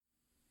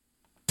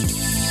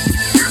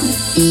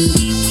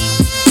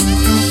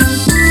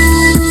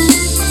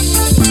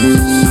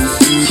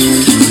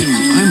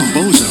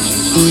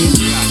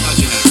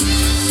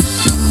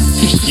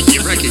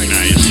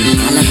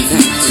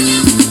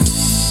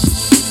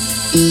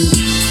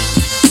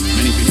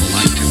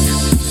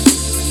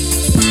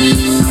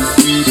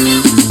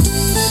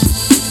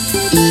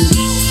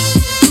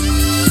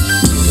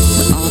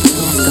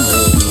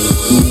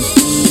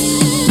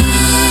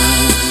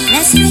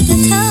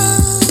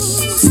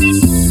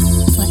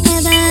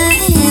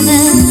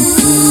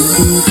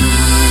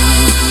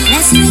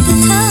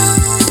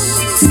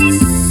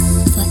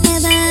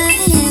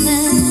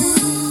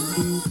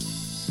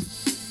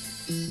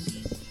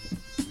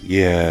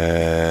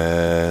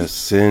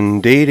Yes,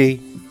 indeedy.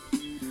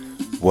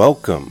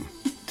 Welcome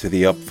to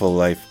the Up for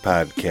Life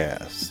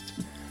podcast.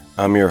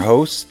 I'm your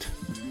host,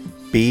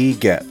 B.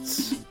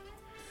 Getz,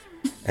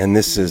 and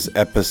this is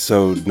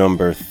episode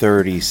number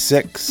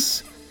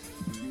 36,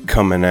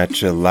 coming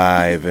at you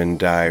live and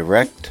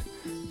direct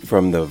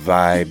from the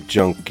Vibe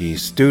Junkie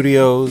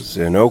Studios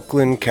in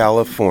Oakland,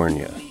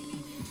 California.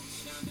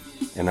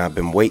 And I've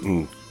been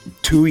waiting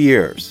 2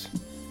 years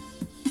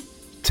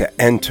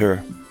to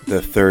enter the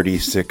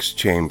 36th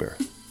chamber.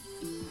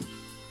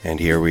 And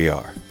here we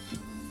are.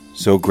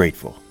 So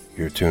grateful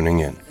you're tuning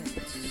in.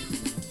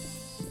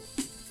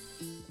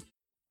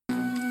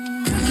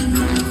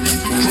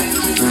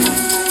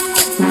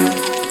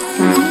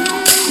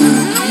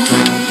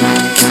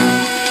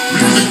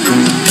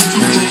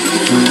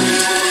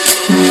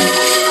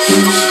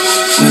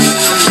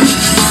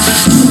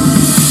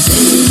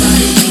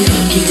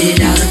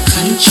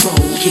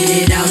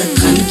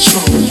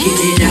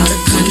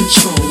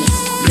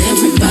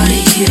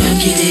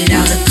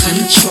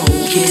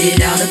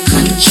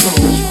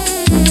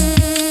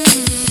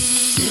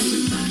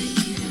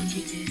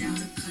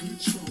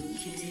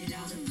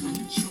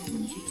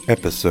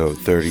 Episode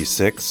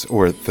 36,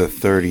 or the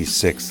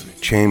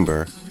 36th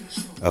chamber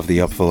of the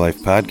Up for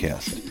Life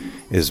podcast,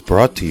 is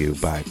brought to you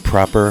by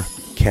Proper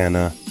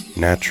Canna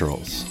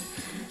Naturals.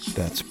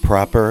 That's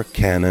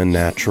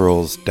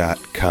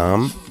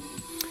propercannanaturals.com.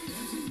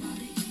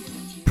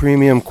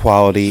 Premium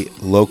quality,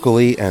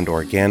 locally and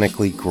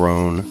organically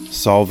grown,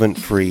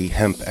 solvent-free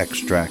hemp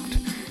extract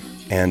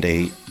and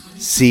a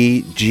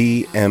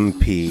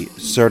CGMP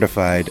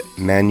certified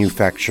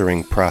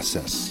manufacturing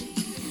process.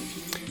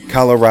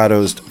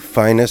 Colorado's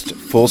finest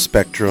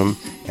full-spectrum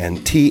and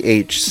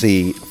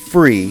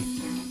THC-free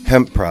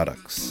hemp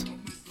products.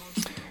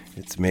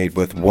 It's made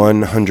with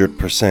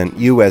 100%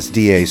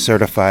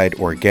 USDA-certified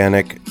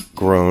organic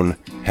grown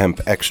hemp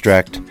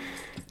extract,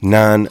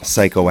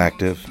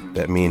 non-psychoactive,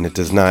 that means it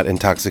does not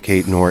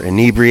intoxicate nor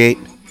inebriate,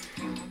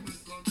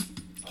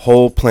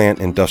 whole plant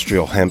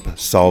industrial hemp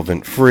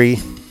solvent-free,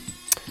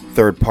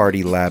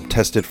 third-party lab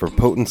tested for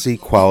potency,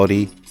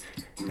 quality,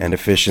 and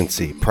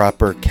efficiency.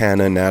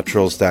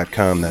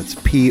 ProperCannanaturals.com. That's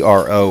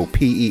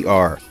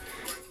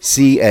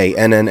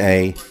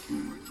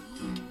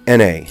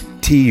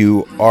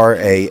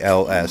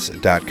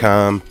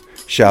ProperCannanaturals.com.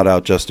 Shout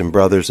out Justin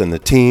Brothers and the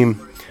team.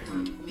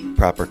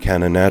 Proper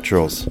Canna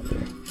Naturals.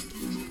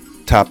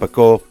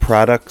 Topical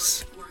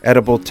products,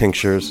 edible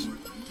tinctures,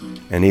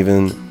 and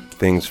even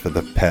things for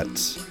the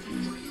pets.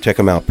 Check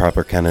them out,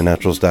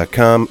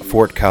 ProperCannanaturals.com,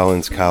 Fort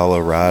Collins,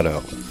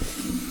 Colorado.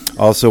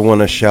 Also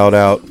want to shout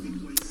out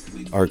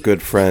our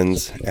good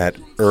friends at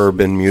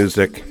Urban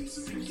Music,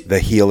 The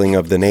Healing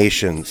of the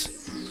Nations,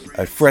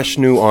 a fresh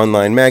new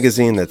online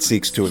magazine that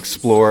seeks to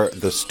explore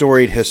the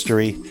storied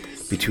history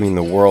between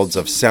the worlds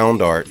of sound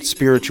art,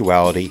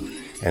 spirituality,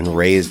 and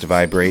raised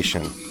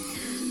vibration.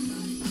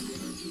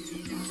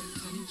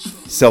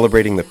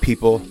 Celebrating the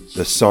people,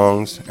 the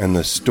songs, and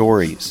the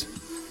stories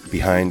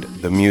behind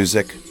the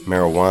music,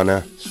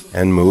 marijuana,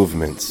 and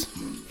movements.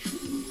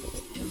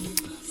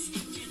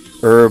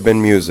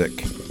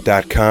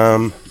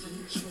 urbanmusic.com.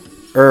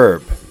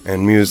 Herb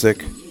and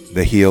Music,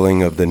 The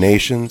Healing of the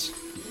Nations.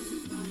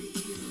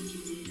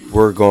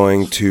 We're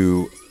going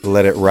to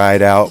let it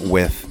ride out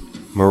with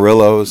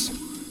Murillo's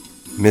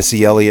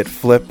Missy Elliott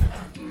Flip,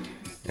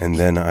 and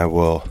then I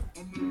will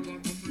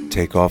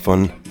take off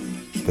on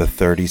the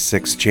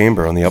 36th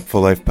chamber on the Up for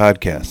Life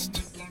podcast.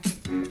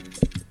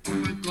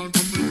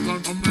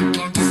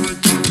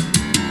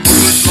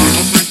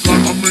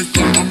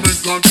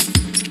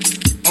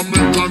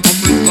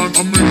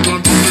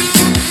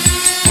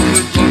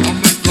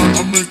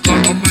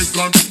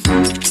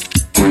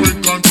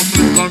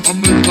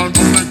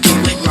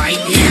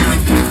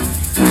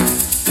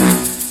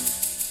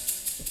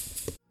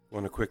 I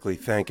want to quickly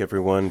thank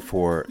everyone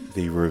for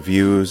the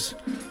reviews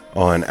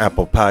on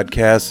Apple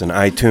Podcasts and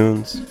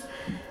iTunes.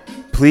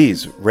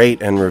 Please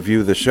rate and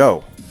review the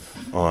show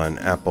on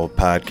Apple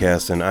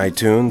Podcasts and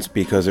iTunes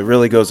because it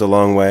really goes a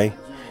long way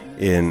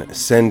in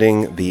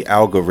sending the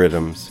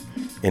algorithms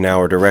in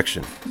our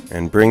direction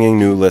and bringing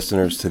new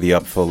listeners to the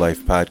Up for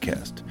Life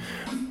podcast.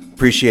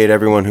 Appreciate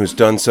everyone who's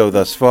done so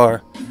thus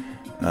far.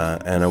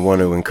 And I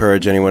want to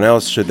encourage anyone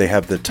else, should they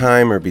have the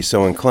time or be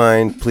so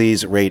inclined,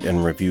 please rate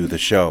and review the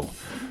show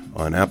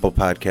on Apple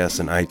Podcasts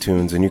and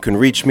iTunes. And you can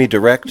reach me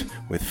direct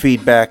with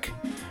feedback,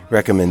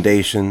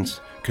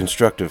 recommendations,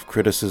 constructive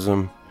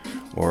criticism,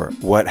 or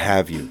what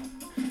have you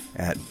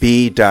at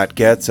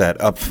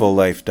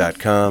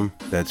b.getz@upfullife.com.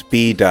 That's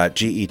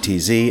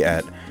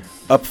b.getz@upfullife,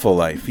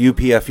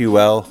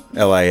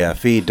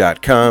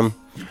 upfullife.com.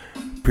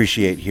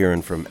 Appreciate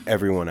hearing from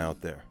everyone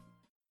out there.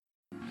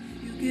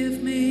 You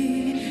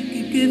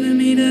keep giving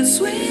me the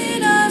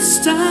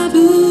sweetest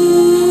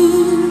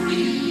taboo.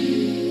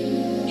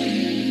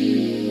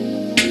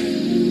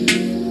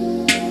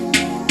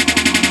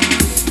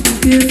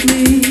 Keep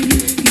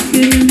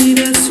giving me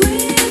the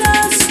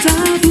sweetest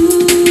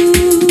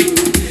taboo.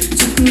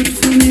 So good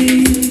for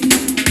me.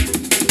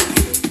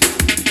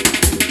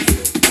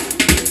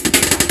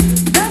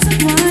 There's a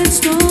quiet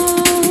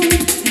storm,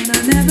 and I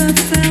never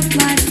felt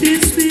like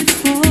this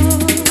before.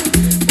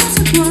 There's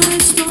a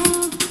quiet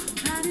storm,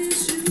 that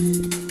is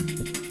you.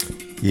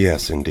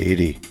 Yes,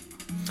 indeedy.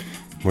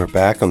 We're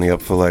back on the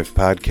Up for Life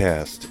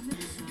podcast,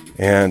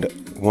 and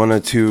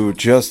wanted to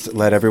just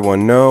let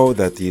everyone know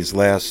that these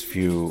last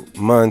few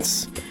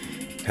months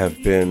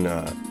have been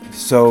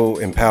so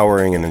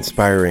empowering and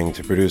inspiring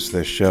to produce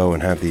this show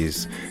and have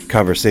these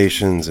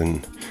conversations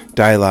and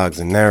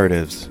dialogues and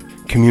narratives,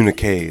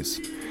 communiques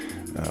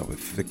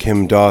with the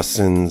Kim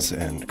Dawsons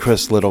and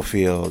Chris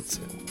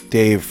Littlefields,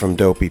 Dave from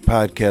Dopey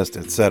Podcast,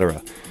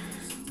 etc.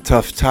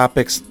 Tough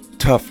topics,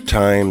 tough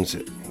times.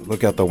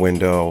 Look out the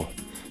window.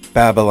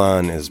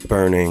 Babylon is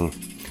burning.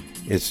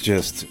 It's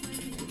just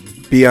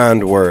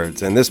beyond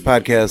words. And this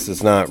podcast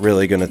is not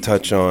really going to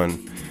touch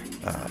on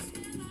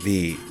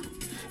the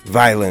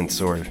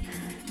violence or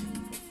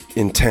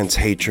intense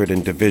hatred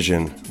and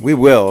division. We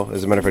will,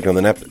 as a matter of fact, on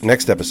the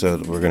next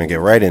episode, we're going to get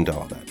right into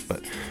all that.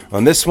 But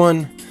on this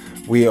one,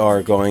 we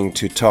are going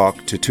to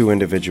talk to two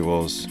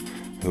individuals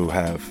who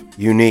have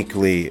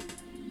uniquely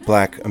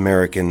Black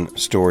American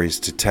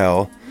stories to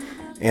tell.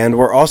 And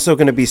we're also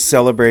going to be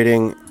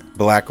celebrating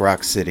Black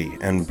Rock City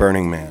and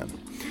Burning Man.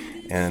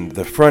 And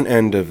the front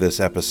end of this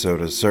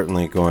episode is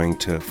certainly going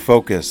to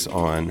focus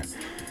on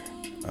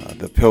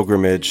the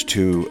pilgrimage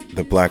to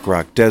the Black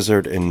Rock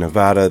Desert in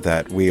Nevada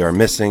that we are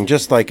missing,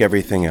 just like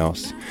everything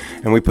else.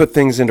 And we put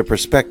things into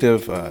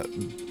perspective.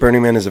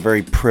 Burning Man is a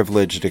very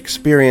privileged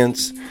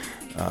experience.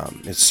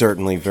 It's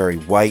certainly very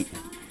white,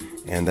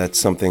 and that's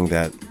something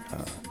that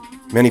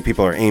many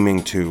people are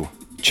aiming to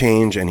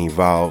change and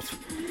evolve.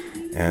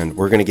 And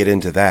we're going to get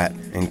into that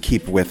and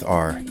keep with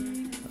our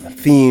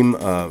theme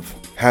of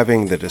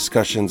having the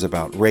discussions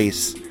about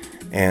race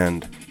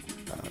and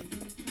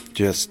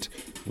just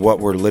what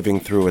we're living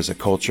through as a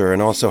culture, and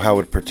also how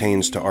it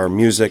pertains to our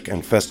music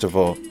and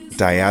festival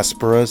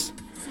diasporas.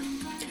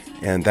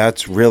 And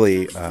that's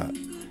really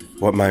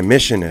what my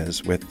mission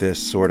is with this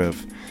sort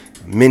of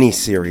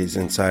mini-series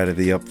inside of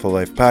the Up for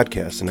Life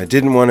podcast. And I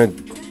didn't want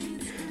to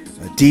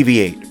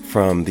deviate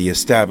from the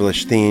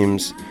established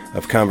themes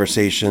of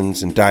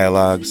conversations and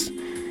dialogues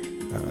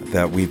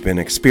that we've been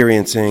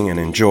experiencing and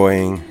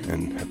enjoying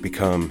and have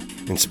become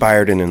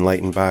inspired and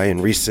enlightened by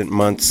in recent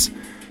months,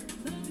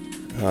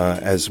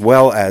 as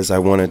well as I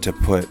wanted to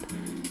put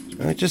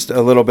just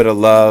a little bit of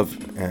love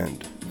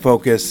and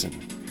focus and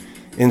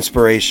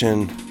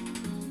inspiration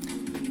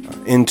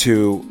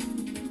into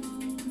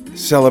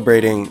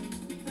celebrating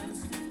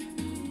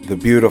the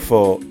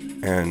beautiful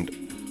and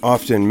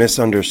often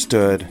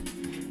misunderstood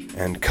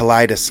and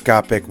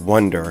kaleidoscopic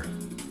wonder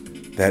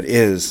that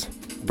is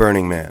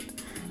Burning Man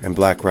and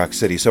Black Rock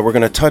City. So we're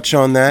going to touch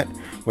on that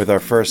with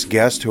our first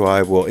guest, who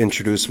I will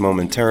introduce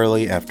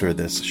momentarily after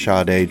this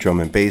Sade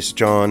drum and bass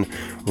John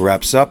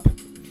wraps up.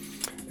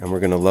 And we're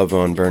going to love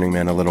on Burning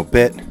Man a little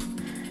bit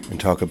and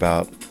talk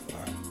about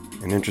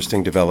an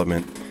interesting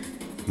development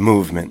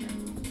movement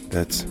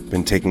that's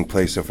been taking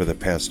place over the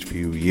past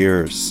few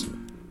years.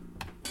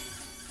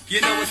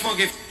 You know it's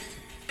funky.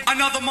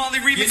 Another Molly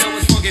remix. You know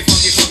it's funky,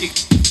 funky, funky.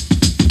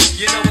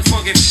 You know it's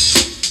funky.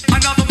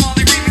 Another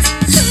Molly remix.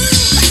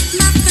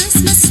 My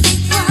first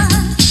mistake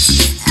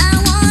was I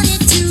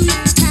wanted too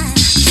much time.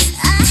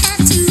 I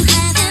had to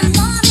have him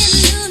morning,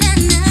 noon,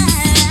 and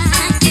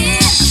night.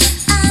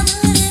 If I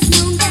would have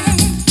known then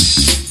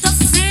the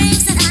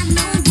things that I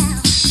know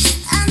now,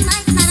 I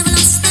might not have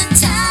lost the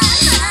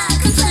time I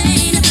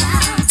complain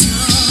about.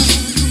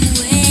 Don't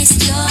waste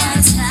your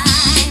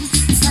time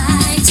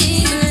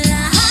fighting life.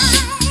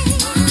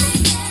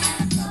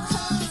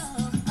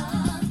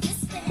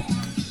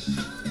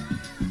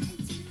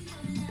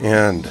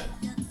 And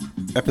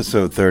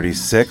episode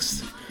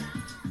 36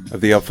 of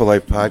the Up for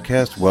Life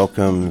podcast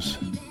welcomes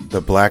the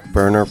Black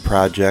Burner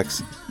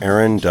Project's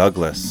Aaron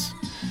Douglas.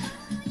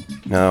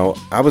 Now,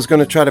 I was going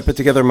to try to put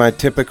together my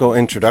typical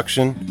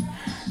introduction,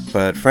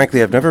 but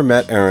frankly, I've never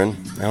met Aaron.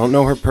 I don't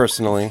know her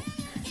personally,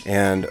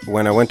 and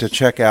when I went to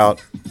check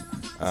out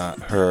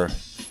her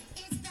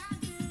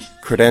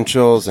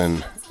credentials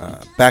and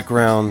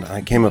background,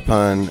 I came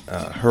upon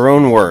her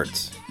own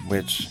words,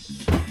 which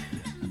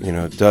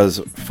does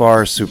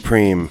far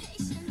supreme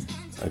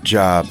a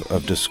job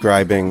of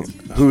describing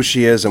who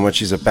she is and what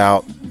she's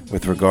about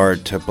with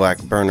regard to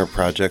Black Burner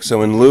Project.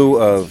 So in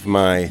lieu of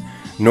my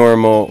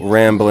normal,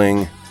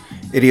 rambling,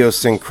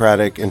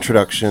 idiosyncratic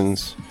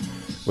introductions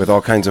with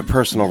all kinds of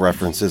personal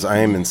references. I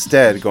am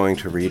instead going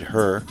to read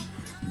her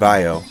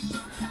bio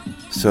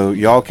so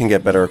y'all can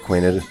get better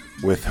acquainted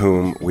with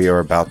whom we are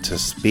about to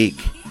speak.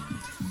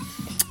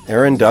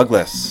 Erin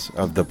Douglas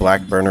of the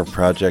Black Burner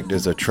Project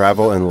is a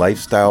travel and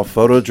lifestyle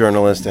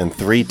photojournalist and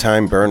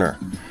 3-time burner.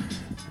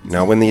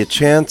 Now, when the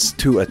chance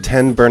to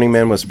attend Burning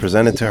Man was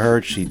presented to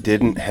her, she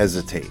didn't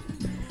hesitate.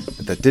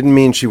 But that didn't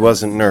mean she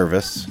wasn't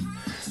nervous.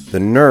 The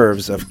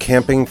nerves of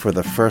camping for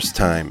the first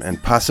time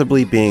and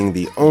possibly being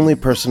the only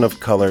person of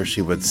color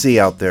she would see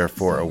out there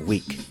for a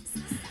week.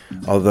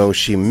 Although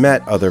she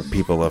met other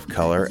people of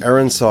color,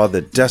 Erin saw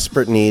the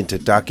desperate need to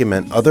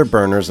document other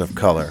burners of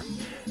color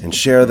and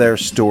share their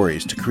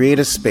stories to create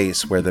a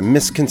space where the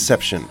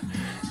misconception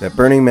that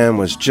Burning Man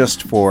was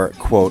just for,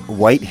 quote,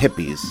 white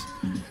hippies,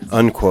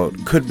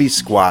 unquote, could be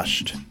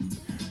squashed.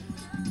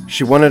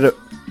 She wanted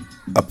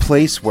a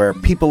place where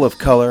people of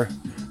color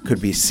could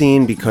be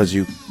seen because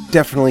you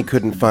definitely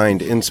couldn't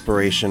find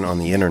inspiration on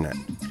the internet.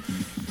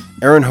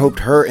 Erin hoped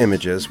her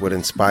images would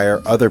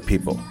inspire other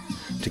people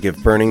to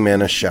give Burning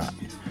Man a shot,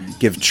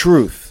 give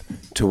truth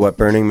to what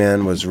Burning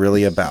Man was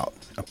really about,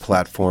 a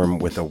platform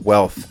with a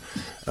wealth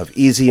of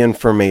easy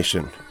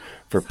information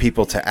for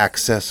people to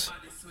access,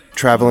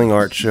 traveling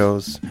art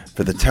shows,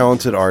 for the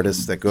talented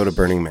artists that go to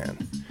Burning Man,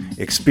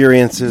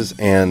 experiences,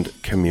 and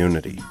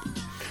community.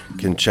 You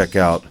can check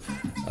out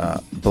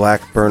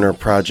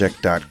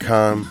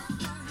blackburnerproject.com.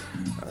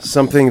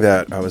 Something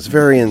that I was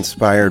very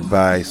inspired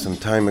by some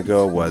time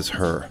ago was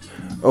her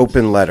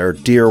open letter,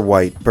 Dear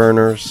White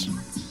Burners.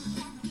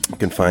 You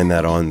can find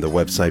that on the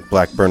website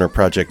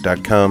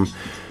blackburnerproject.com.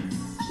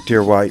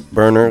 Dear White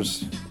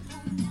Burners,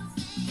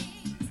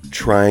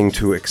 trying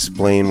to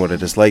explain what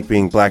it is like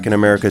being black in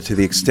America to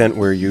the extent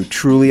where you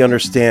truly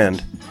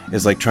understand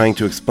is like trying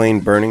to explain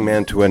Burning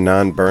Man to a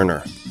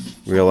non-burner,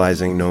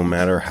 realizing no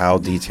matter how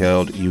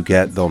detailed you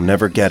get, they'll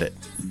never get it,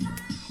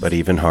 but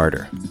even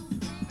harder.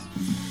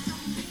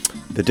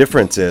 The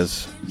difference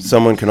is,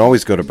 someone can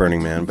always go to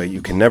Burning Man, but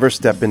you can never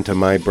step into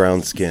my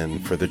brown skin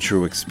for the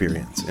true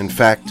experience. In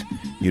fact,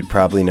 you'd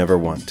probably never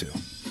want to.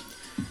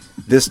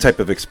 This type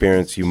of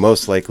experience you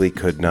most likely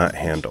could not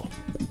handle.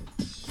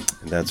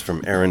 And that's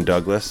from Erin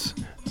Douglas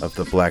of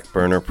the Black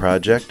Burner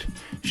Project.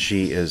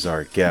 She is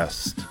our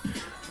guest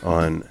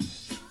on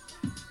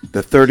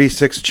the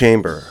 36th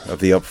chamber of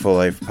the Up for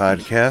Life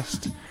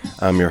podcast.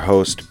 I'm your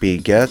host, B.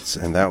 Getz,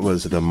 and that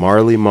was the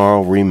Marley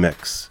Marl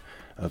remix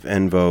of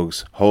En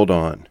Vogue's Hold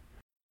On.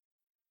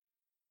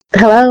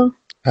 Hello.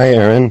 Hi,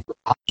 Erin.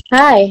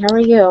 Hi, how are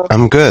you?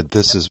 I'm good.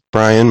 This is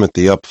Brian with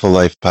the Up for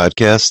Life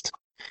podcast.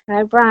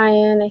 Hi,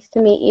 Brian. Nice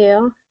to meet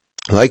you.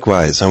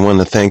 Likewise, I want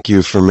to thank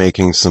you for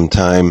making some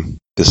time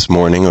this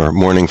morning, or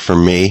morning for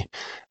me.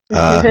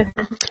 I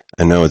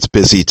know it's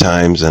busy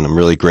times, and I'm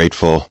really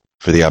grateful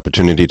for the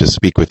opportunity to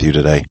speak with you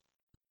today.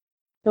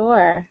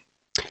 Sure.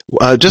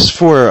 Just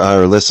for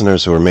our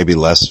listeners who are maybe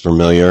less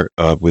familiar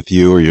with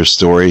you or your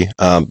story,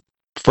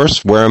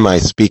 first, where am I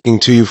speaking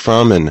to you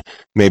from, and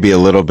maybe a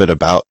little bit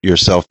about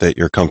yourself that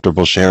you're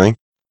comfortable sharing?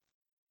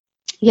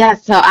 Yeah,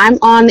 so I'm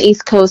on the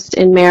East Coast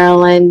in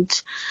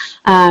Maryland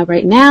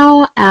right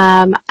now.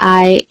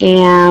 I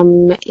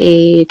am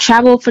a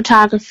travel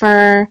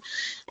photographer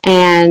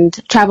and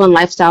travel and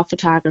lifestyle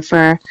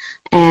photographer,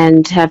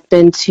 and have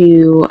been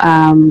to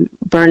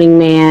Burning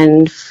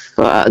Man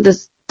for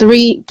this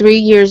three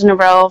years in a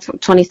row from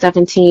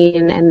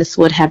 2017, and this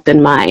would have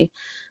been my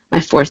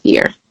 4th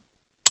year.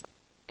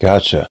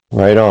 Gotcha.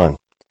 Right on.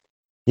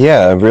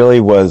 Yeah, I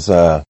really was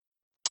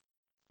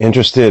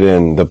interested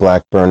in the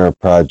Black Burner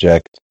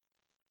Project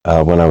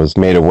when I was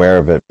made aware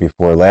of it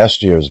before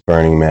last year's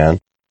Burning Man,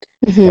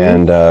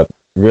 and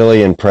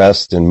really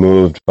impressed and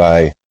moved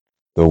by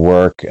the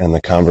work and the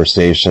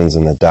conversations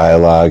and the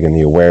dialogue and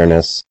the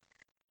awareness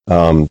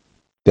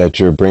that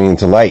you're bringing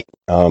to light.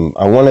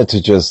 I wanted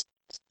to just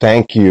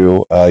thank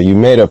you. You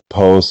made a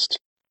post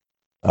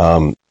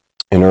in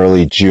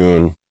early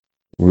June,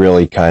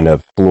 really kind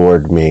of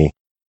floored me.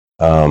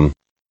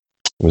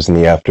 It was in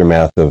the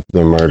aftermath of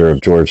the murder of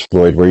George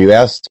Floyd, where you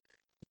asked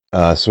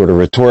sort of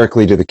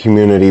rhetorically to the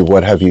community,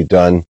 what have you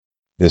done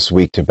this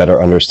week to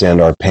better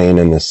understand our pain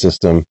in this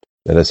system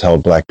that has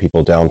held Black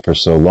people down for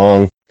so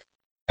long?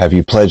 Have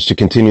you pledged to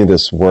continue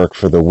this work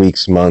for the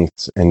weeks,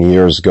 months, and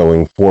years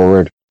going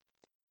forward?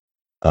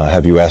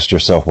 Have you asked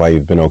yourself why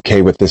you've been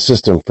okay with this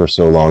system for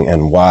so long,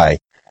 and why?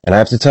 And I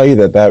have to tell you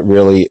that that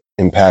really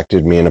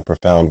impacted me in a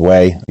profound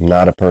way. I'm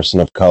not a person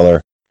of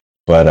color,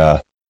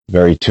 but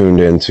very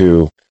tuned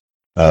into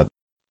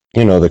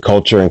the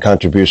culture and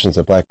contributions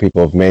that Black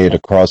people have made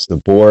across the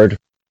board.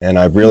 And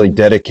I've really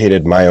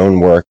dedicated my own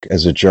work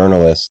as a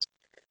journalist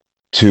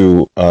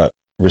to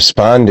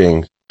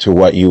responding to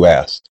what you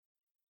asked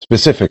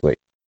specifically.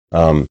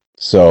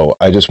 So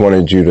I just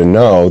wanted you to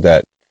know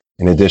that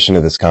in addition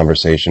to this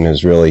conversation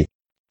has really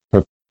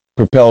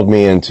propelled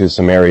me into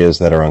some areas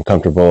that are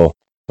uncomfortable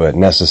but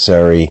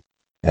necessary,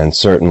 and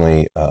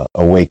certainly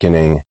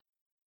awakening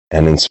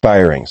and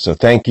inspiring. So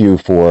thank you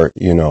for,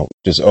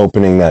 just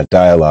opening that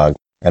dialogue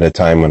at a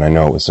time when I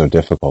know it was so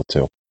difficult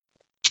to.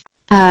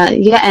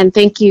 Yeah, and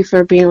thank you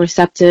for being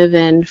receptive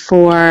and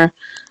for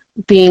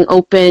being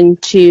open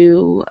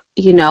to,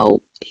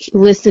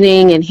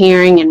 listening and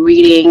hearing and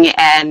reading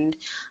and,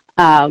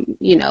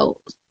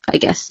 I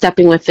guess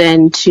stepping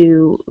within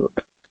to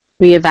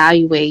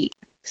reevaluate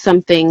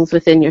some things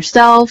within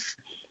yourself.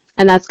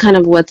 And that's kind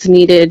of what's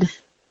needed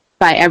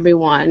by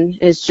everyone,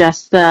 is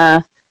just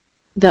the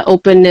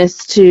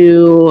openness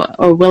to,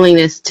 or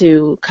willingness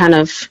to kind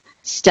of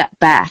step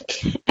back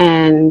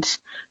and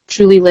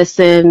truly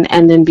listen,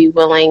 and then be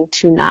willing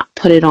to not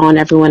put it on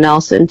everyone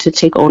else and to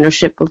take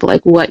ownership of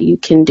like what you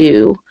can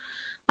do.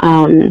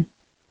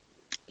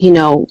 You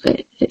know,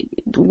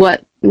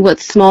 what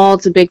small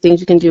to big things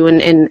you can do,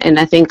 and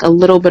I think a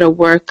little bit of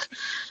work,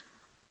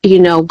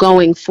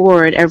 going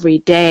forward every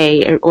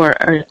day, or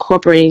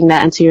incorporating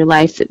that into your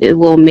life, it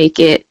will make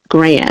it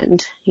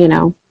grand.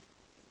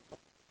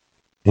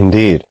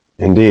 Indeed,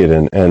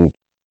 and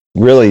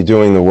really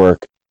doing the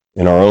work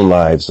in our own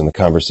lives and the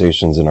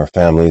conversations in our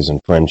families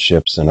and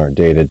friendships and our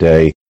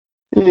day-to-day,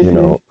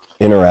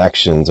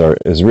 interactions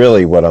is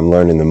really what I'm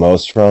learning the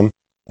most from,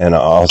 and I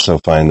also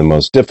find the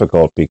most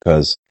difficult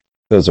because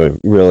those are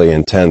really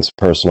intense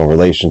personal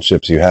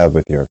relationships you have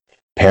with your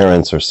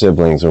parents or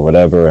siblings or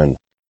whatever, and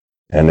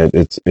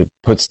it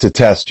puts to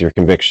test your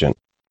conviction,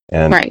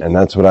 and Right. and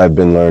that's what I've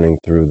been learning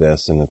through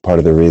this, and part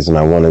of the reason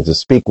I wanted to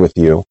speak with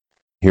you,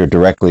 hear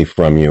directly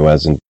from you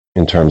as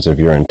in terms of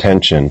your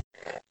intention.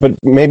 But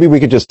maybe we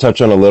could just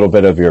touch on a little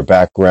bit of your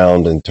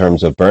background in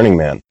terms of Burning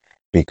Man,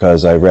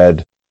 because I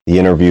read the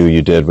interview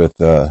you did with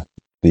the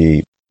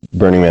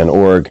Burning Man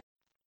org,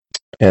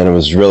 and it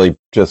was really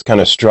just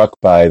kind of struck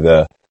by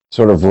the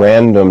sort of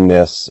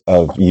randomness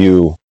of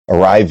you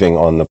arriving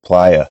on the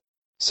playa.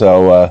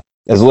 So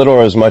as little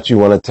or as much you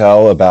want to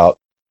tell about,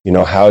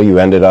 how you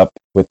ended up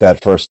with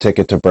that first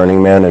ticket to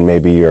Burning Man, and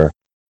maybe your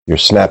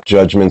snap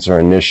judgments or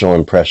initial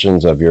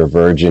impressions of your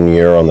virgin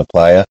year on the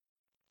playa.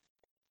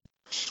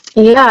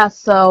 Yeah,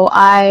 so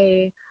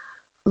I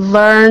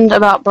learned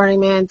about Burning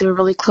Man through a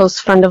really close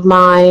friend of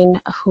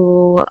mine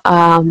who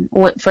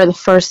went for the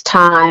first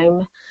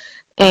time,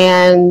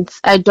 and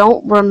I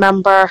don't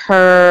remember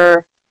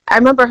her. I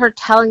remember her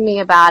telling me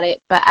about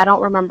it, but I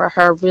don't remember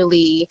her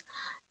really,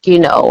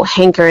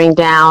 hankering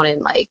down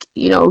and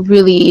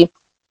really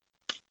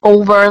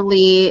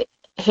overly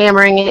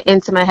hammering it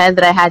into my head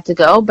that I had to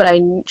go.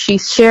 But she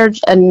shared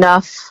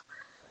enough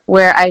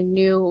where I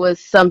knew it was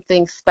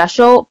something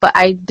special, but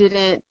I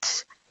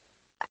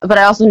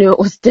also knew it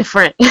was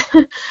different.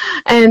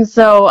 And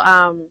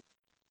so,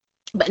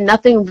 but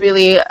nothing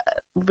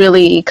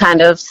really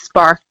kind of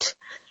sparked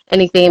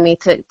anything in me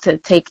to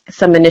take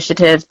some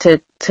initiative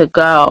to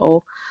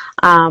go.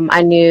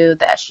 I knew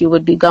that she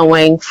would be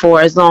going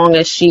for as long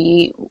as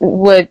she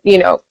would,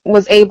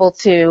 was able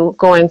to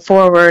going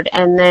forward.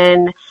 And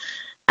then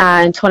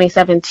in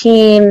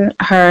 2017,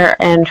 her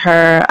and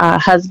her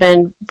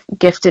husband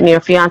gifted me,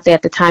 or fiance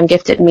at the time,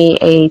 gifted me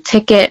a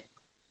ticket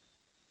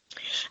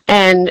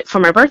and for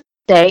my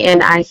birthday,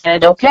 and I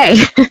said, okay.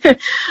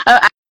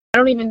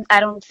 I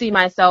don't see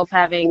myself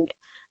having,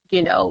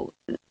 you know,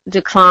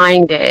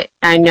 declined it.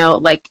 I know,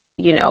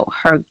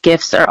 her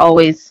gifts are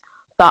always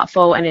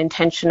thoughtful and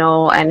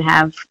intentional and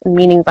have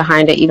meaning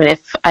behind it, even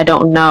if I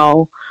don't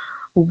know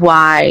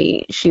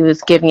why she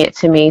was giving it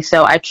to me.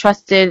 So I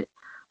trusted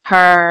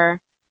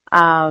her.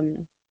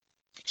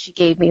 She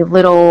gave me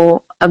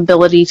little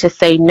ability to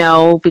say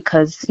no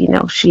because,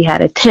 she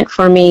had a tent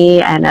for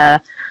me and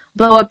a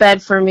blow-up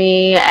bed for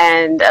me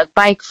and a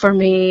bike for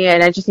me,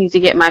 and I just need to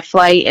get my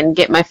flight and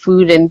get my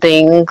food and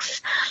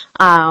things,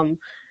 and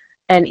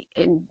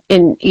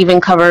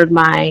even covered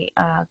my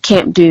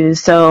camp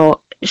dues.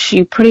 So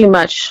she pretty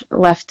much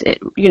left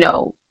it.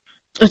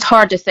 It's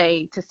hard to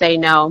say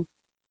no,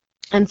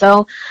 and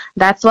so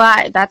that's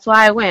why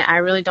I went. I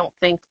really don't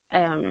think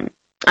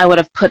I would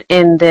have put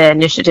in the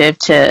initiative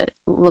to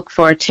look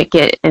for a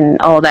ticket and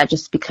all that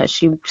just because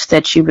she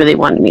said she really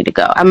wanted me to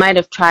go. I might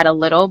have tried a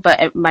little, but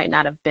it might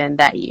not have been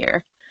that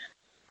year.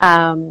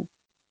 And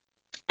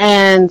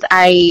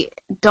I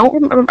don't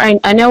remember.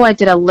 I know I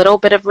did a little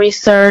bit of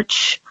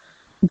research,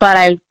 but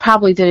I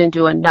probably didn't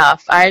do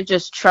enough. I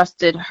just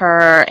trusted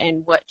her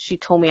and what she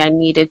told me I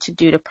needed to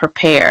do to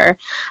prepare.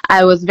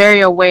 I was very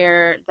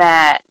aware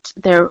that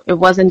it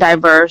wasn't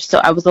diverse, so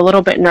I was a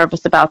little bit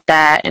nervous about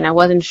that, and I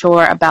wasn't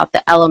sure about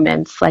the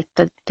elements, like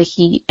the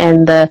heat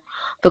and the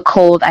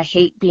cold. I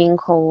hate being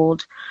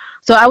cold.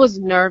 So I was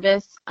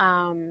nervous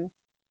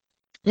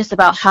just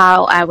about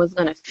how I was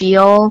going to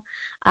feel.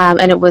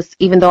 And it was,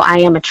 even though I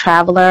am a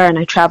traveler and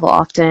I travel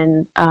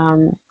often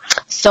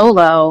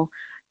solo,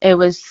 it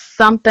was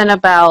something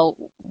about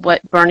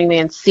what Burning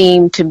Man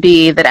seemed to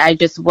be that I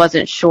just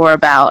wasn't sure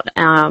about.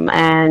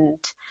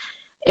 And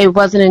it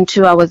wasn't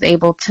until I was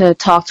able to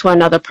talk to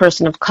another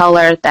person of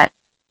color that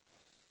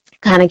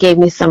kind of gave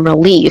me some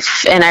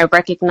relief. And I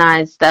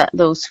recognized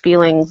those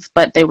feelings,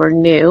 but they were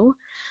new.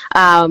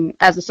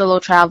 As a solo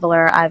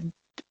traveler, I've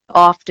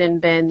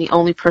often been the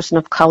only person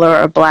of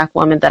color or black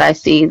woman that I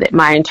see that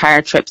my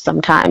entire trip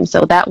sometimes.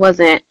 So that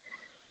wasn't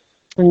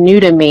new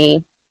to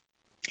me.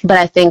 But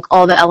I think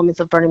all the elements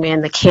of Burning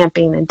Man, the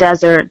camping, the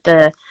desert,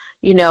 the,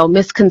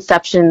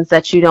 misconceptions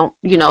that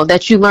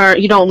that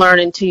you don't learn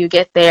until you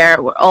get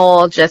there, were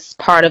all just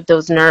part of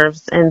those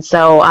nerves. And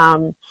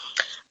so,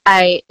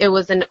 it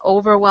was an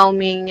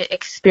overwhelming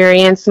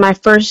experience my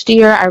first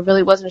year. I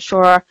really wasn't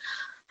sure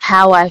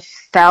how I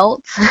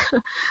felt.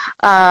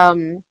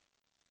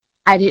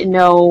 I didn't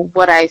know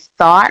what I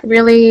thought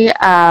really,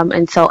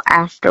 until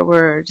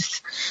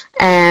afterwards.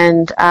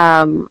 And,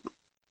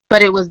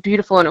 but it was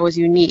beautiful and it was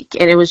unique,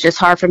 and it was just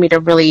hard for me to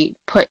really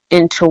put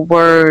into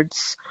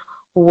words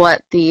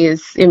what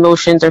these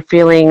emotions or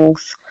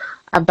feelings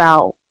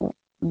about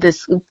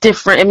this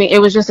different, it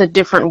was just a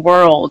different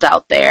world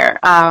out there.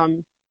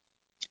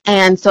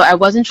 And so I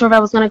wasn't sure if I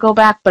was going to go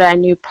back, but I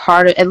knew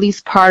at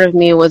least part of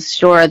me was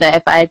sure that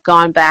if I had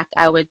gone back,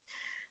 I would,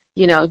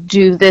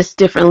 do this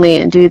differently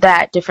and do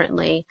that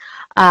differently.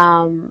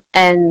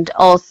 And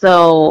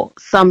also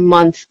some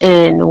months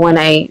in,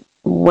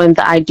 when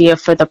the idea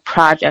for the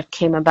project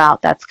came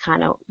about, that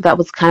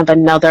was kind of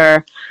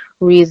another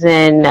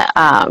reason,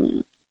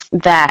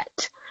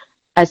 that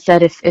I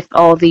said, if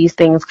all these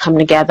things come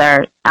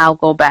together, I'll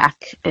go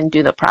back and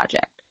do the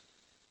project.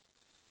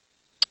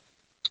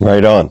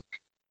 Right on.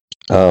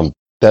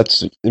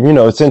 That's,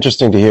 it's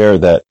interesting to hear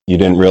that you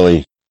didn't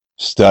really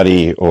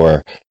study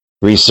or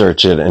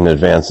research it in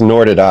advance,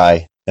 nor did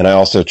I. And I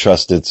also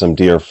trusted some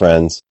dear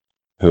friends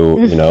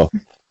who,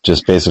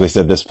 just basically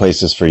said, this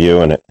place is for you.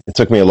 And it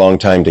took me a long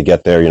time to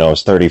get there. I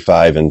was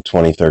 35 in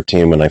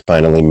 2013 when I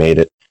finally made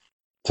it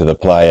to the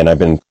playa. And I've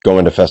been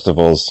going to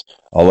festivals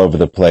all over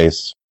the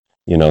place,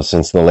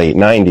 since the late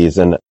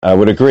 90s. And I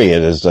would agree,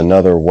 it is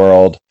another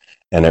world,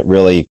 and it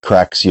really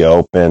cracks you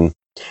open.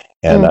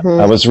 And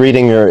I was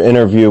reading your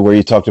interview where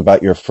you talked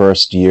about your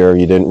first year.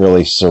 You didn't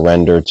really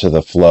surrender to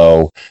the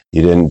flow.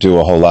 You didn't do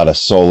a whole lot of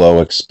solo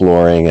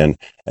exploring,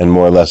 and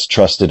more or less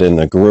trusted in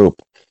the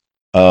group.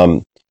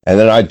 And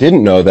then I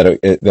didn't know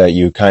that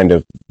you kind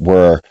of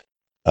were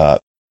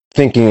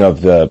thinking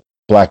of the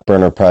Black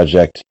Burner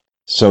project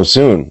so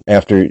soon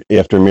after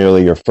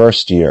merely your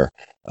first year.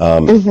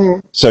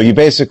 So you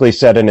basically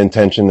set an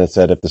intention that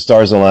said, if the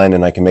stars align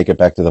and I can make it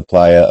back to the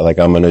playa, like,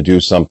 I'm going to do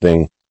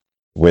something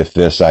with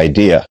this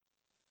idea.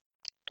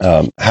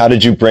 How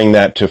did you bring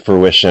that to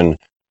fruition?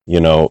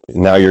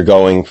 Now you're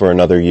going for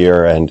another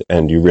year,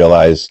 and you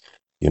realize,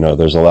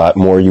 there's a lot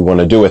more you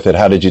want to do with it.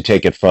 How did you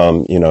take it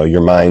from,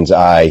 your mind's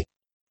eye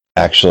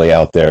actually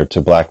out there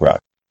to Black Rock?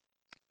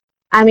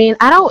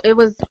 It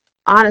was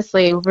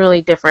honestly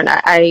really different.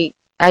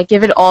 I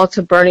give it all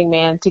to Burning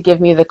Man to give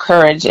me the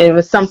courage. It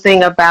was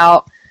something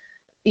about,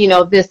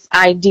 this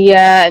idea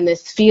and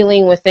this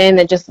feeling within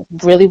that just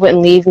really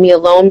wouldn't leave me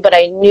alone. But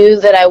I knew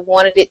that I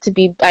wanted it to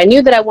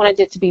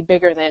be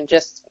bigger than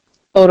just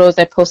photos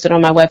I posted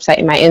on my website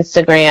and my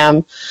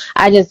Instagram.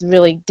 I just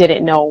really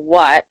didn't know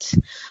what.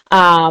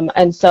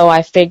 And so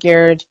I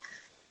figured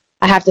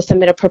I have to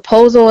submit a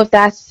proposal if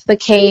that's the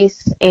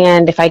case.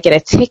 And if I get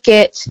a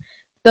ticket,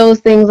 those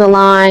things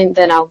align,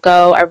 then I'll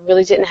go. I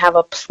really didn't have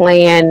a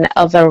plan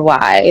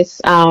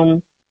otherwise.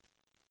 And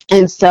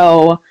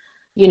so,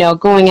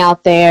 going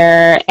out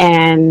there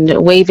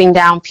and waving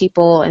down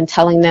people and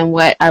telling them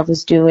what I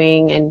was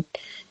doing, and,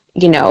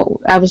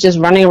 I was just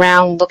running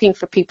around looking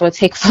for people to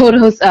take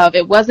photos of.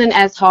 It wasn't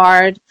as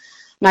hard.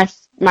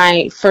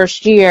 My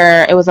first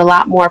year, it was a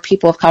lot more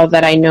people of color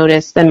that I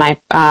noticed than my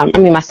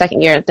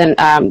second year than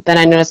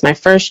I noticed my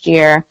first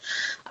year.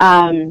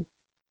 And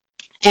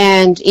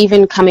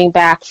even coming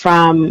back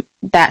from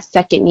that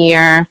second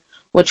year,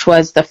 which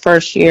was the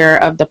first year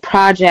of the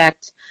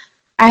project,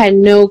 I had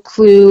no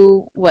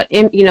clue what,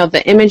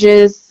 the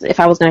images, if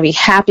I was going to be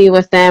happy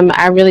with them.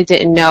 I really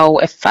didn't know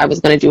if I was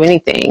going to do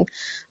anything.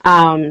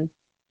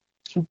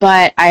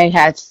 But I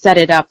had set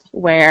it up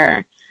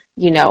where,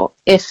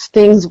 if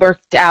things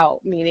worked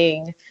out,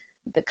 meaning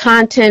the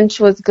content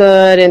was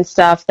good and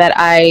stuff, that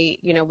I,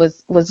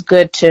 was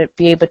good to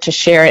be able to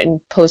share it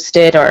and post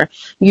it or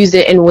use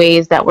it in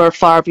ways that were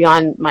far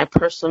beyond my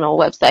personal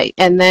website.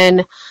 And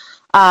then,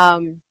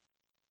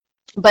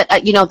 but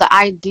the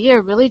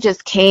idea really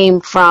just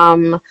came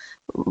from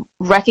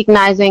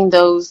recognizing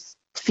those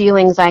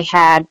feelings I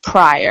had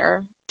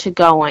prior to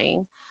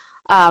going,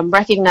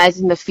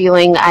 recognizing the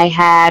feeling I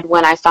had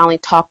when I finally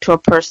talked to a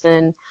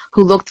person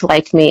who looked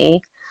like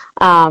me,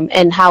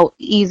 and how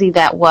easy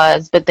that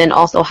was, but then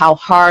also how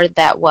hard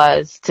that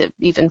was to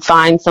even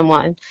find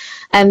someone.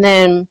 And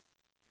then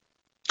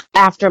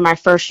after my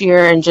first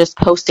year and just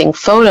posting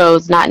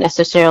photos, not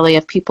necessarily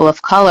of people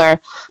of color,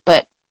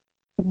 but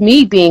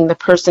me being the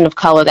person of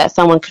color that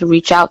someone could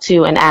reach out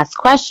to and ask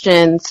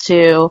questions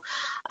to,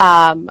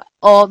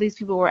 all these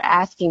people were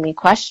asking me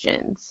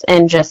questions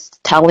and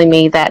just telling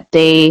me that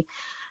they,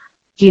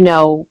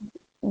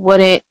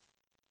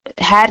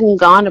 hadn't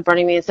gone to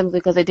Burning Man simply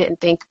because they didn't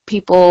think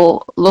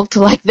people looked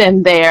like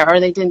them there,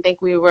 or they didn't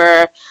think we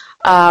were,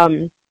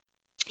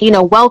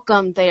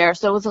 welcome there.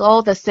 So it was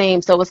all the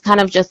same. So it was kind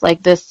of just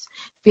like this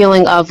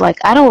feeling of like,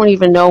 I don't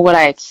even know what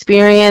I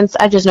experienced.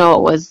 I just know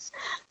it was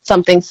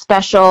something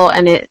special,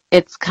 and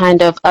it's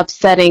kind of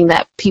upsetting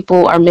that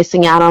people are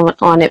missing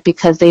out on it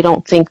because they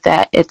don't think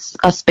that it's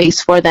a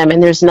space for them,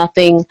 and there's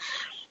nothing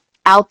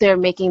out there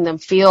making them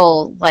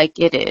feel like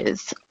it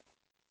is.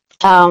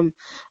 And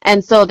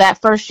so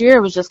that first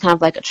year was just kind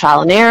of like a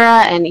trial and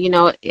error, and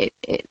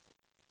it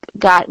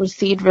got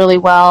received really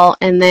well.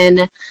 And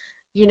then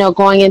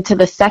going into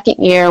the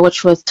second year,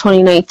 which was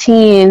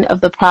 2019 of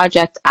the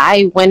project,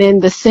 I went in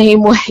the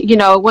same way,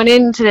 went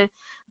into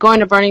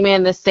going to Burning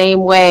Man the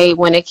same way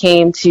when it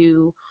came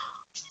to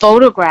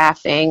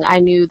photographing. I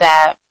knew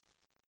that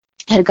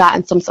I had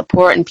gotten some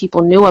support and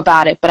people knew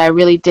about it, but I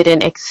really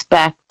didn't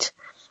expect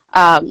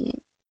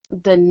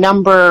the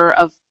number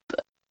of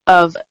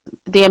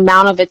the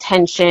amount of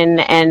attention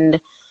and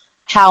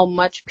how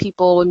much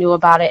people knew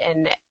about it,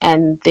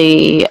 and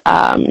the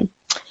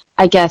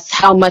I guess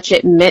how much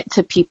it meant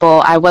to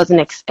people. I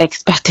wasn't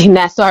expecting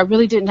that, so I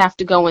really didn't have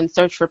to go and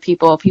search for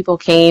people. People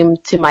came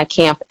to my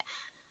camp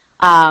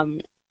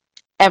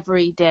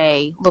every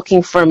day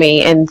looking for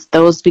me, and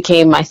those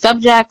became my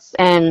subjects.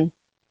 And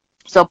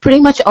so pretty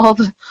much all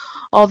the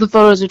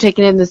photos are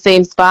taken in the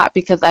same spot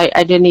because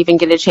I didn't even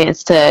get a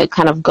chance to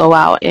kind of go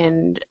out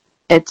and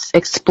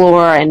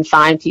explore and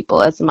find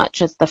people as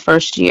much as the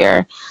first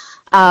year.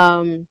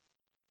 And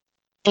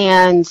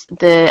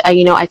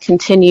I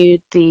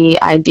continued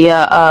the idea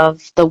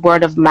of the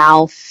word of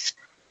mouth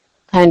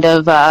kind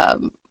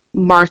of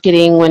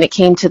marketing when it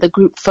came to the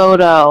group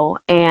photo,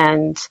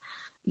 and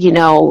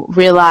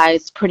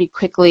realized pretty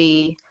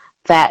quickly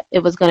that it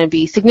was going to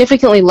be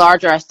significantly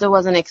larger. I still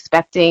wasn't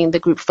expecting the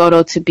group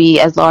photo to be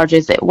as large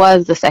as it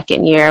was the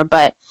second year,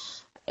 but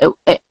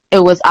it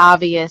was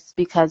obvious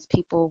because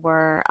people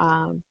were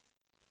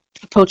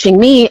approaching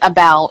me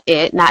about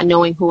it, not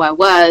knowing who I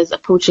was,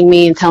 approaching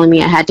me and telling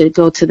me I had to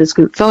go to this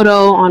group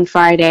photo on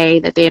Friday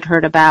that they had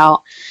heard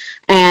about.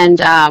 And,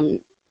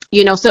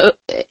 so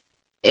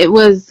it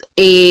was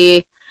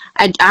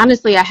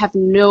I have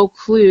no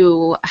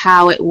clue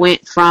how it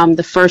went from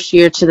the first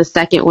year to the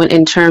second one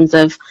in terms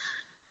of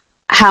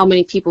how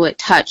many people it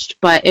touched,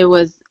 but it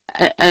was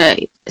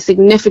a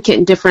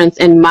significant difference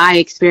in my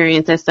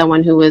experience as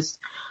someone who was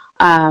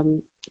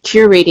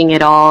curating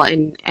it all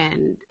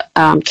and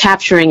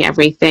capturing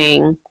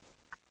everything,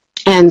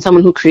 and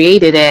someone who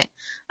created it.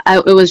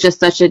 It was just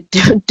such a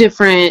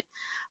different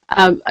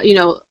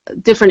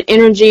different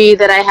energy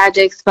that I had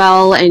to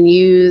expel and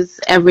use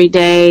every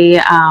day,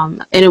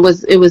 and it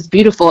was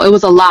beautiful. It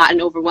was a lot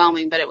and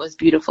overwhelming, but it was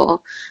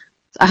beautiful.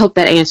 So I hope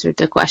that answered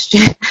the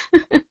question.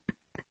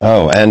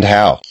 Oh, and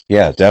how?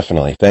 Yeah,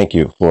 definitely. Thank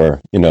you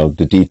for,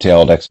 the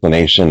detailed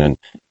explanation. And,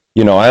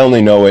 I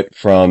only know it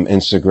from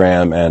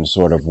Instagram and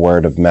sort of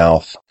word of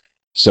mouth.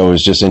 So it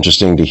was just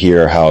interesting to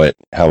hear how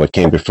it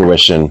came to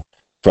fruition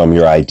from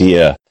your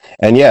idea.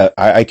 And yeah,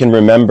 I can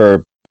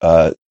remember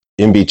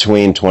in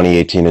between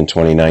 2018 and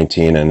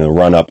 2019 and the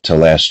run up to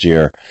last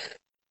year,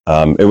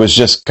 it was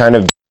just kind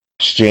of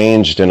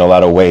exchanged in a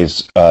lot of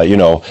ways.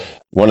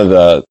 One of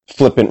the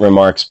flippant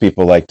remarks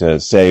people like to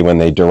say when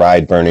they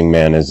deride Burning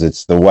Man is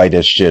it's the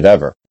whitest shit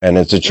ever. And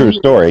it's a true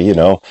story,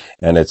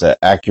 and it's an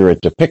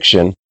accurate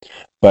depiction.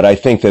 But I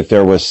think that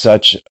there was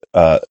such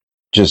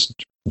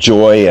just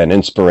joy and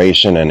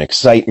inspiration and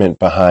excitement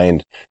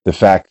behind the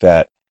fact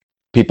that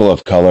people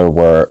of color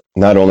were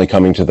not only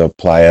coming to the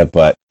playa,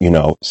 but,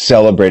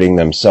 celebrating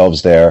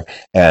themselves there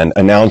and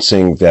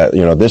announcing that,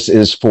 this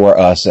is for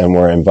us and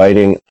we're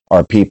inviting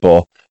our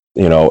people.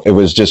 It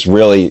was just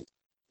really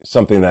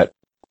something that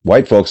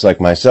white folks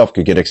like myself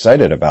could get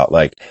excited about.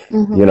 Like,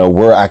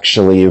 we're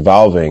actually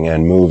evolving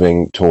and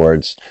moving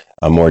towards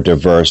a more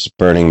diverse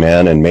Burning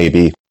Man, and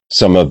maybe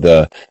some of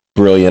the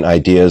brilliant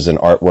ideas and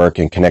artwork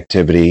and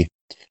connectivity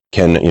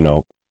can,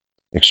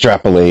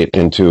 extrapolate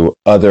into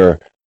other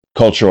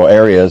cultural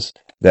areas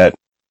that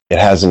it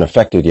hasn't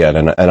affected yet.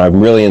 And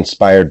I'm really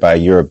inspired by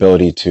your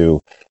ability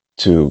to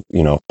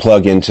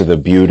plug into the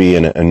beauty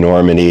and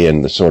enormity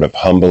and the sort of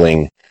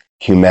humbling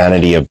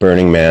humanity of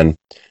Burning Man,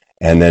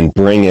 and then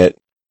bring it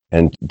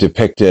and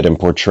depict it and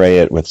portray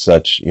it with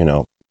such,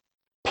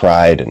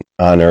 pride and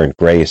honor and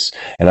grace.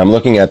 And I'm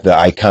looking at the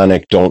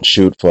iconic "Don't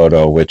Shoot"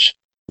 photo, which,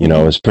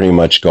 has pretty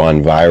much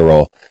gone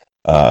viral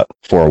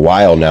for a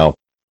while now.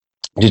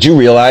 Did you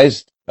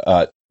realize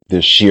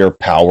the sheer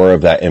power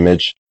of that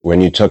image when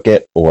you took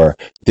it, or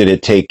did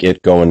it take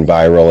it going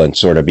viral and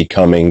sort of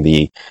becoming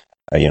the,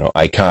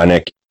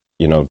 iconic,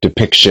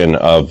 depiction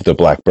of the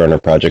Black Burner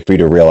Project for you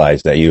to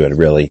realize that you had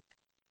really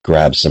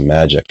grabbed some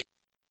magic?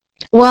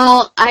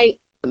 Well, I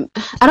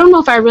don't know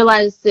if I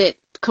realized it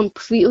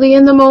completely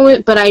in the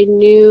moment, but I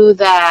knew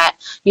that,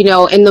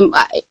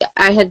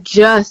 I had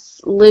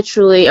just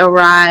literally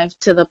arrived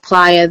to the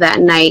playa that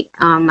night.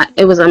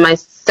 It was on my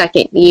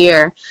second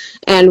year,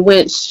 and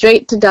went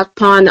straight to Duck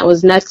Pond that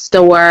was next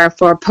door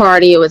for a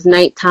party. It was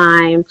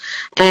nighttime,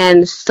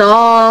 and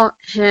saw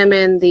him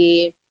in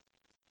the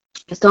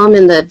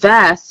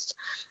vest.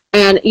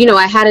 And,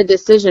 I had a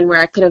decision where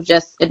I could have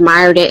just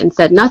admired it and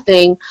said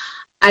nothing.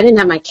 I didn't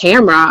have my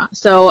camera,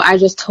 so I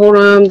just told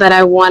him that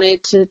I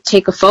wanted to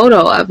take a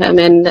photo of him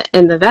in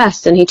the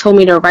vest, and he told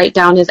me to write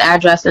down his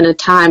address and a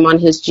time on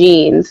his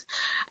jeans,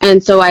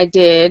 and so I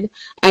did,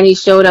 and he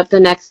showed up the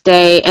next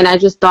day, and I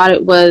just thought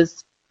it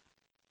was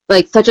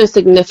like such a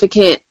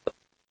significant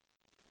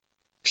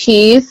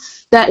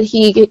piece that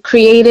he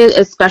created,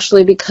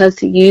 especially because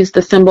he used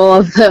the symbol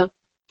of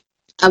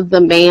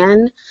the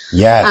man.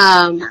 Yes.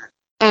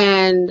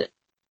 And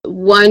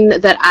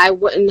one that I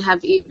wouldn't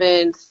have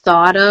even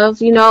thought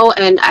of,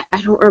 and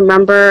I don't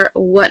remember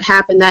what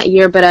happened that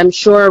year, but I'm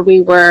sure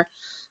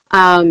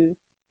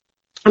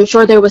I'm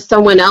sure there was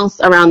someone else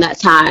around that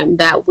time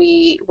that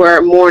we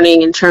were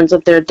mourning in terms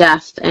of their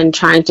death and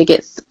trying to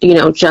get,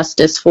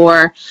 justice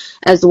for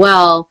as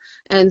well.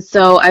 And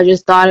so I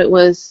just thought it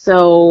was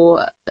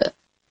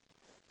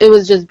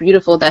just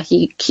beautiful that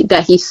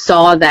he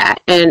saw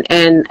that,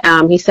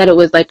 and he said it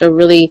was like a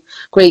really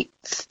great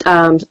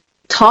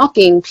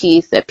talking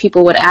piece that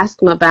people would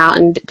ask him about,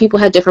 and people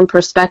had different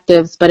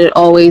perspectives, but it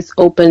always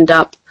opened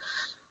up,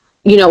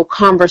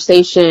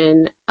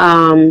 conversation,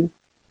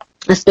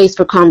 a space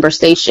for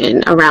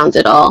conversation around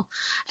it all.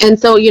 And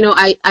so,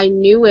 I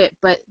knew it,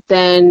 but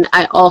then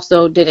I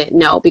also didn't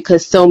know,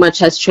 because so much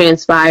has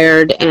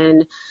transpired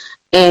and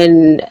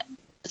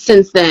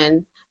since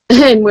then,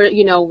 and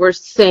we're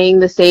saying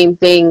the same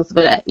things,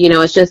 but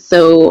it's just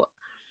so,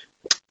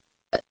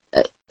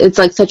 it's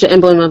like such an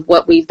emblem of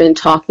what we've been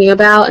talking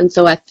about. And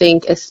so I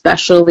think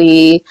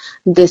especially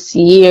this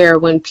year,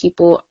 when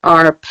people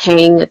are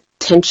paying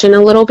attention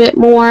a little bit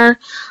more,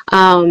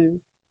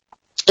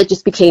 it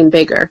just became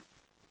bigger.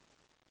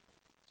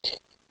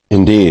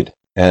 Indeed.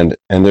 And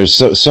there's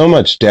so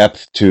much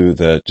depth to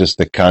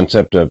the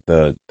concept of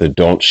the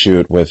don't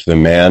shoot with the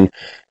man.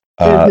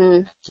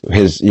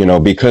 His,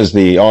 because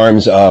the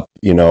arms up,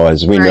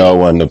 as we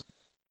know on the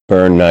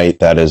burn night,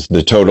 that is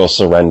the total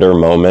surrender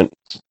moment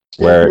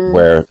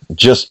where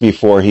just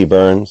before he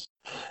burns,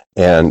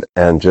 and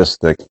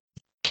just the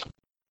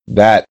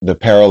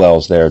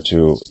parallels there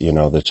to,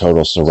 the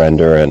total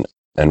surrender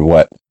and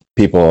what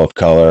people of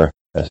color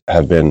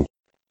have been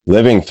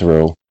living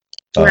through.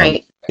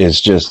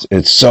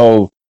 It's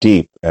so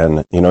deep,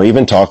 and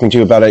even talking to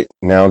you about it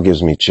now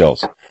gives me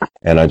chills.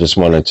 And I just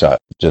wanted to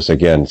just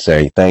again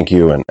say thank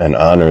you and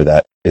honor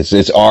that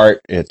it's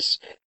art, it's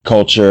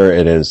culture,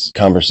 it is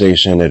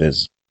conversation, it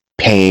is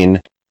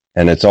pain,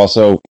 and it's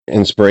also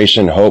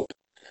inspiration, hope,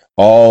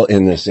 all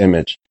in this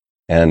image.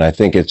 And I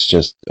think it's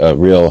just a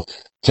real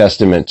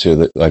testament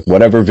to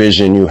whatever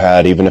vision you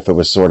had, even if it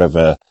was sort of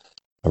a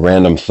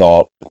random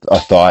thought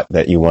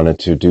that you wanted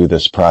to do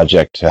this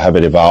project, to have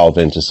it evolve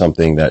into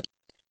something that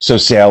so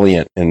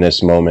salient in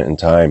this moment in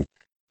time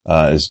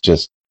is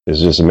just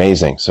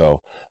amazing.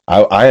 So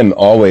I am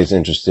always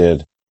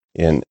interested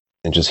in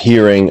just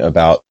hearing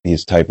about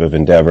these type of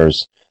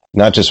endeavors,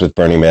 not just with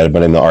Burning Man,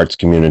 but in the arts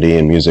community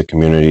and music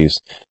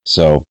communities.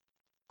 So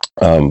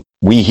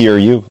we hear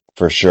you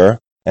for sure,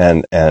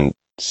 and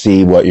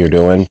see what you're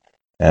doing,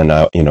 and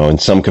in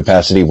some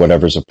capacity,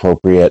 whatever's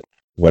appropriate,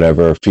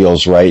 whatever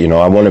feels right.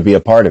 I want to be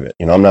a part of it.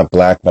 I'm not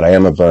Black, but I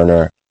am a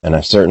burner, and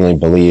I certainly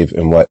believe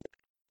in what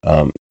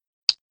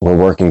we're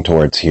working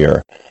towards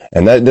here.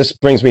 And this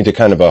brings me to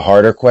kind of a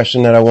harder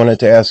question that I wanted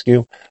to ask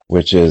you,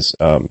 which is,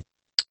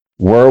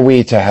 were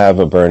we to have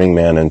a Burning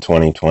Man in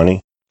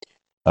 2020,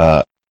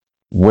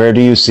 where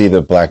do you see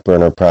the Black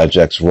Burner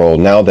Project's role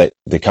now that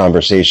the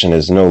conversation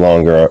is no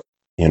longer,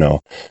 in the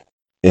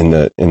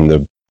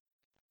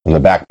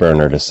back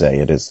burner, to say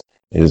it is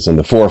in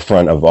the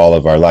forefront of all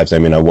of our lives? I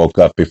mean, I woke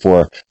up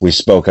before we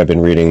spoke. I've been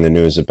reading the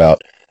news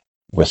about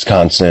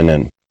Wisconsin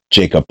and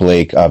Jacob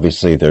Blake.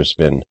 Obviously, there's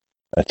been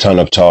a ton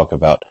of talk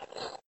about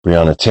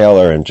Breonna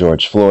Taylor and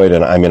George Floyd.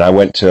 And I mean, I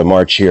went to a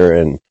march here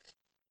in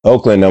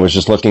Oakland. I was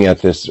just looking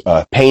at this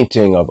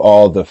painting of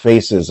all the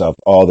faces of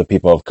all the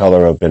people of color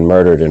who have been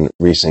murdered in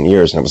recent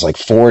years, and it was like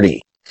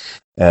 40.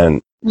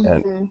 And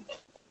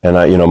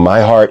I,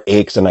 my heart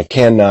aches, and I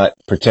cannot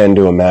pretend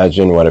to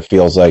imagine what it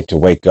feels like to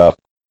wake up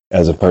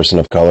as a person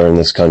of color in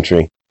this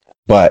country.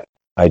 But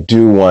I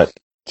do want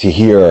to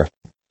hear,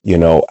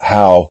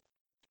 how,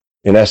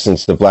 in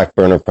essence, the Black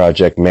Burner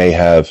Project may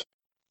have,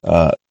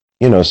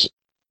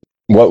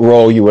 what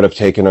role you would have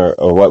taken,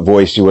 or what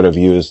voice you would have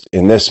used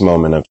in this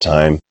moment of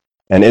time.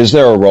 And is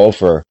there a role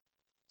for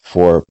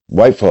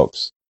white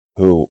folks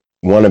who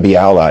want to be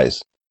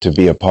allies to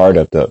be a part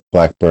of the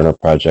Black Burner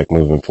Project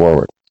moving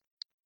forward?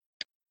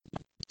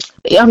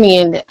 I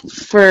mean,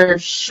 for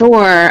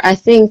sure. I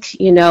think,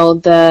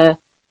 I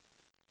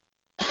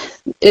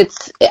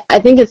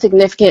think it's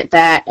significant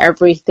that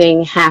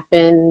everything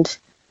happened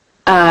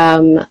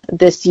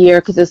this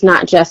year, because it's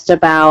not just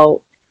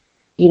about,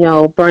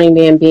 Burning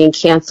Man being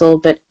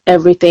canceled, but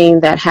everything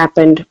that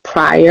happened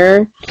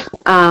prior,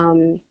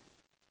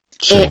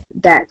 Sure. and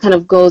that kind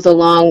of goes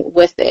along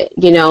with it,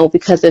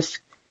 because if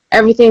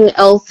everything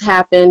else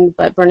happened,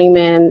 but Burning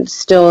Man was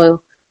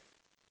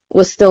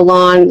still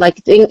on,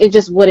 it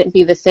just wouldn't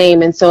be the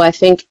same. And so I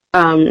think,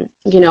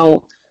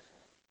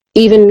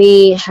 even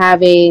me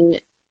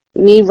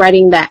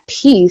writing that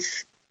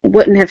piece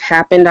wouldn't have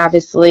happened,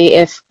 obviously,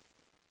 if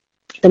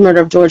the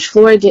murder of George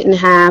Floyd didn't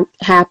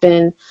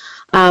happen.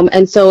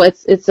 And so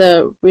it's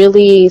a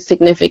really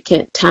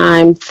significant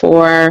time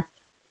for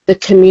the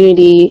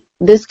community,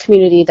 this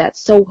community that's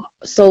so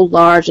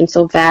large and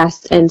so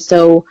vast, and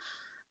so,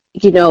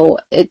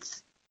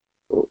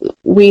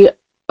 we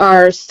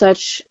are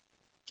such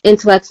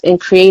intellects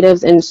and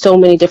creatives in so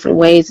many different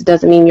ways. It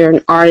doesn't mean you're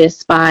an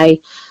artist by,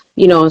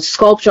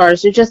 sculpture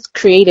artists. You're just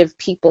creative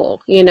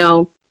people,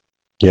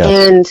 Yeah.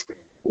 and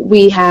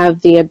we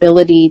have the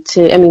ability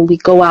to, we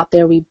go out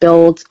there, we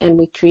build, and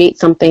we create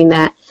something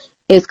that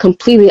is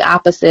completely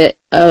opposite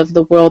of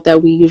the world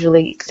that we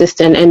usually exist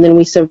in, and then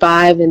we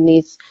survive in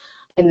this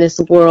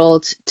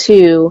world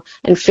too,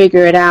 and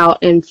figure it out.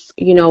 And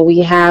we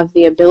have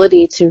the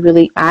ability to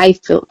really, I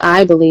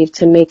believe,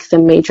 to make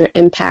some major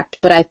impact.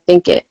 But I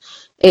think it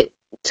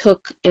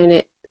took, and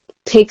it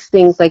takes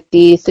things like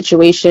these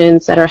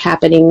situations that are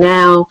happening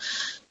now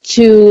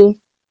to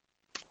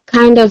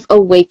kind of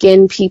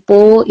awaken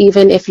people,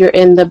 even if you're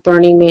in the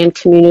Burning Man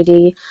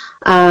community,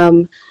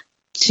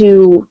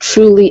 to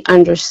truly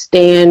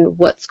understand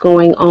what's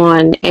going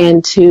on,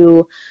 and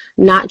to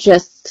not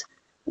just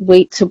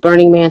wait to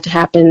Burning Man to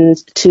happen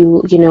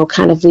to,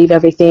 kind of leave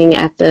everything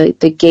at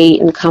the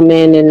gate and come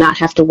in and not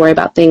have to worry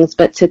about things,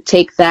 but to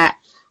take that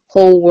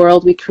whole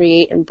world we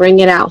create and bring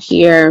it out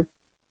here,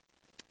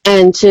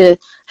 and to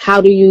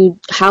how do you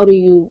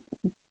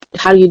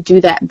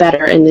do that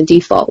better in the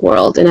default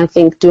world. And I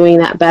think doing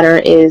that better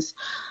is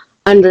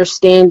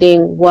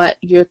understanding what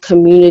your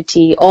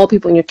community, all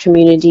people in your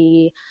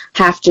community,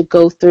 have to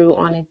go through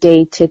on a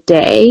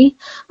day-to-day,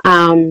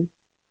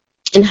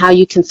 and how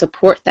you can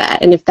support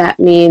that. And if that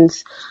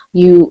means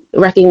you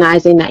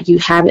recognizing that you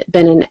haven't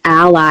been an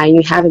ally, and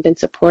you haven't been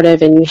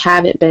supportive, and you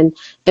haven't been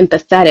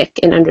empathetic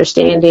and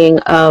understanding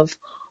of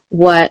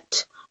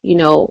what,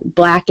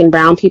 Black and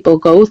brown people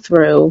go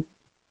through,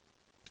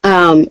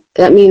 that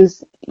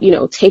means,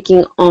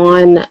 taking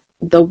on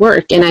the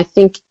work. And I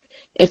think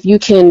if you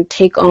can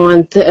take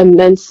on the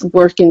immense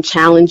work and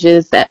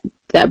challenges that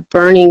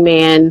Burning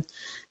Man,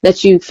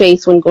 that you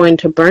face when going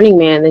to Burning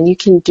Man, then you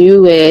can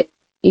do it.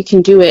 You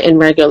can do it in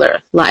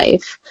regular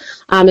life.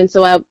 And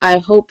so I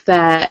hope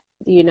that,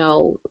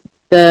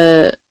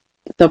 the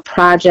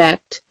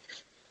project,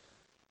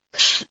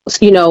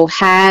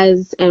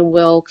 has and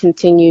will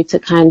continue to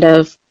kind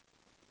of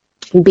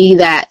be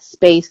that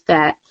space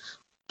that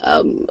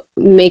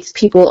makes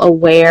people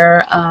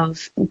aware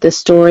of the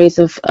stories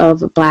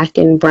of Black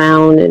and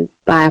brown and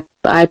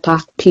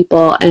BIPOC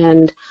people,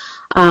 and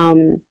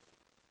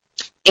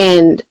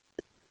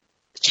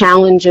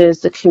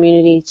challenges the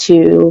community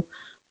to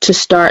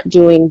start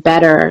doing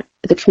better,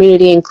 the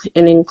community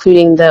and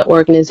including the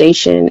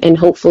organization. And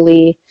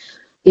hopefully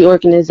the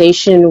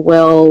organization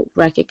will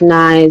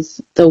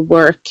recognize the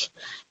work,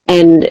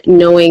 and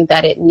knowing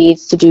that it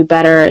needs to do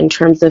better in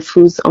terms of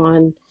who's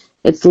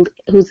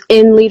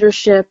in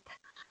leadership,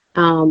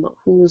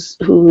 who's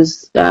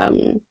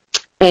and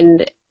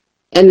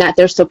that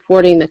they're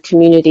supporting the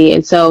community.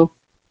 And so,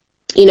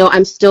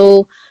 I'm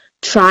still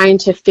trying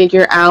to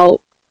figure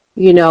out,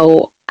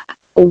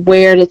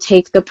 where to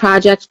take the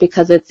project,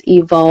 because it's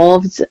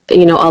evolved,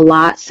 a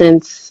lot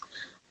since,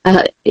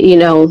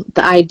 the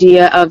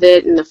idea of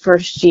it in the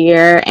first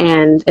year,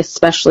 and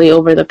especially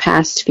over the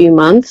past few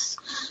months.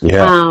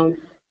 Yeah.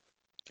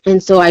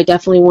 And so I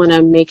definitely want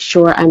to make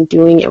sure I'm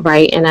doing it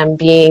right, and I'm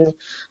being,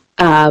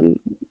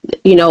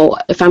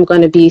 if I'm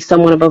going to be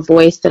somewhat of a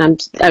voice, that I'm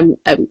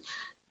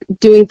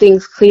doing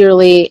things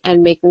clearly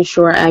and making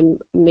sure I'm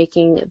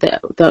making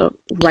the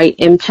right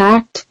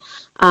impact,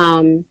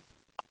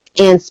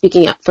 and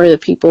speaking up for the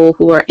people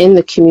who are in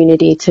the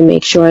community to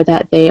make sure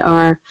that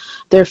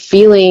they're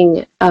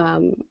feeling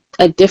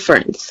a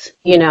difference,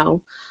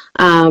 and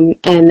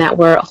that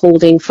we're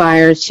holding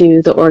fire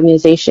to the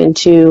organization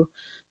to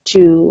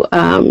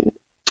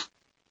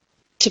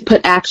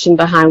put action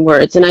behind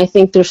words. And I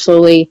think they're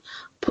slowly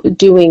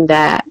doing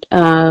that.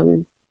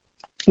 But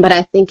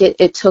I think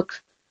it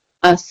took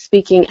us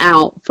speaking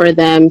out for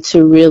them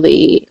to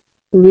really,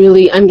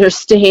 really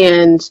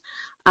understand,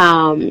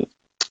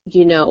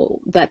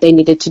 that they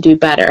needed to do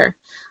better.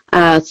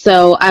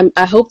 So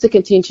I hope to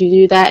continue to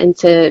do that, and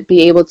to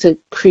be able to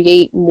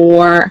create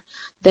more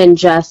than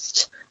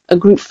just a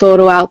group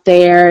photo out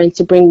there, and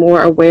to bring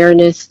more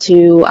awareness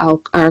to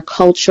our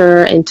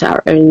culture and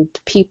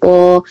to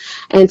people,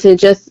 and to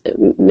just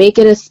make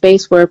it a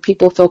space where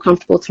people feel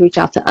comfortable to reach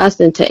out to us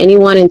and to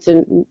anyone, and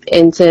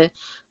to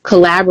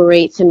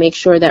collaborate to make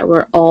sure that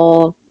we're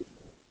all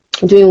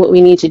doing what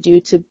we need to do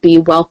to be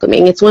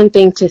welcoming. It's one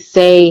thing to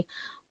say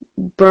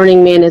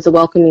Burning Man is a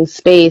welcoming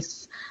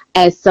space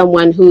as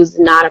someone who's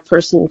not a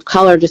person of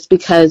color, just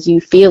because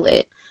you feel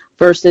it,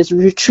 versus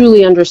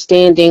truly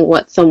understanding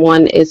what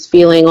someone is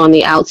feeling on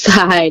the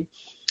outside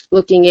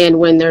looking in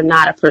when they're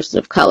not a person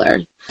of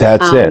color.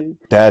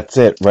 That's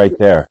it right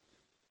there.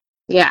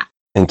 Yeah.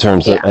 In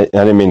terms of, I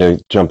didn't mean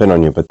to jump in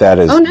on you, but that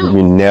is,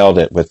 you nailed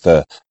it with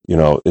the,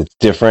 it's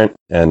different,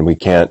 and we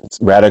can't,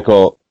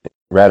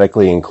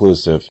 radically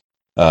inclusive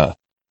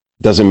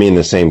doesn't mean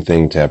the same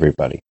thing to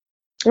everybody.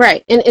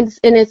 Right. And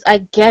it's I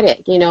get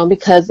it,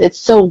 because it's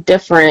so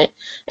different,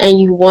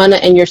 and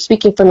you're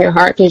speaking from your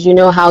heart because you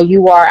know how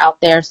you are out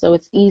there. So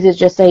it's easy to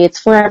just say it's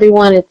for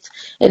everyone.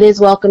 It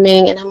is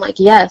welcoming. And I'm like,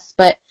 yes,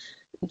 but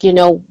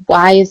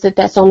why is it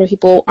that so many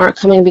people aren't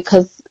coming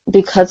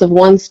because of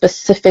one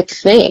specific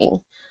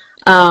thing?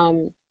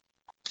 Um,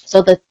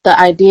 so the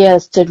idea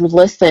is to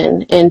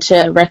listen and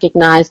to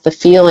recognize the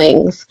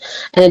feelings,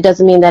 and it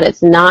doesn't mean that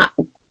it's not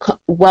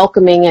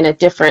welcoming in a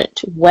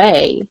different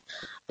way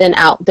than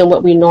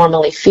what we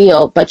normally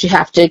feel, but you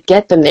have to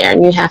get them there,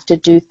 and you have to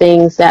do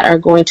things that are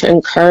going to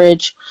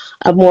encourage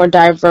a more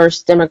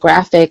diverse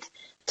demographic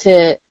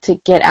to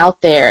get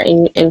out there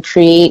and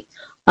create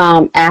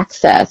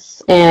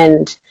access.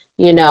 And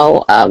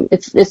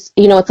it's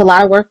a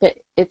lot of work, but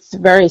it's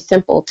very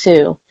simple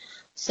too.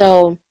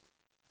 So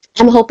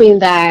I'm hoping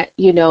that,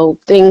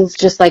 things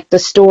just like the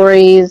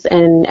stories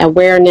and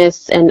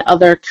awareness and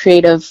other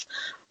creative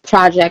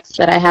projects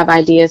that I have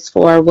ideas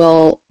for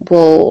will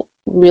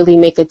really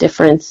make a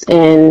difference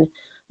in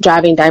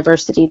driving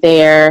diversity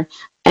there,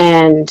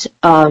 and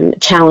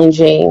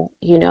challenging,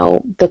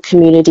 the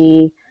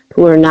community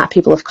who are not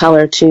people of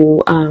color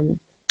to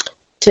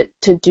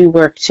do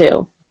work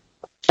too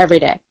every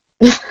day.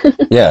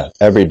 Yeah,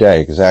 every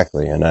day,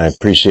 exactly. And I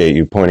appreciate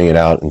you pointing it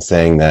out and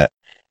saying that.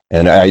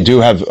 And I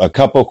do have a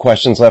couple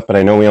questions left, but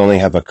I know we only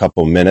have a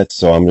couple minutes,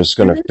 so I'm just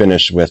going to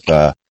finish with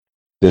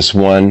this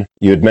one.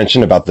 You had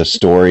mentioned about the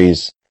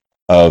stories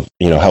of,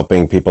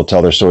 helping people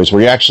tell their stories.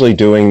 Were you actually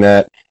doing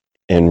that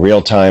in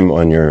real time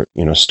on your,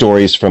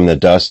 Stories from the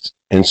Dust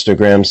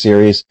Instagram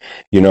series?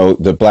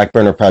 The Black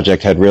Burner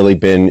Project had really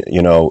been,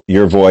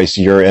 your voice,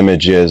 your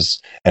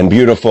images, and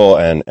beautiful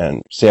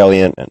and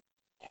salient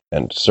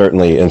and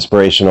certainly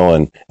inspirational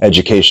and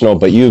educational,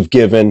 but you've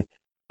given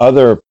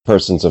other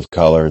persons of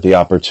color the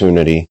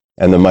opportunity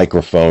and the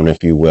microphone,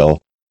 if you will,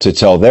 to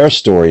tell their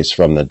stories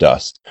from the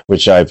dust,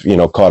 which I've,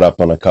 caught up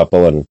on a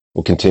couple and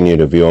will continue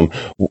to view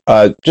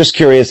them. Just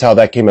curious how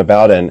that came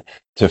about. And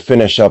to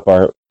finish up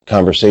our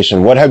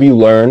conversation, what have you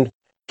learned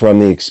from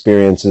the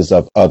experiences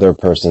of other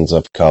persons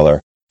of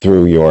color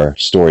through your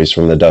Stories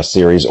from the Dust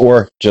series,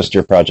 or just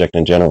your project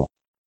in general?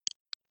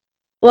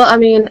 Well, I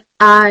mean,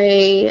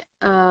 I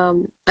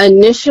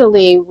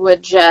initially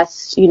would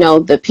just,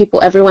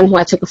 everyone who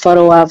I took a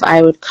photo of,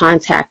 I would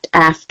contact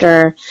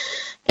after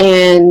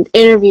and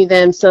interview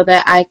them so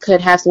that I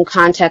could have some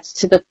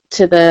context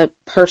to the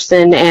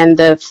person and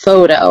the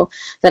photo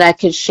that I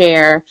could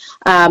share.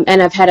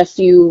 And I've had a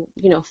few,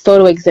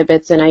 photo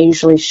exhibits, and I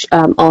usually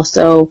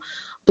also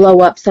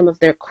blow up some of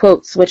their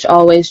quotes, which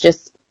always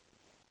just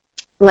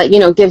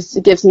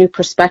gives new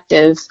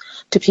perspectives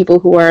to people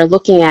who are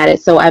looking at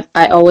it. So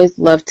I always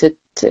love to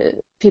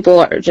people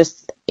are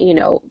just,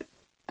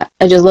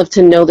 I just love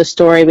to know the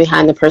story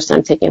behind the person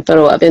I'm taking a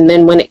photo of. And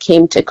then when it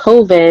came to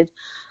COVID,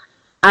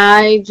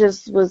 I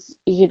just was,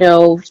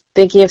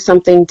 thinking of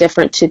something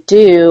different to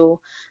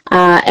do,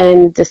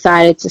 and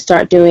decided to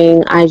start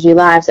doing IG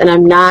Lives. And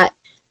I'm not,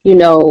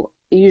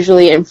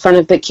 usually in front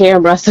of the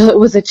camera, so it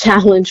was a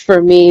challenge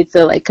for me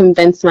to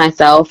convince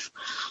myself.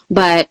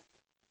 But,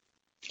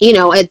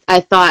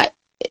 I thought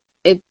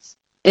it's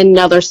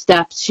another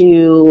step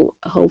to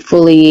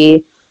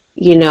hopefully,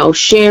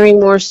 sharing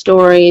more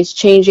stories,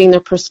 changing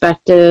the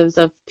perspectives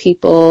of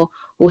people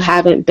who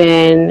haven't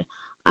been,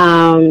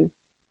 and,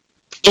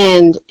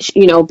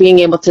 being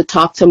able to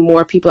talk to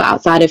more people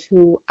outside of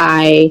who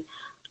I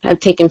have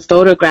taken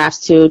photographs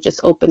to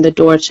just open the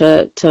door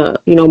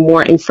to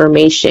more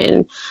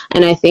information.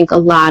 And I think a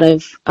lot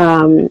of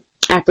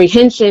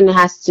apprehension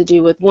has to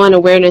do with, one,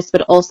 awareness,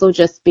 but also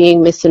just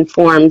being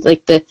misinformed.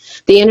 Like the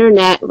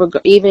internet,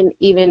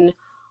 even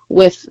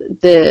with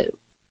the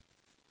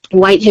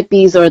white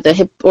hippies or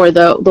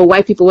the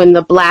white people in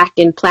the Black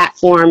and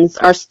platforms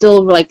are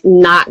still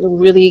not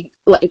really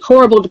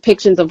horrible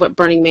depictions of what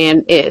Burning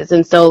Man is.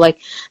 And so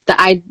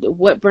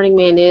what Burning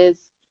Man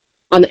is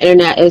on the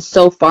internet is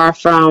so far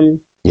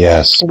from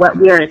Yes. what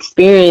we are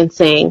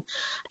experiencing.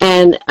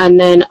 And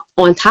then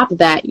on top of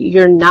that,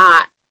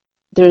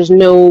 there's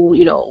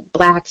no,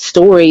 Black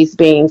stories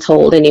being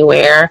told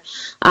anywhere.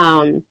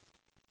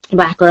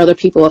 Black or other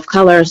people of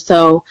color.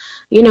 So,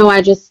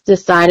 I just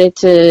decided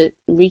to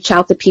reach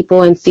out to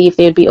people and see if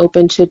they'd be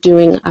open to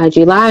doing IG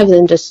Lives,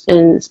 and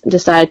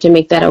decided to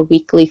make that a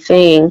weekly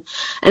thing.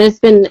 And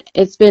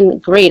it's been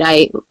great.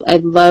 I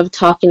love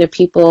talking to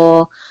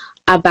people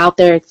about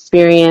their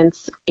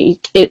experience.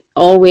 It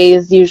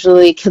always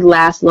usually could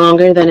last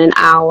longer than an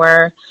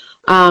hour.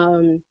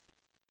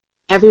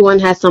 Everyone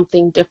has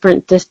something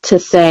different to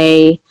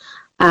say.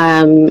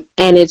 And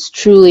it's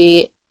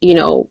truly,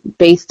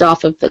 based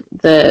off of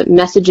the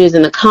messages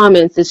and the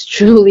comments, it's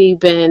truly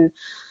been,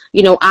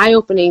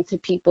 eye-opening to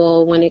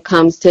people when it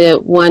comes to,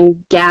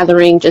 one,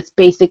 gathering just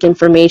basic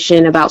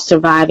information about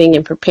surviving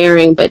and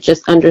preparing, but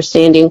just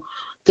understanding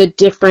the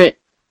different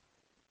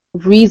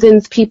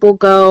reasons people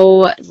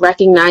go,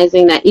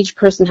 recognizing that each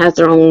person has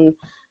their own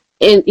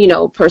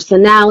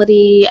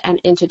personality and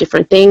into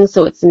different things.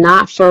 So it's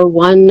not for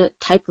one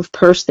type of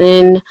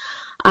person.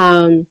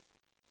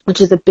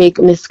 which is a big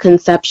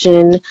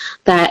misconception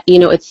that,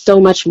 it's so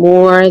much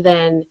more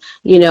than,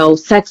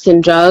 sex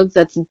and drugs.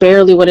 That's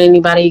barely what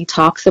anybody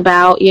talks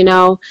about,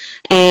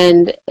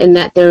 and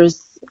that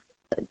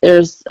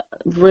there's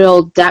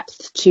real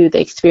depth to the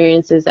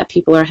experiences that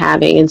people are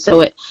having. And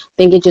so I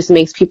think it just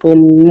makes people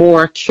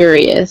more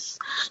curious.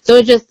 So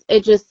it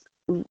just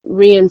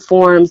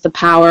reinforms the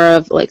power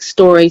of like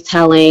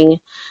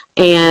storytelling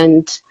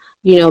and,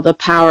 the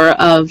power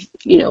of,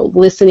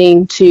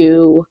 listening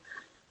to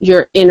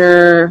your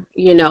inner,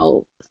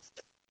 your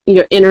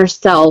inner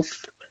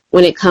self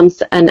when it comes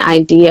to an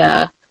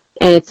idea.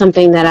 And it's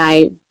something that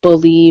I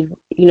believe,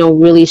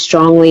 really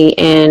strongly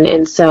in.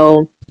 And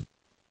so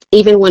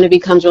even when it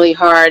becomes really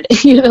hard,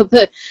 I'm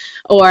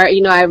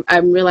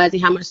realizing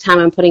how much time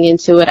I'm putting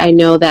into it. I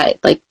know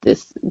that like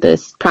this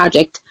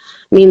project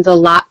means a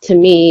lot to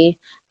me,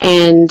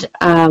 and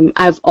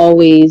I've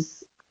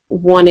always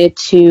wanted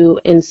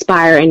to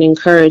inspire and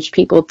encourage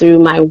people through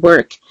my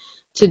work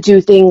to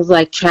do things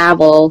like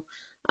travel,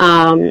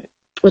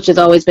 which has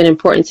always been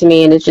important to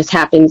me. And it just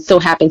happens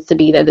to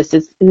be that this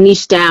is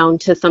niched down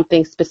to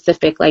something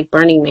specific like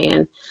Burning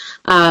Man.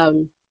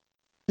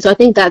 So I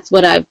think that's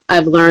what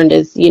I've learned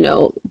is,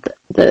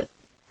 the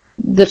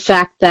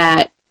fact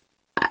that,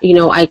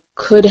 I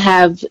could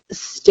have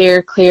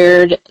steered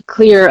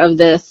clear of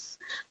this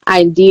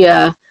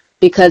idea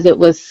because it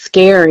was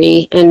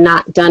scary and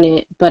not done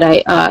it. But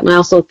I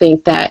also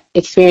think that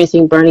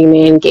experiencing Burning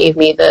Man gave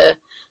me the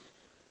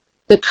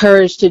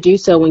courage to do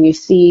so when you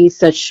see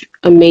such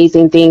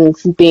amazing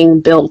things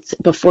being built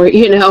before,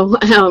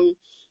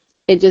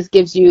 it just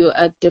gives you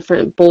a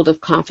different bolt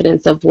of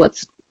confidence of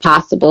what's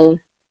possible.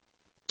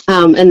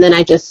 And then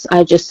I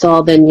just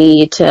saw the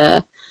need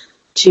to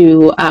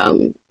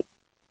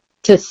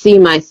see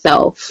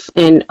myself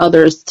and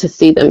others to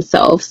see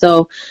themselves.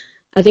 So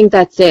I think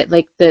that's it.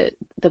 Like the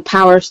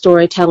power of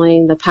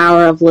storytelling, the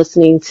power of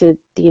listening to,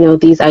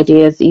 these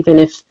ideas, even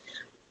if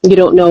you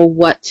don't know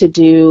what to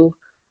do,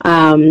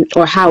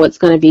 or how it's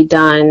going to be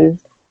done,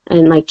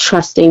 and like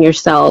trusting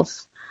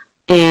yourself.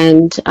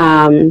 And,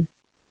 and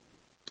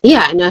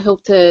I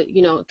hope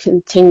to,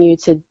 continue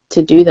to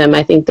do them.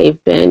 I think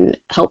they've been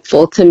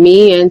helpful to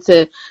me, and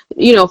to,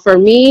 for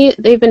me,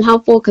 they've been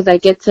helpful because I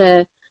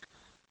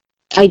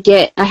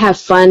have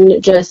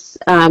fun just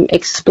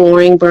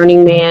exploring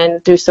Burning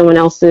Man through someone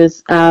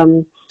else's,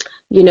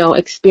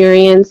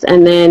 experience.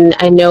 And then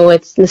I know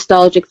it's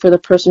nostalgic for the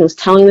person who's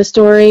telling the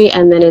story,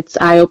 and then it's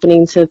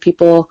eye-opening to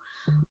people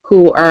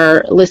who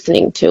are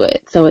listening to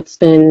it. So it's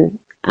been,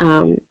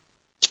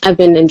 I've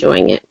been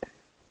enjoying it.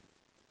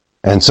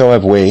 And so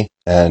have we.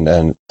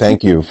 And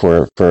thank you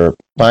for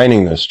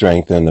finding the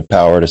strength and the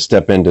power to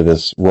step into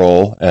this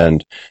role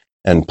and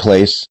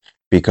place,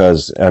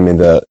 because I mean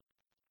the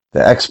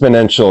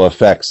exponential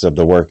effects of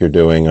the work you're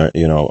doing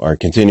are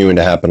continuing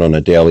to happen on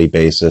a daily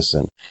basis.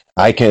 And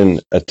I can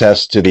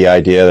attest to the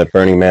idea that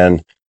Burning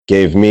Man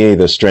gave me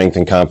the strength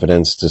and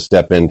confidence to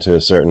step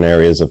into certain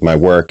areas of my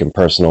work and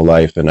personal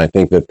life. And I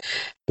think that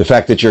the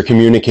fact that you're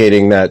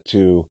communicating that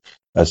to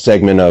a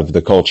segment of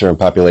the culture and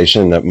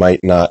population that might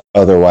not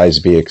otherwise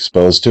be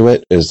exposed to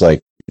it is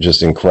like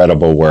just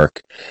incredible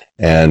work.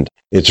 And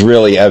it's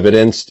really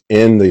evidenced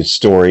in the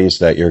stories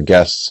that your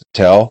guests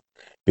tell,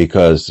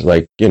 because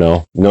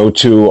no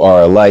two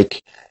are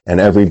alike, and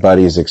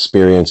everybody's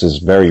experience is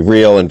very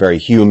real and very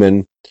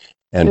human.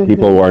 And mm-hmm.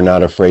 people are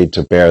not afraid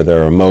to bear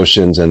their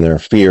emotions and their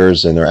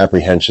fears and their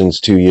apprehensions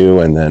to you,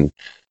 and then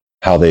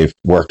how they've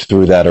worked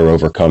through that or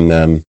overcome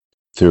them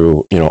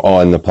through,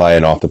 on the play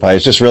and off the play.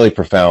 It's just really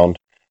profound.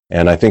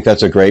 And I think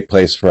that's a great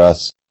place for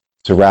us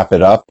to wrap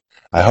it up.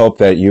 I hope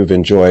that you've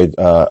enjoyed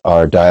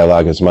our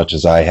dialogue as much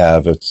as I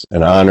have. It's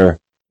an honor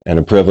and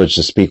a privilege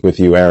to speak with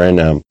you,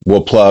 Erin.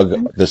 We'll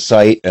plug the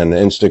site and the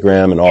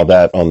Instagram and all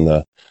that on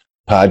the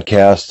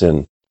podcast,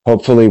 and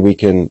hopefully we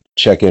can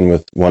check in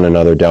with one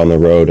another down the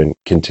road and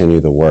continue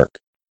the work.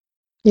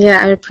 Yeah,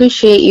 I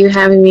appreciate you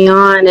having me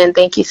on, and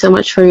thank you so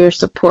much for your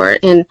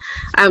support. And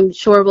I'm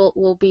sure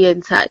we'll be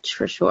in touch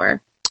for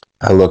sure.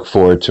 I look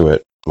forward to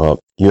it. Well,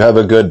 you have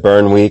a good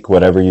burn week,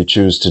 whatever you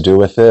choose to do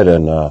with it,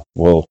 and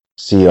we'll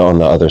see you on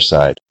the other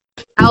side.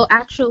 I'll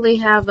actually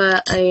have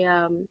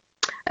a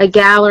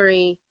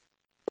gallery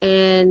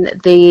in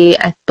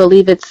I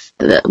believe it's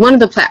one of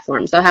the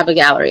platforms. I'll have a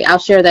gallery. I'll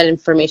share that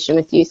information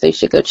with you, so you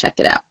should go check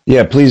it out.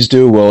 Yeah, please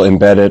do. We'll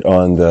embed it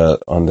on the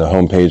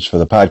homepage for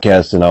the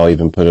podcast, and I'll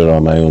even put it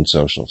on my own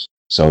socials.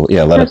 So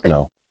yeah, let us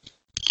know.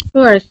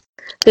 Sure.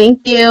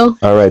 Thank you.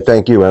 All right.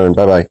 Thank you, Erin.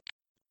 Bye-bye.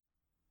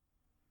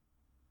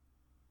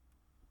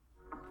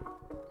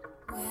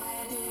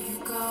 Where do you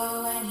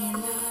go when you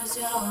lose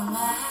your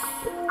mind?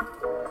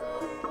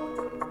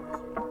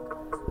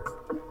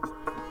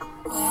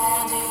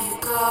 Where do you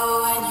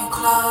go when you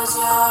close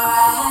your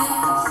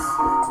eyes?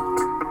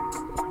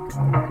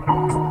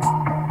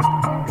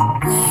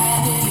 Where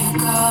do you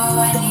go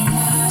when you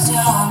lose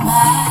your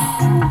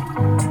mind?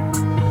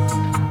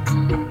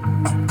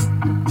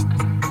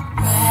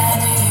 Where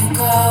do you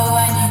go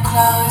when you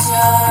close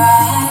your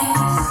eyes?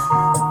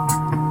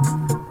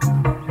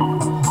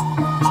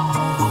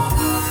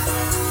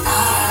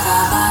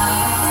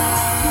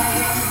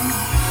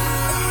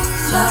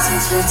 floating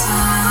through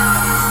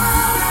time,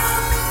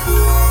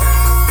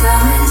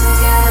 coming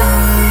together.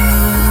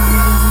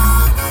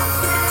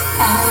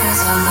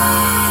 Hours are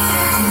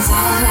minds,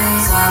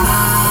 hours are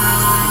mine.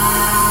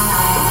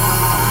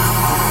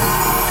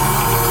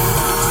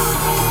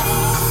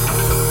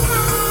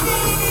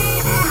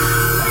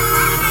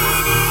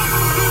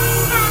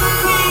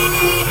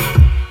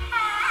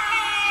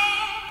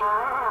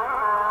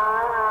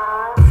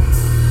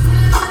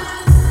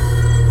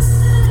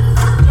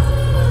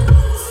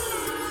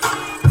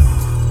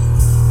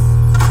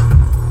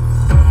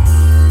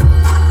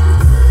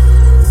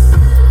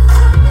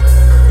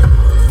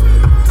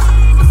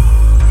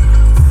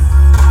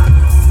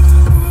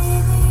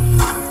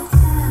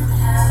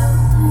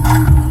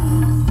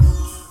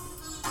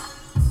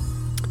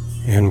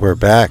 And we're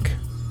back.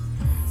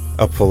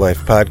 Upful Life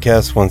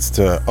Podcast wants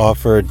to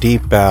offer a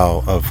deep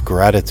bow of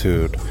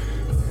gratitude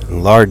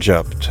and large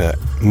up to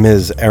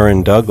Ms.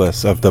 Erin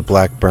Douglas of the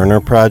Black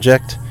Burner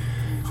Project.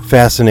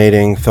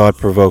 Fascinating,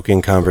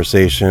 thought-provoking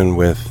conversation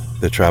with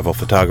the travel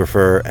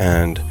photographer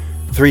and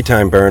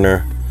three-time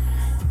burner.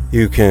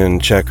 You can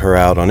check her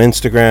out on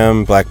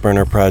Instagram, Black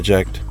Burner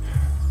Project,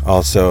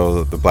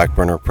 also the Black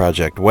Burner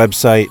Project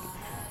website,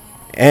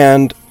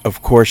 and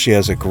of course she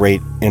has a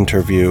great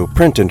interview,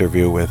 print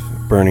interview with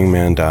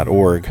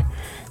burningman.org,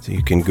 so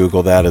you can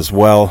Google that as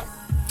well.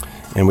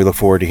 And we look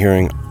forward to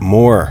hearing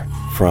more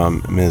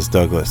from Ms.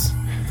 Douglas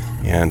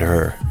and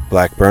her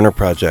Black Burner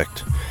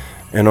Project.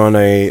 And on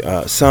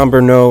a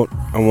somber note,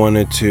 I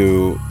wanted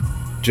to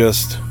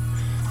just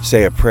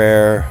say a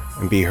prayer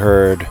and be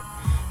heard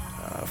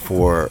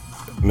for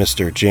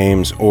Mr.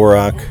 James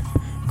Orrock,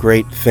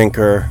 great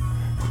thinker,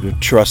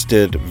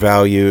 trusted,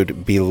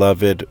 valued,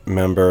 beloved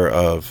member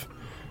of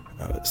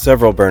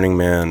several Burning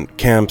Man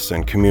camps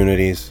and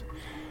communities,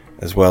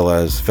 as well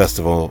as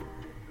Festival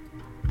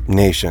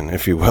Nation,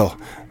 if you will,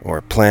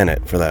 or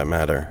Planet for that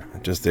matter.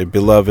 Just a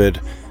beloved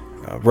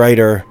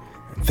writer,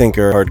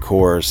 thinker,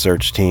 hardcore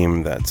search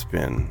team that's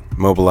been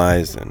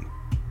mobilized and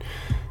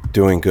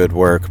doing good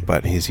work,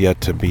 but he's yet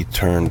to be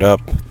turned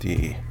up.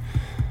 The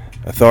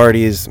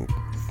authorities,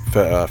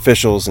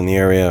 officials in the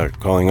area are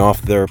calling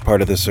off their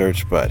part of the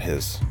search, but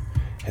his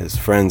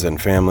friends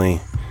and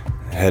family,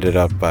 headed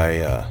up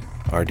by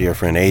our dear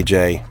friend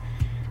AJ,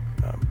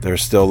 they're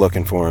still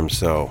looking for him.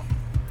 So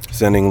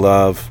sending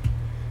love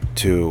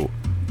to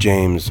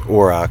James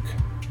Orrock,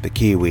 the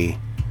Kiwi,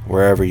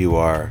 wherever you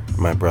are,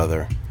 my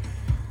brother.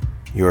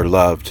 You're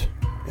loved,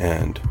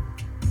 and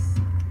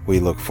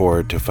we look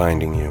forward to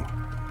finding you.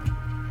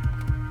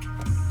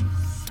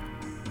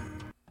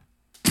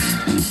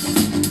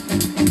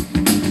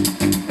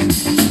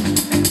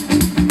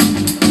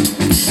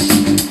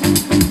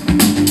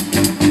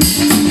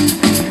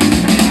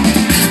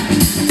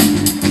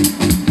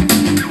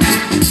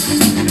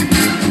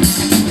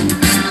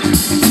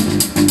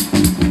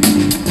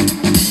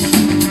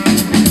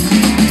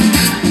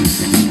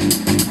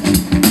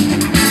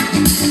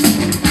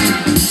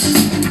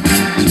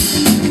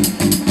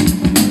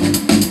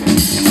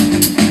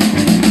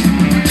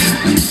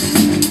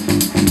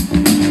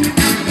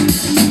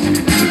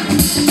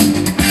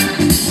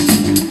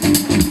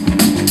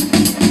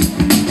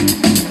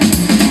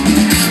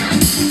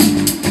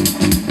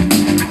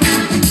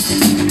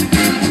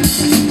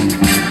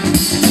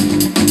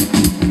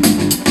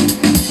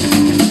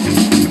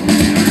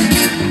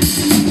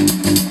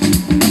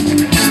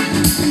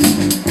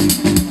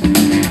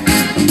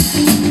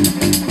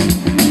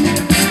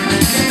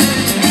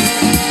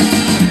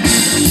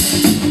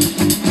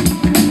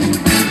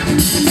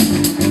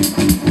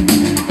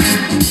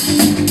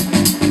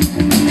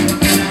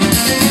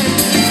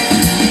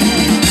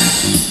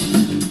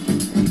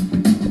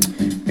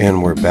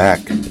 And we're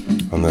back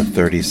on the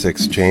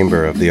 36th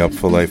chamber of the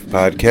Upful Life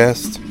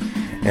podcast,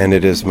 and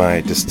it is my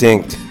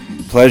distinct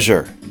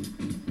pleasure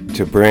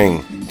to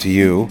bring to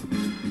you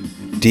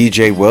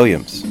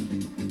D.J.WILLIAMS,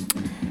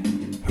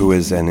 who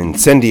is an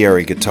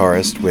incendiary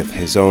guitarist with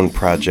his own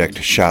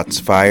project Shots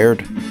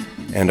Fired,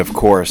 and of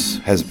course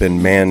has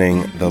been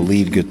manning the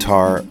lead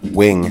guitar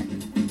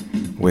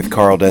wing with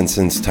Carl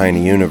Denson's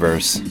Tiny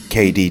Universe,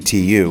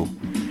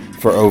 KDTU,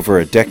 for over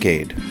a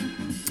decade.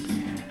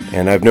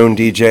 And I've known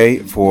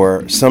DJ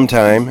for some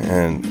time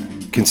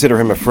and consider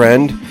him a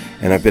friend,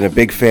 and I've been a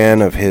big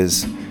fan of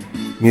his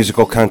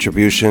musical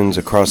contributions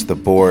across the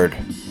board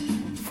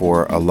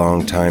for a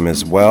long time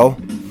as well.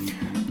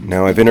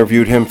 Now I've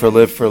interviewed him for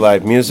Live for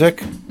Live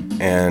Music,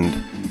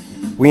 and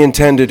we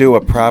intend to do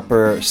a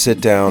proper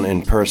sit-down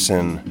in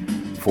person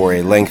for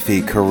a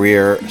lengthy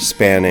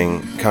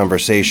career-spanning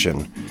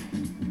conversation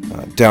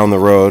down the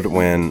road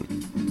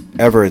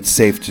whenever it's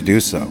safe to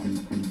do so.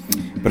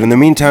 But in the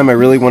meantime, I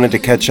really wanted to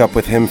catch up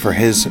with him for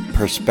his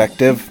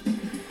perspective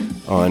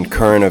on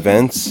current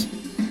events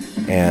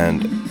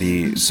and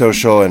the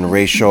social and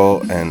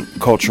racial and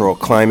cultural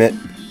climate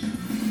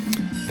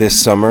this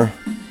summer,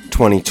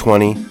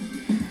 2020.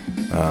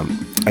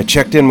 I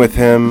checked in with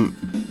him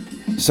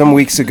some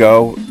weeks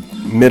ago,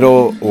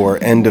 middle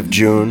or end of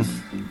June,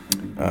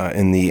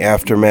 in the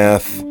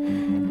aftermath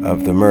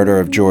of the murder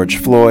of George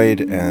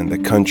Floyd, and the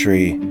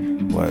country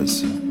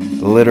was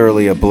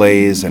literally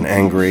ablaze and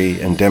angry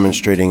and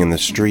demonstrating in the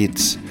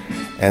streets.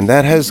 And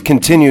that has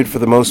continued for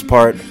the most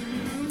part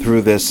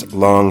through this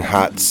long,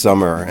 hot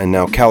summer. And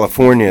now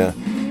California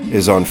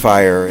is on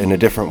fire in a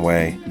different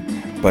way.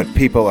 But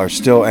people are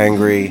still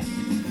angry.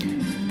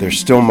 They're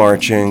still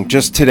marching.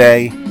 Just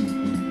today,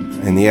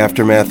 in the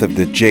aftermath of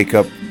the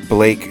Jacob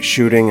Blake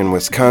shooting in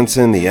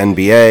Wisconsin, the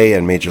NBA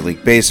and Major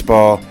League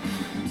Baseball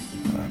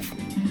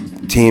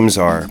teams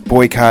are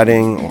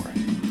boycotting or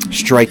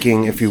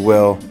striking, if you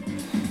will,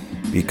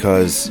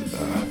 because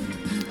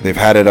they've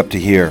had it up to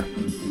here.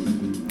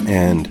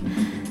 And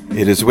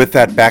it is with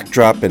that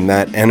backdrop and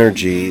that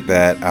energy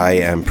that I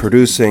am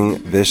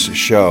producing this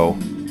show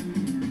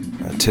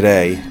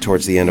today,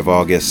 towards the end of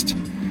August.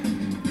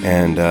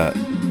 And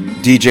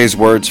DJ's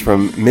words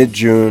from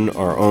mid-June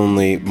are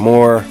only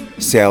more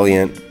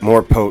salient,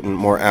 more potent,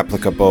 more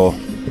applicable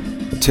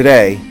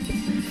today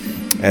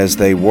as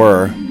they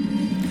were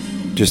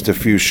just a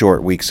few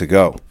short weeks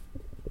ago.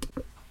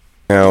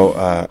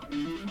 Now,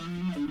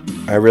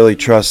 I really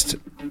trust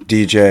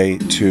DJ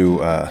to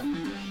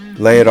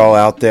lay it all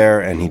out there,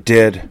 and he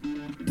did.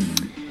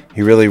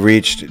 He really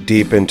reached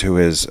deep into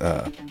his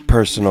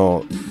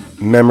personal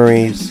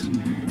memories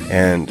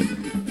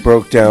and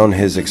broke down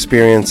his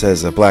experience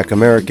as a Black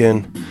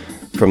American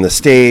from the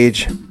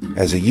stage,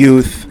 as a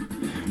youth,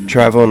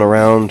 traveling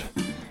around,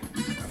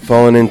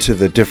 falling into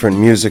the different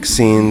music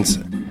scenes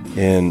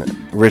in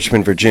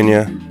Richmond,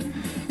 Virginia,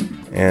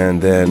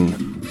 and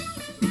then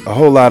a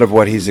whole lot of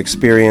what he's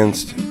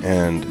experienced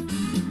and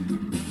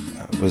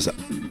was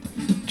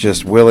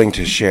just willing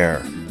to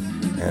share.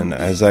 And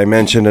as I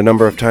mentioned a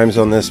number of times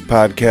on this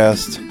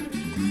podcast,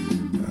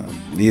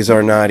 these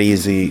are not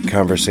easy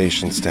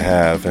conversations to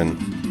have, and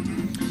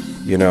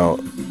you know,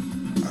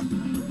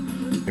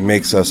 it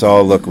makes us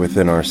all look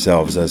within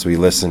ourselves as we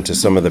listen to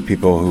some of the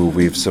people who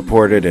we've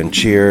supported and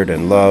cheered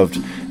and loved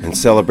and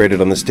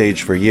celebrated on the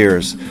stage for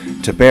years,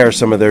 to bear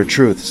some of their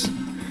truths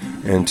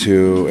and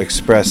to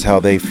express how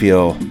they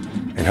feel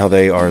and how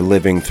they are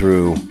living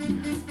through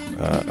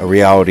a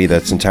reality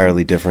that's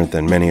entirely different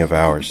than many of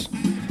ours.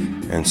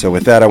 And so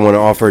with that, I want to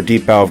offer a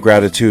deep bow of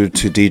gratitude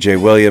to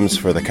D.J.WILLIAMS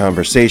for the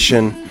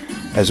conversation,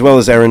 as well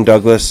as Aaron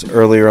Douglas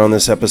earlier on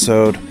this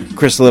episode,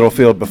 Chris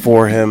Littlefield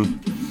before him,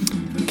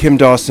 Kim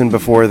Dawson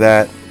before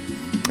that,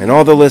 and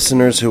all the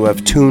listeners who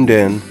have tuned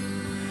in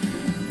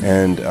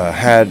and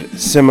had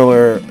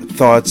similar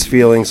thoughts,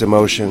 feelings,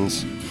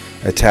 emotions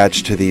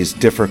attached to these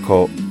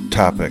difficult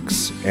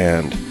topics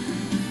and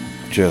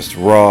just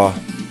raw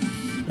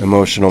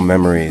emotional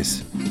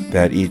memories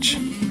that each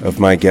of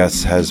my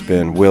guests has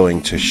been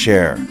willing to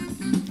share.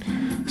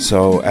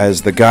 So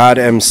as the God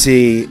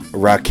MC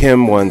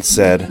Rakim once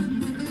said,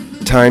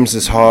 times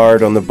is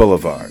hard on the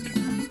boulevard,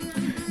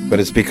 but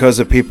it's because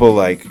of people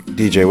like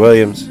DJ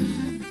Williams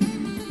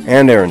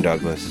and Aaron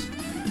Douglas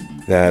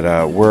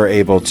that we're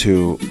able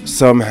to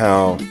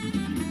somehow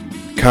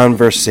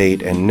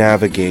conversate and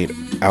navigate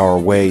our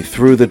way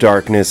through the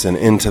darkness and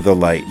into the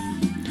light.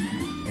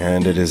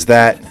 And it is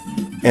that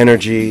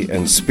energy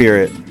and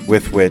spirit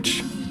with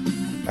which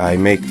I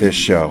make this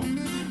show.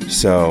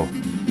 So,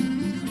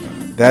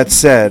 that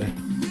said,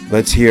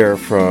 let's hear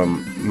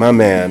from my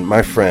man,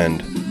 my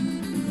friend,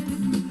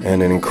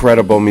 and an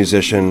incredible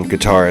musician,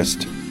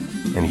 guitarist,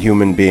 and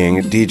human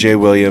being, DJ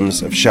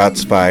Williams of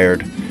Shots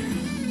Fired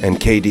and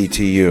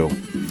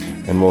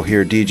KDTU. And we'll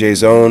hear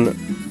DJ's own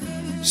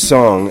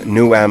song,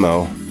 New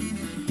Ammo,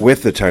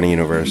 with the Tiny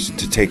Universe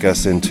to take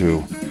us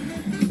into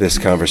this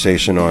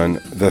conversation on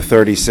the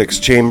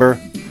 36th chamber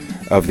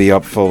of the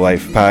Up Full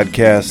Life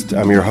podcast.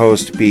 I'm your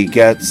host, B.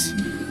 Getz.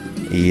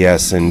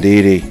 Yes,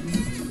 indeedy.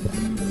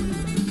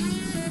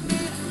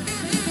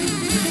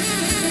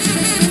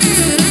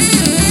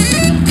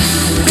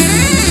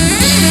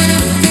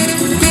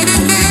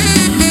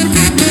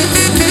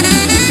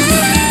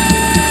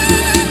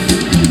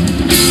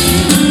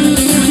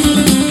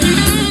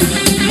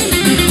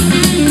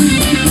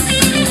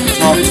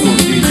 Talk to him,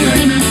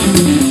 DJ.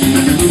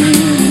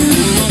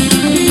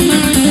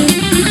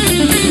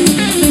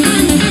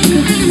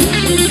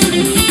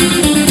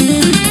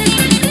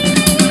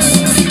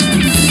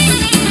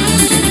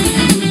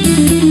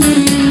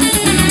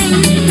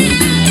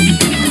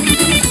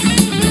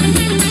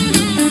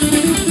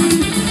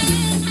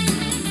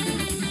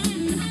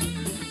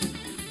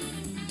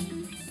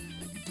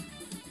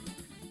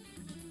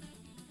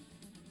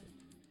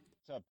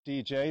 What's up,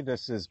 DJ?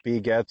 This is B.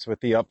 Getz with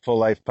the Up Full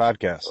Life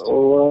podcast.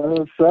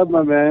 What's up,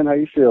 my man? How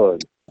you feeling?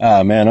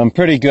 Man, I'm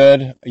pretty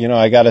good. You know,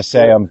 I gotta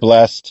say I'm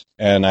blessed,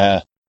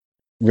 and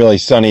really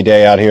sunny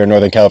day out here in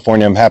Northern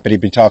California. I'm happy to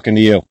be talking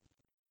to you.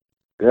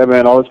 Yeah,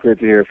 man. Always great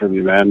to hear from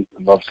you, man.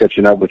 I love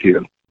catching up with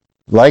you.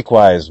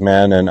 Likewise,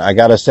 man. And I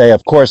gotta say,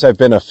 of course, I've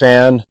been a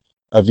fan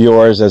of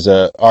yours as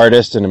an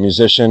artist and a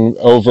musician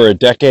over a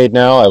decade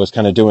now. I was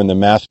kind of doing the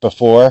math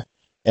before.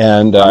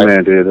 And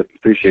Man, dude,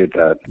 appreciate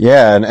that.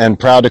 yeah, and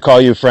proud to call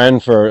you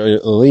friend for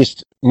at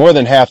least more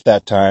than half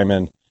that time.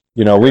 And,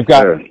 you know, we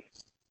got Sure.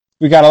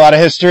 a lot of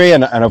history,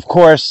 and of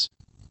course,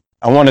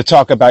 I want to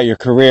talk about your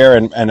career,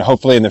 and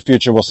hopefully in the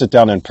future we'll sit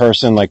down in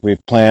person like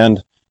we've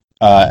planned,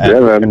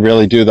 and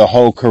really do the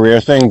whole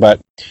career thing.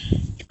 But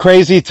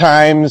crazy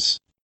times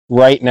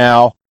right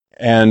now,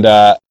 and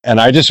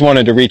I just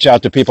wanted to reach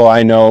out to people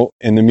I know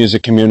in the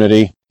music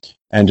community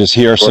and just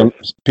hear some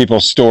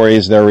people's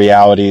stories, their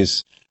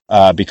realities,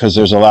 because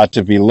there's a lot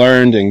to be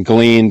learned and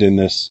gleaned in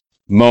this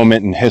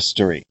moment in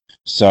history.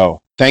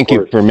 So thank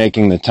you for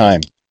making the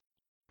time.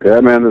 Yeah,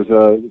 man,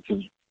 it's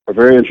a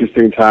very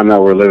interesting time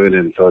that we're living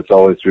in, so it's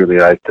always really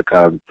nice to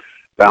kind of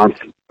bounce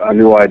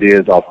new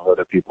ideas off of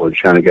other people and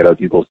trying to get other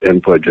people's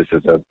input just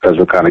as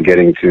we're kind of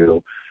getting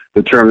to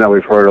the term that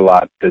we've heard a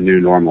lot, the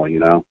new normal, you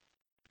know?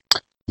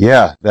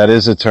 Yeah, that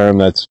is a term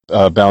that's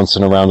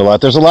bouncing around a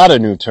lot. There's a lot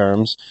of new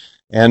terms,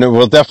 and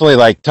we'll definitely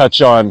like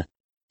touch on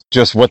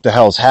just what the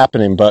hell's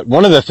happening. But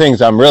one of the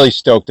things I'm really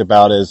stoked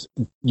about is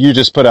you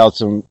just put out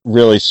some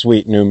really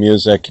sweet new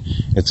music.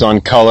 It's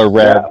on Color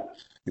Red. Yeah.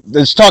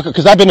 Let's talk,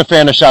 because I've been a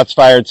fan of Shots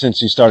Fired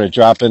since you started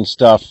dropping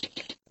stuff,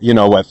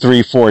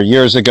 3-4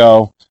 years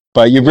ago.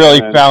 But you've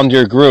really found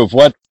your groove.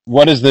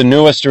 What is the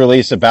newest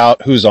release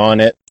about? Who's on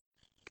it?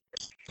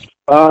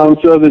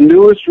 So the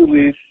newest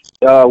release,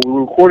 we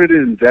recorded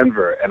it in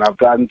Denver, and I've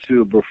gotten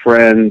to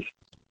befriend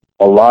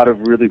a lot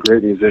of really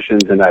great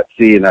musicians in that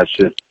scene. That's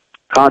just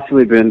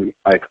constantly been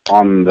like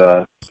on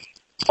the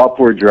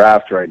upward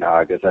draft right now,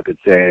 I guess I could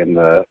say, in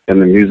the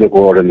music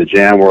world, in the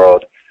jam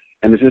world.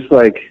 And it's just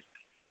like,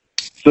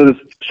 so this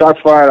Shots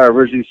Fired, I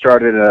originally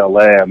started in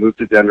LA. I moved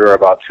to Denver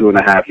about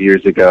 2.5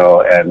 years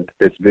ago, and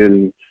it's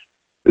been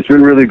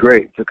really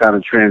great to kind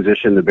of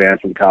transition the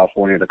band from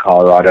California to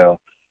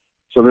Colorado.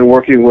 So I've been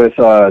working with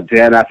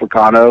Dan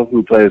Africano,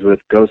 who plays with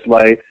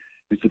Ghostlight.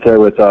 Used to play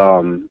with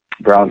John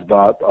Brown's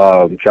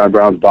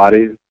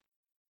Body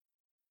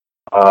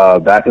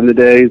back in the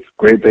days.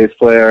 Great bass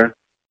player.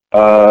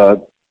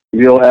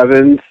 Neil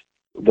Evans,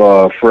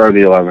 the Forever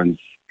Neil Evans,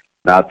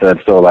 not the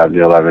still alive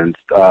Neil Evans,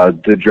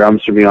 did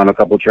drums for me on a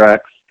couple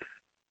tracks.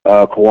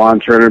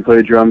 Kawan Turner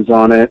played drums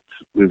on it.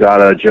 We've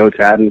got Joe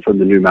Tatton from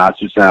the new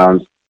Master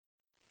Sounds,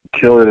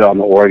 killed it on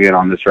the organ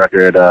on this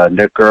record.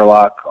 Nick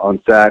Gerlach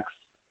on sax.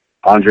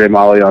 Andre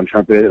Malley on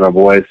trumpet, and my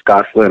boy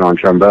Scott Flynn on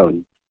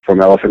trombone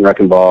from Elephant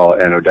Wrecking Ball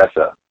and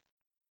Odessa.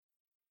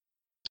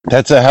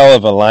 That's a hell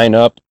of a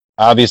lineup.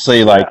 Obviously,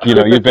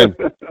 you've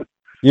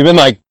been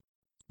like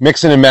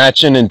mixing and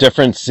matching in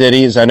different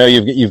cities. I know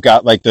you've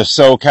got like the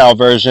SoCal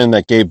version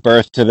that gave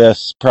birth to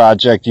this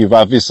project. You've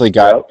obviously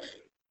got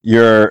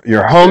your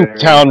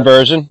hometown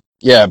version,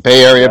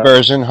 Bay Area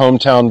version,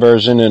 hometown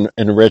version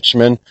in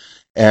Richmond,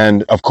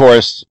 and of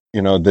course,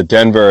 the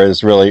Denver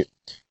is really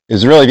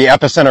the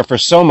epicenter for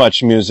so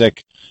much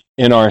music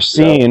in our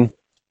scene,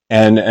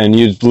 and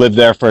you've lived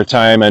there for a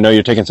time. I know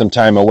you're taking some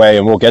time away,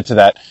 and we'll get to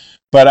that.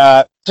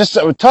 But just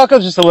talk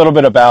just a little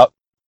bit about,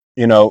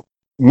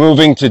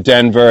 moving to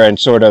Denver and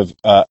sort of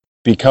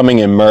becoming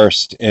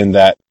immersed in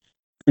that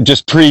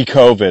just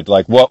pre-COVID.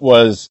 Like, what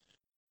was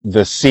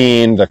the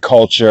scene, the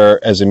culture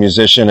as a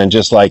musician, and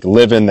just like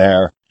living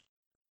there?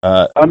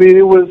 For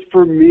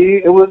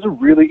me, it was a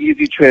really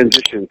easy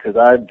transition because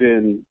I've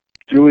been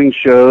doing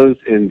shows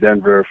in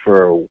Denver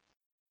for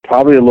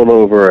probably a little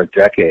over a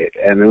decade,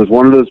 and it was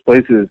one of those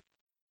places.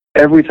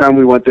 Every time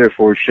we went there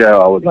for a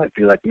show, I would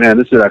be like, man,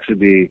 this would actually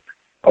be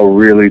a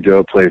really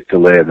dope place to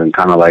live and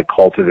kind of like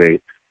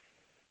cultivate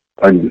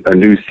a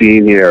new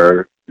scene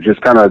here,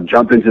 just kind of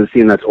jump into the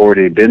scene that's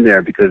already been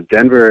there, because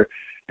Denver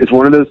is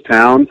one of those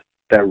towns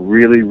that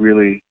really,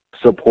 really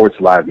supports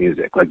live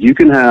music. Like, you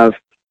can have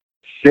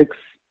 6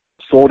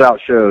 sold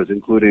out shows,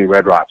 including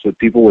Red Rocks, with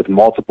people with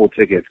multiple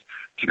tickets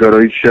to go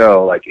to each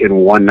show like in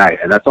one night,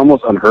 and that's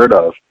almost unheard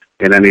of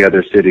in any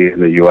other city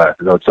in the U.S.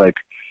 So it's like,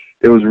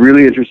 it was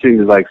really interesting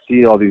to like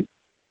see all these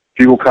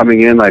people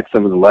coming in, like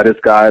some of the Lettuce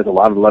guys. A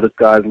lot of the Lettuce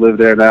guys live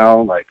there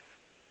now. Like,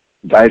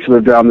 Dice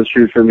lived down the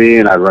street from me,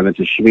 and I'd run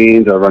into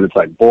Schmeens. I'd run into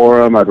like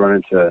Borum. I'd run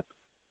into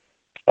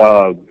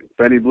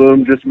Benny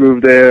Bloom just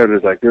moved there.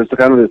 And there's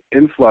kind of this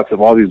influx of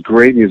all these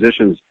great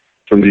musicians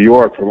from New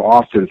York, from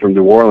Austin, from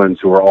New Orleans,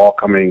 who are all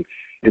coming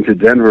into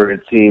Denver,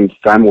 it seemed,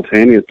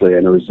 simultaneously,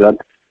 and it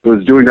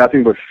was doing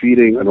nothing but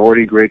feeding an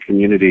already great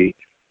community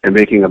and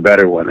making a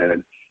better one.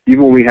 And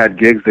even when we had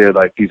gigs there,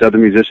 like these other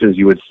musicians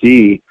you would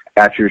see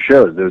at your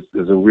shows,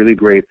 there's a really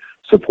great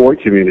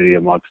support community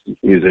amongst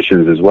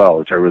musicians as well,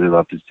 which I really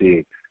love to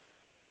see.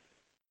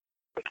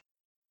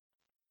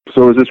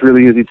 So it was just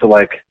really easy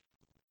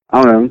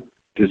to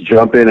just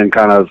jump in and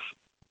kind of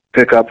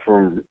pick up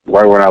from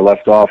right where I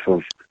left off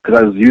of, because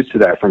I was used to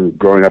that from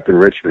growing up in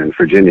Richmond,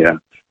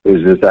 Virginia. It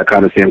was just that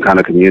kind of same kind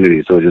of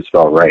community, so it just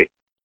felt right.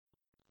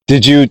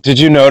 Did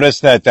you notice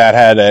that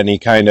had any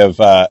kind of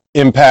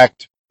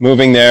impact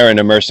moving there and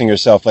immersing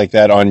yourself like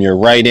that on your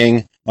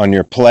writing, on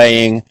your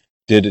playing?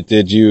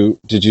 Did you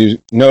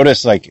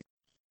notice like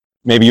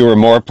maybe you were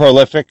more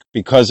prolific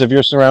because of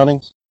your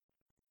surroundings?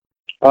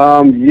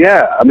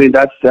 Yeah,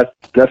 that's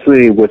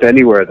definitely with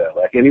anywhere though.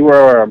 Like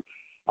anywhere where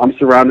I'm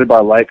surrounded by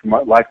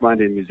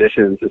like-minded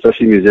musicians,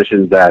 especially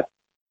musicians that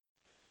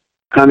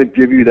kind of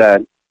give you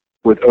that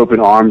with open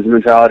arms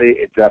mentality,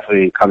 it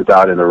definitely comes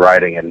out in the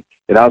writing, and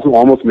it also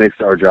almost makes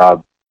our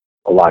job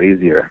a lot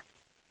easier.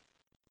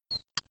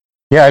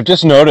 Yeah, I've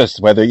just noticed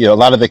whether, a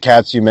lot of the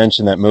cats you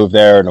mentioned that moved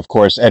there, and of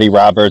course Eddie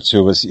Roberts,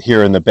 who was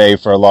here in the Bay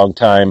for a long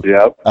time,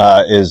 Yep.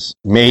 is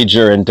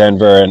major in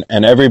Denver,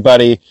 and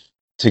everybody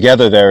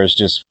together there is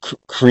just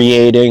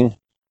creating,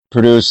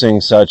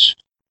 producing such,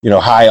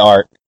 high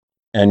art,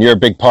 and you're a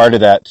big part of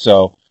that.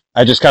 So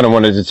I just kind of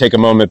wanted to take a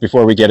moment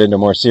before we get into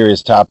more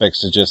serious topics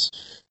to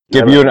just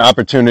give you an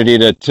opportunity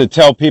to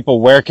tell people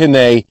where can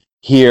they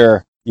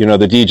hear,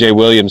 the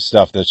D.J.WILLIAMS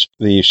stuff,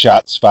 the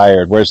Shots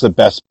Fired. Where's the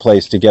best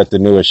place to get the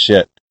newest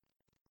shit?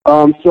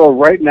 So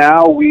right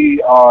now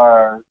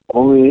we're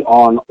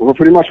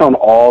pretty much on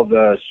all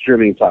the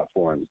streaming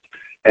platforms,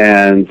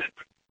 and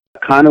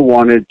kind of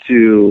wanted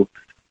to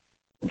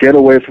get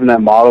away from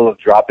that model of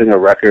dropping a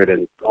record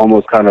and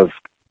almost kind of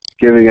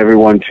giving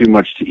everyone too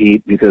much to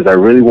eat, because I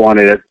really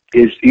wanted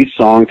each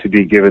song to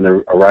be given a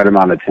right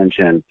amount of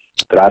attention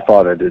that I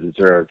thought it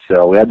deserved.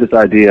 So we had this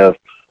idea of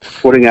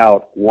putting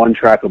out one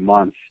track a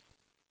month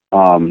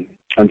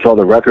until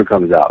the record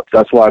comes out. So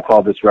that's why I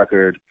call this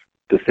record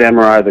The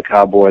Samurai, The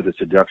Cowboy, The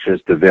Seductress,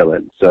 The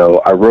Villain.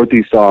 So I wrote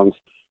these songs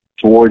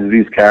towards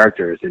these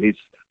characters, and each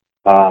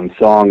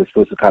song is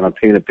supposed to kind of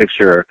paint a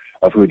picture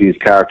of who these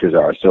characters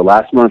are. So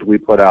last month we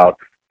put out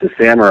The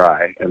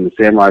Samurai, and the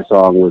Samurai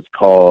song was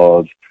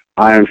called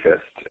Iron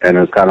Fist, and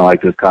it was kind of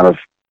like this kind of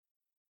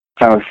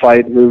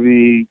fight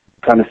movie,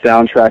 kind of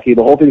soundtracky.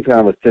 The whole thing's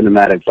kind of a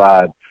cinematic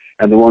vibe.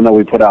 And the one that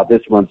we put out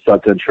this month,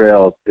 Sunset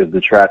Trails, is the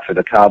track for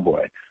The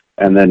Cowboy.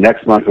 And then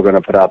next month we're going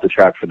to put out the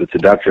track for The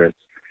Seductress.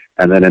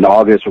 And then in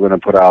August we're going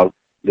to put out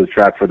the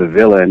track for The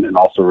Villain and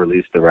also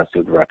release the rest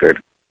of the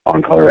record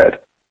on Color Red.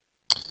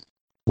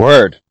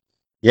 Word.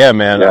 Yeah,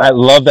 man. Yeah. I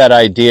love that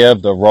idea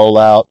of the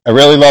rollout. I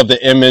really love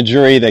the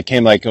imagery that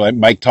came like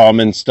Mike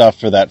Tallman stuff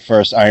for that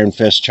first Iron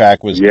Fist track.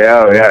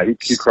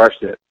 He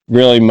crushed it.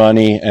 Really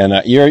money, and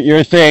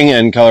your thing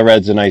and Color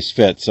Red's a nice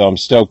fit, so I'm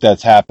stoked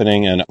that's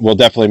happening, and we'll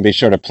definitely be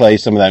sure to play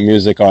some of that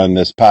music on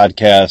this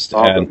podcast.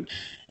 Awesome.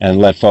 and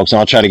let folks, and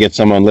I'll try to get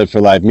some on Live for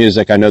Live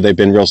Music. I know they've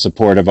been real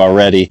supportive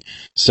already,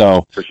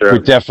 so for sure. We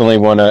definitely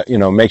want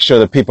to make sure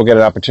that people get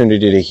an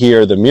opportunity to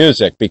hear the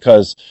music,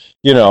 because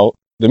the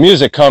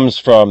music comes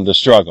from the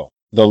struggle,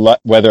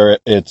 whether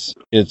it's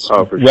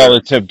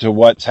relative to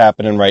what's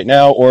happening right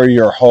now or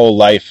your whole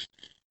life,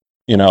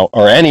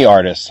 or any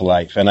artist's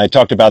life. And I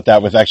talked about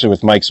that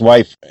with Mike's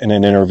wife in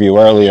an interview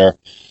earlier,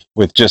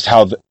 with just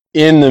how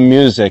in the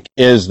music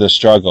is the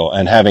struggle,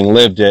 and having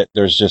lived it,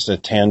 there's just a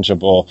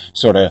tangible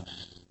sort of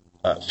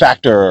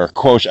factor or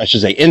quotient, I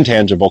should say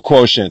intangible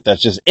quotient,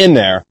 that's just in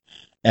there.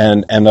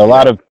 And a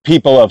lot of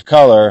people of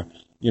color,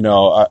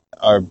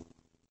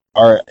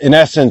 are in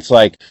essence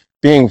like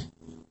being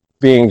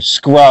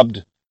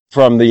scrubbed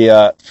from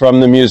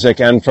the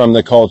music and from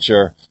the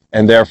culture.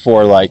 And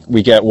therefore, like,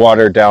 we get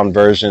watered down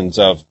versions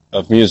of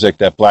music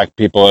that black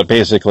people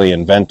basically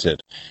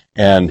invented.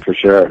 And for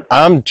sure,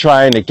 I'm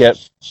trying to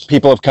get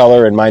people of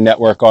color in my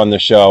network on the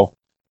show,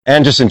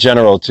 and just in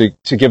general, to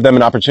give them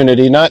an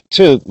opportunity, not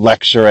to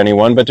lecture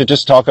anyone, but to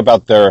just talk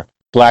about their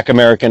Black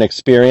American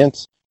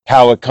experience,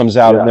 how it comes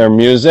out in their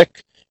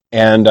music,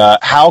 and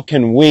how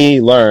can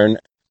we learn,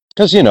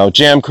 because,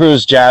 Jam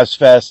Cruise, Jazz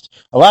Fest,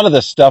 a lot of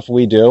the stuff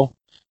we do,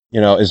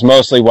 is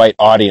mostly white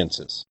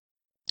audiences.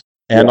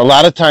 And a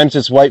lot of times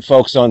it's white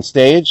folks on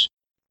stage,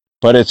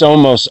 but it's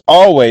almost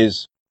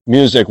always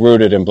music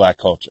rooted in black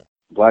culture.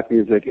 Black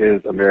music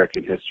is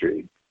American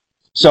history.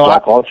 So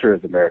black culture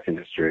is American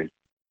history.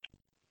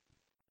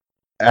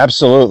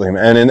 Absolutely,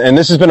 man. And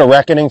this has been a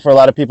reckoning for a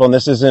lot of people, and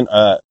this isn't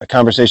a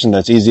conversation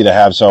that's easy to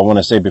have. So I want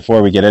to say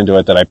before we get into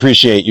it that I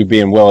appreciate you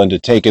being willing to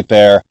take it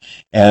there.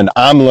 And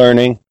I'm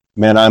learning,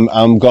 man.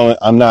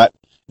 I'm not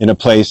in a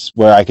place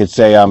where I could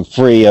say I'm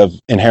free of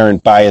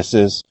inherent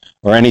biases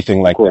or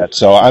anything like that.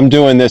 So I'm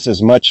doing this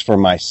as much for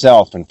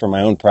myself and for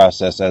my own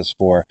process as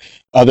for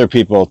other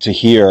people to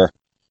hear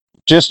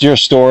just your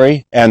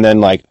story, and then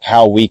like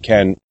how we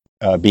can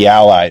be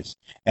allies,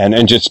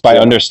 and just by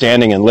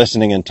understanding and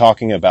listening and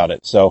talking about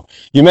it. So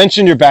you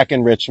mentioned you're back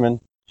in Richmond,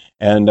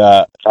 and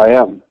I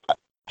am.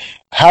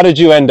 How did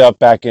you end up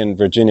back in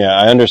Virginia?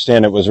 I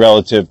understand it was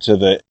relative to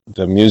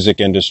the music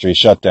industry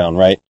shutdown,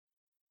 right?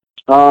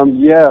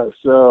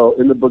 So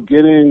in the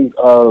beginning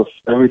of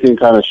everything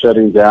kind of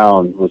shutting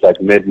down, it was like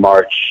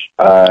mid-March,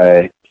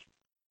 I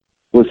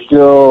was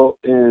still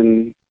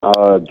in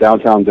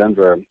downtown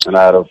Denver, and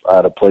I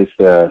had a place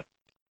there,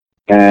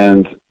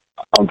 and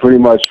I pretty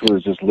much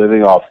was just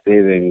living off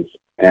savings,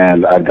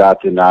 and I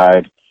got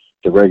denied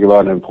the regular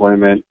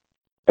unemployment.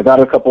 I got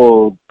a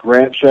couple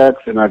grant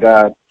checks, and I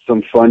got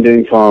some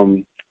funding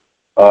from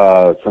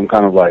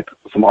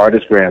some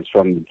artist grants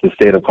from the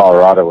state of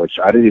Colorado, which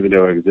I didn't even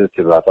know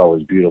existed, but I thought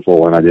was beautiful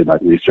when I did my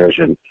research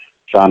and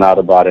found out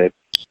about it.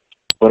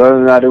 But other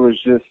than that, it was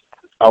just,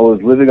 I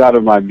was living out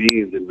of my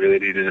means and really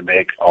needed to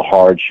make a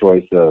hard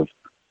choice of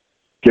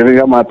giving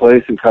up my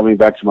place and coming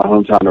back to my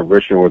hometown of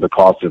Richmond, where the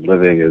cost of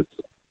living is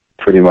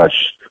pretty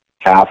much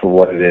half of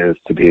what it is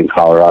to be in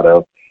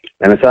Colorado.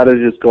 and I decided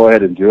to just go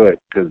ahead and do it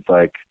because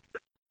like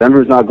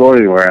Denver's not going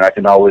anywhere, and I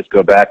can always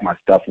go back. My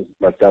stuff is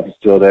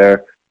still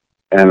there,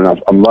 and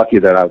I'm lucky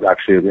that I was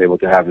actually able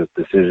to have this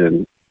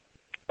decision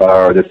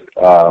or this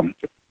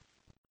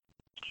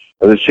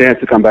chance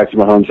to come back to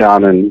my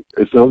hometown, and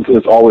it's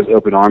always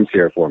open arms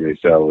here for me.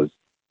 So it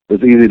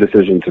was an easy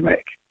decision to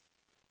make.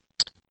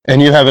 And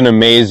you have an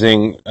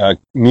amazing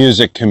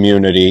music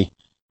community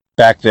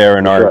back there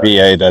in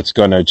RVA that's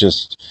going to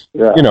just,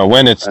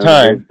 when it's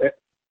time.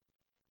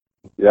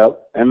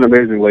 Yep, and an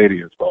amazing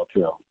lady as well,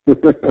 too.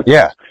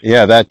 Yeah,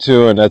 that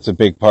too, and that's a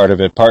big part of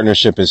it.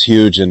 Partnership is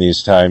huge in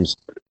these times.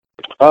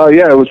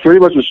 Yeah, it was pretty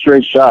much a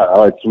straight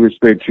shot. We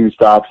made 2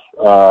 stops,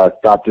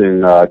 stopped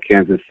in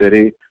Kansas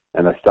City,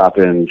 and a stop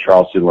in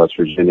Charleston, West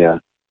Virginia,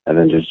 and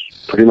then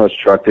just pretty much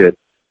trucked it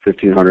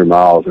 1,500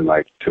 miles in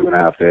like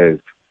 2.5 days.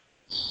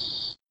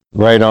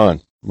 Right on.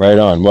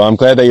 Well, I'm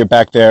glad that you're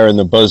back there in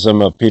the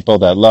bosom of people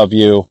that love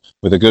you,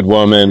 with a good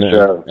woman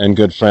and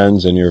good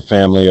friends, and your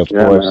family, of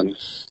course. Man.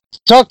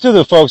 Talk to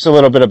the folks a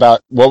little bit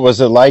about what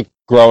was it like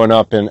growing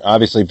up in,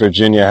 obviously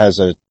Virginia has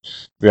a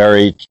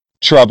very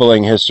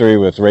troubling history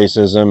with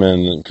racism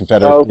and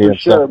Confederacy. Oh, for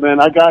sure,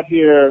 man. I got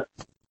here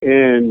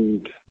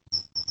in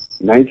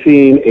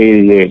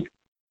 1988.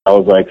 I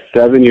was like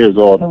 7 years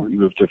old when I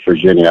moved to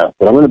Virginia.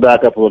 But I'm going to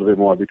back up a little bit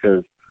more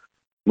because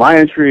my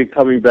entry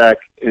coming back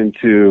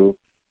into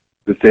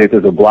the States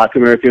as a Black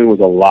American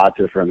was a lot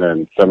different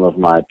than some of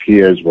my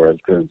peers were,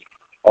 because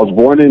I was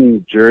born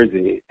in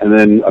Jersey and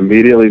then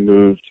immediately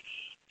moved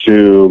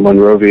to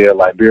Monrovia,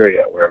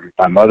 Liberia, where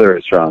my mother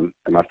is from,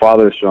 and my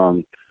father is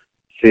from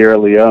Sierra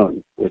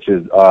Leone, which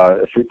is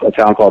a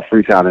town called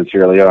Freetown in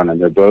Sierra Leone,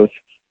 and they're both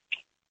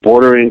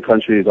bordering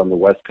countries on the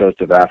west coast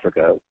of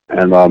Africa.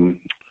 And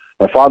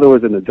my father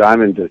was in the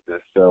diamond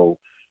business, so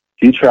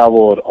he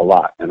traveled a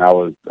lot, and I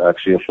was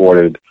actually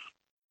afforded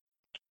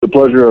the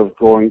pleasure of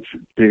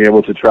being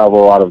able to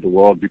travel a lot of the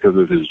world because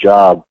of his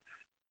job.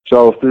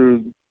 So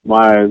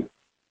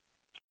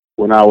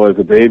when I was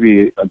a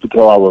baby,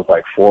 until I was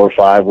like 4 or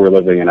 5, we were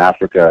living in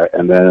Africa,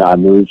 and then I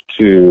moved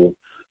to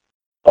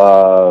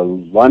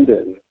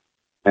London,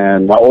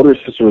 and my older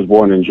sister was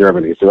born in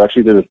Germany, so I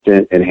actually did a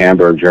stint in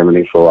Hamburg,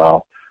 Germany for a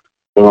while.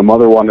 But my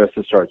mother wanted us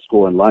to start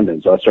school in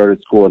London, so I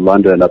started school in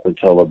London up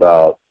until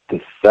about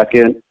the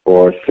 2nd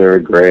or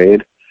 3rd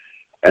grade,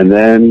 and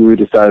then we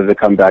decided to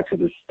come back to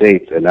the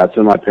States, and that's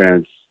when my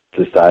parents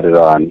decided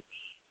on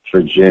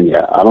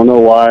Virginia. I don't know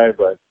why,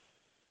 but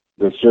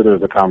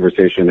there's a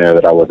conversation there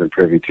that I wasn't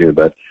privy to,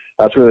 but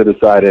that's where they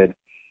decided.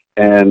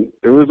 And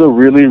it was a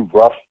really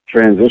rough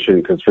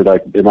transition because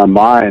in my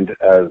mind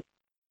as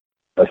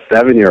a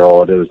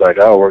 7-year-old, it was like,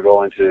 oh, we're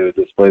going to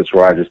this place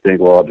where I just think,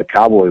 well, the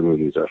cowboy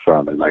movies are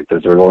from, and like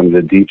we're going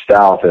to the deep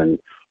South, and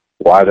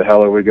why the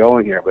hell are we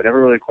going here? But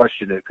never really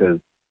questioned it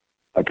because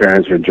my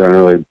parents were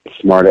generally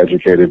smart,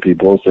 educated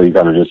people, so you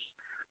kind of just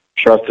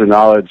trust their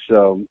knowledge.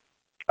 So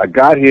I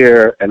got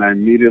here, and I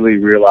immediately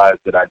realized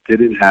that I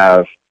didn't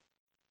have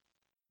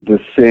the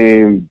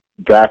same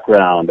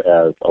background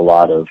as a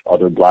lot of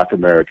other Black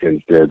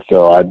Americans did.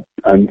 So I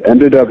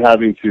ended up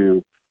having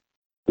to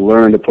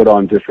learn to put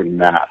on different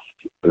masks.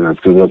 And that's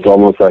because it's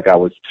almost like I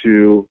was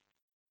too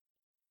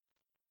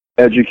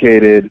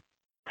educated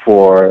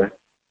for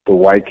the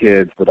white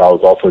kids, but I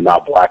was also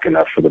not Black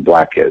enough for the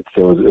Black kids.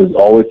 So it was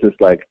always this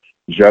like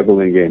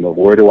juggling game of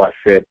where do I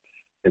fit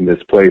in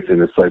this place,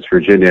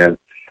 Virginia,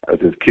 as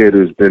this kid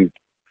who's been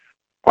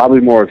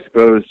probably more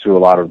exposed to a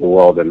lot of the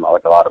world than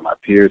like a lot of my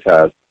peers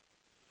have.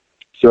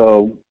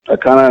 So I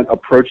kind of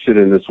approached it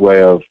in this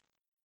way of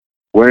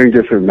wearing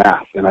different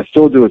masks, and I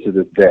still do it to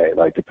this day,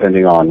 like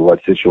depending on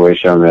what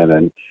situation I'm in.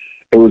 And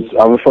I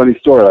have a funny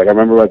story. Like I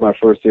remember, like my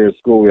first day of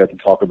school, we had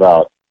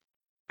to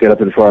get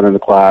up in front of the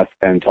class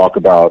and talk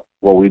about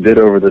what we did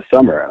over the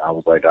summer. And I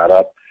was like, got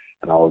up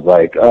and I was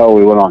like, oh,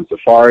 we went on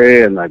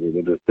safari and like we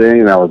did this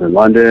thing, and I was in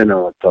London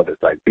and I saw this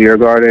like beer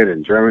garden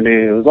in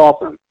Germany. It was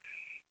awesome.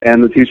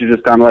 And the teacher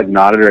just kind of like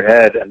nodded her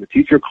head, and the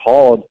teacher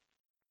called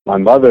my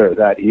mother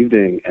that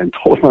evening and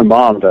told my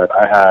mom that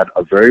I had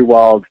a very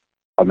wild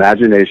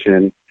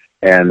imagination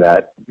and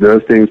that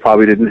those things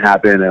probably didn't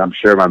happen. And I'm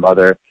sure my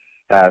mother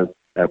has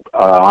an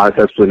honest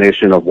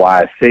explanation of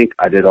why I think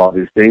I did all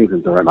these things.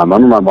 And so I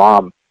remember my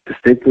mom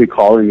distinctly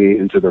calling me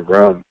into the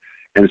room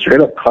and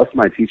straight up cussed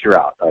my teacher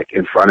out, like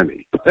in front of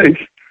me,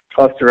 like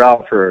cussed her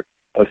out for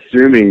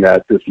assuming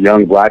that this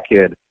young Black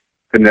kid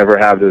could never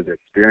have those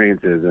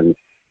experiences. And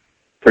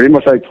pretty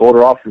much like told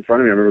her off in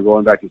front of me. I remember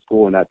going back to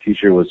school, and that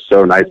teacher was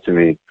so nice to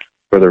me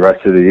for the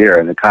rest of the year.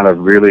 And it kind of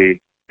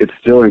really, it's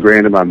still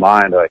ingrained in my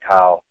mind, like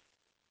how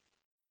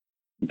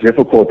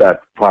difficult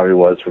that probably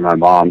was for my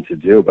mom to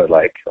do. But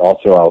like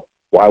also,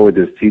 why would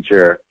this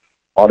teacher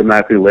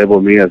automatically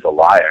label me as a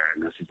liar?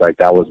 And this is like,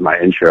 that was my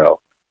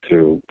intro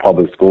to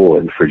public school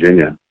in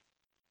Virginia.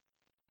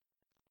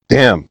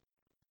 Damn.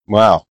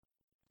 Wow.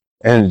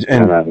 And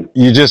then,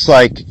 you just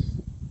like,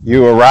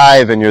 you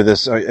arrive and you're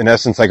this, in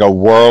essence, like a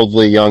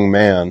worldly young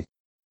man.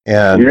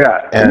 And this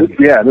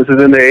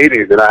is in the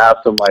 80s, and I have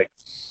some like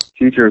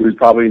teacher who's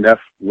probably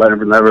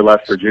never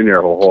left Virginia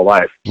her whole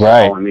life,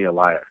 right, calling me a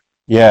liar.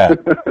 Yeah.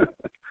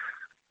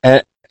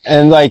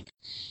 And like,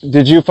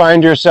 did you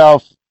find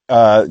yourself,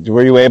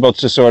 were you able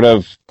to sort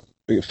of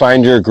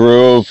find your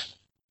groove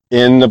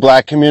in the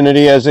black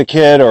community as a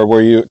kid, or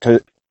were you?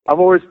 I've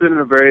always been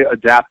a very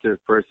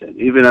adaptive person,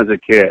 even as a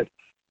kid.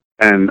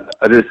 And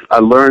I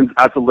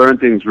had to learn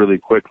things really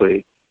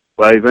quickly,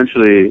 but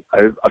eventually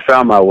I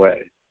found my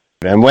way.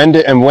 And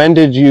when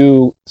did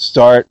you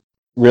start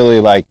really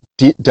like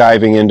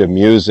diving into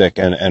music,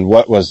 and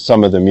what was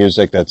some of the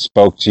music that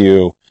spoke to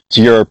you,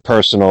 to your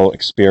personal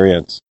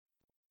experience?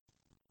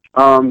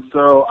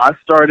 So I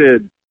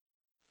started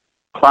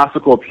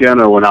classical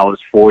piano when I was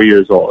 4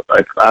 years old.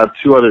 I have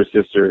two other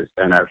sisters,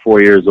 and at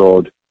 4 years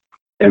old,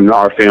 in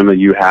our family,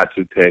 you had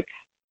to pick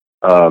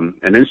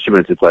an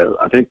instrument to play.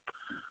 I think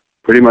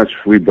pretty much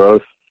we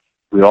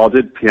all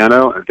did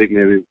piano. I think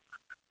maybe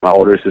my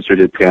older sister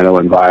did piano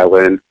and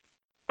violin.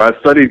 But I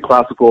studied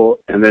classical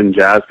and then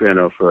jazz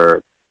piano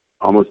for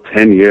almost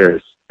 10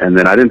 years. And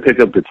then I didn't pick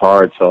up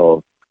guitar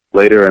until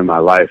later in my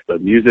life.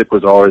 But music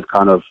was always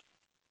kind of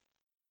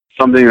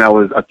something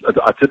that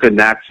I took a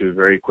knack to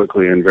very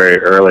quickly and very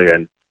early.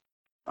 And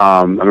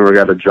I remember I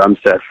got a drum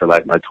set for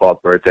like my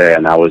 12th birthday,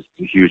 and that was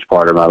a huge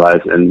part of my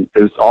life. And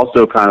it was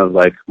also kind of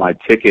like my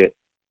ticket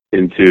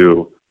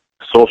into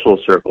social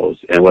circles,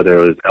 and whether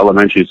it was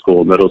elementary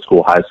school, middle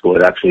school, high school,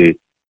 it actually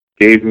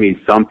gave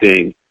me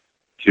something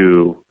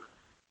to,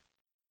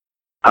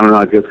 I don't know,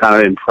 I guess kind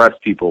of impress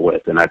people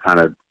with, and I kind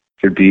of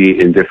could be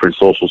in different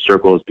social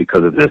circles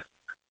because of this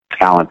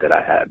talent that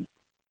I had,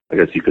 I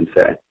guess you can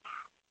say.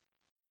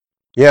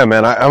 Yeah,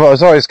 man, I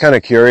was always kind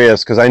of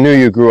curious because I knew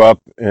you grew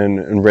up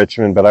in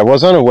Richmond, but I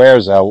was unaware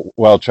of how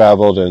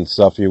well-traveled and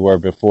stuff you were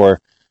before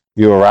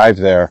you arrived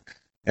there.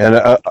 And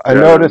I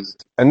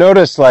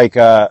noticed like,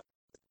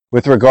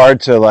 with regard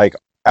to like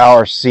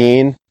our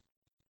scene,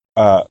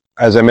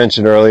 as I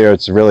mentioned earlier,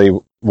 it's a really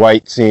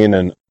white scene,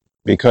 and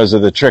because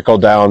of the trickle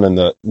down and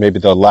maybe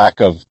the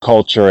lack of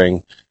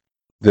culturing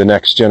the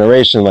next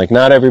generation, like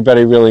not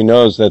everybody really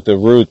knows that the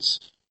roots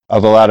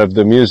of a lot of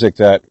the music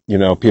that, you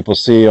know, people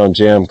see on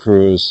jam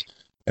crews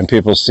and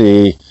people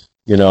see,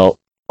 you know,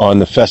 on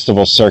the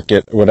festival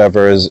circuit,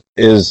 whatever, is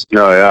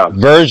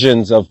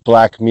versions of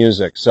black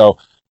music. So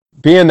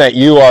being that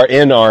you are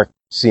in our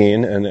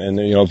scene and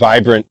you know,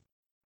 vibrant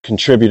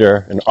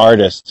contributor and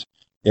artist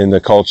in the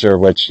culture,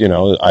 which, you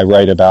know, I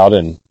write about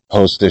and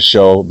host this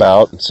show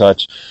about and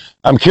such,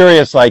 I'm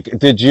curious, like,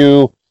 did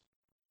you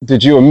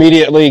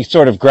immediately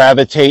sort of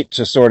gravitate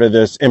to sort of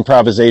this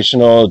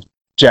improvisational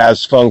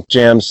jazz funk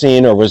jam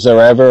scene, or was there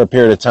ever a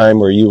period of time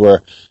where you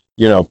were,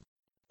 you know,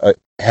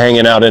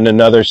 hanging out in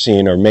another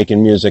scene or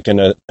making music in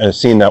a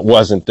scene that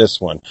wasn't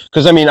this one?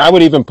 Because I mean, I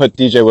would even put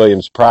DJ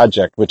Williams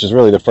Project, which is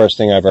really the first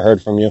thing I ever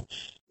heard from you,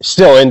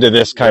 still into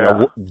this kind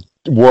of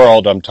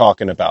world I'm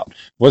talking about.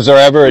 Was there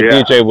ever a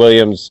DJ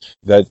Williams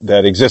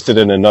that existed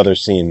in another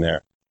scene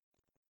there?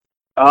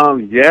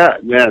 Yeah,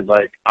 man.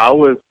 Like I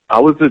was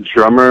a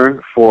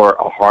drummer for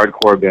a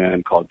hardcore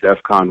band called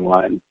DEFCON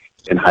 1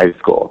 in high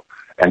school,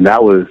 and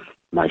that was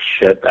my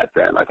shit back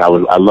then. Like I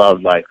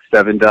loved like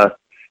Seven Dust,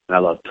 and I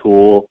loved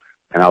Tool,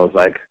 and I was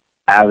like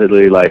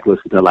avidly like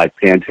listening to like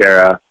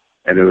Pantera,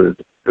 and it was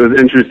an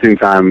interesting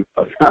time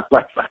of my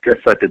life, I guess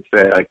I could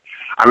say. Like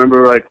I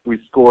remember like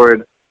we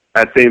scored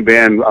that same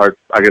band. Our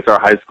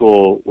high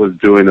school was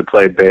doing the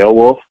play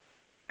Beowulf,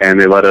 and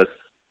they let us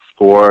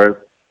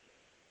score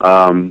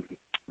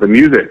the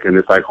music in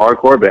this like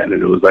hardcore band,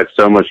 and it was like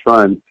so much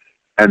fun.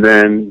 And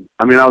then,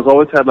 I mean, I was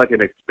always had like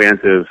an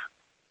expansive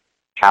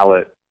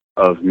palette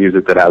of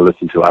music that I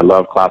listened to. I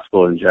love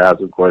classical and jazz,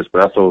 of course,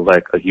 but also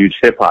like a huge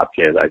hip hop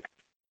kid. Like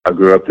I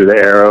grew up through the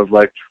era of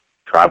like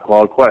Tribe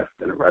Called Quest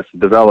and Arrested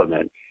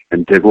Development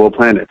and Digable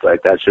Planets.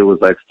 Like that shit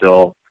was like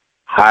still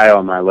high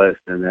on my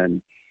list. And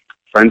then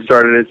friends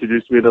started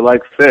introducing me to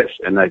like Fish,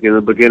 and like in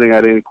the beginning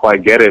I didn't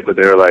quite get it, but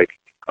they were like,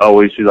 oh,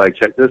 we should like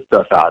check this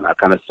stuff out. And I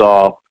kind of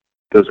saw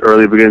those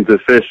early beginnings of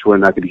Fish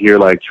when I could hear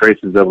like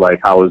traces of like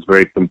how it was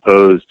very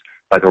composed,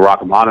 like a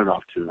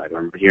Rachmaninoff tune. Like I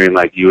remember hearing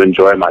like You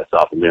Enjoy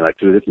Myself and being like,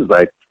 dude, this is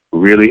like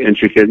really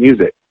intricate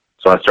music.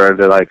 So I started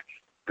to like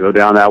go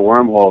down that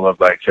wormhole of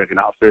like checking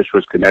out Fish,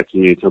 which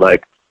connected me to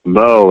like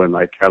Mo and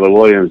like Keller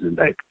Williams, and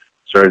like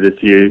started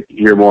to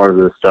hear more of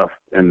this stuff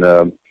in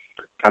the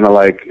kind of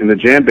like in the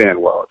jam band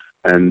world.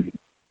 And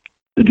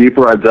the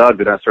deeper I dug,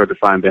 then I started to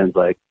find bands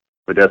like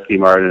Medeski,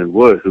 Martin, and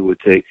Wood who would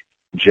take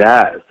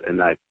jazz and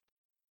like,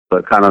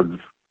 but kind of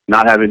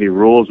not have any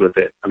rules with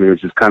it. I mean, it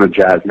was just kind of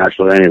jazz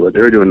naturally anyway.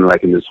 They were doing it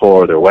like in this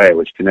whole other way,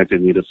 which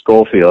connected me to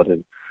Schofield.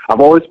 And I've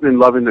always been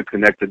loving to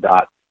connect the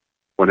dots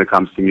when it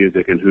comes to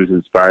music and who's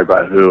inspired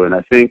by who. And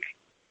I think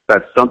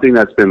that's something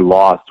that's been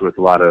lost with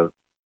a lot of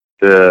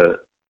the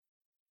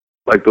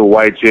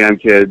white jam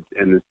kids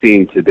in the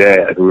scene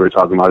today. Like we were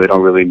talking about, they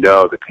don't really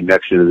know the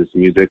connection of this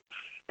music.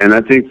 And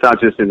I think it's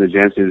not just in the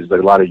jam scene, there's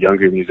like a lot of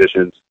younger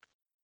musicians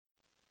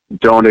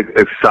don't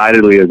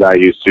excitedly as I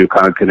used to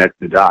kind of connect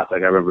the dots.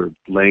 Like I remember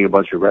laying a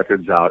bunch of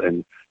records out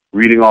and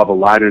reading all the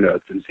liner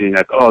notes and seeing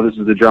like, oh, this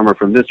is the drummer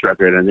from this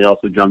record, and they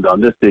also jumped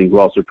on this thing who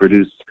also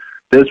produced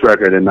this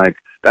record, and like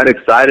that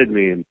excited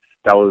me, and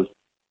that was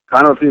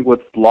kind of think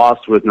what's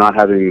lost with not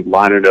having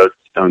liner notes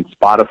on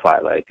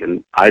Spotify, like,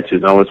 and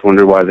iTunes. I always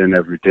wonder why they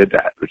never did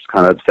that, which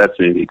kind of upsets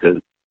me because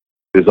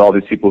there's all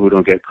these people who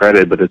don't get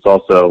credit, but it's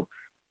also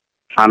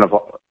kind of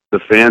the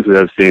fans that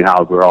have seen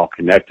how we're all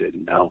connected,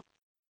 you know?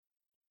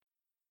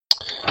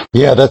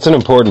 Yeah, that's an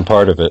important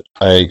part of it.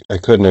 I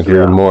couldn't agree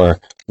Yeah. more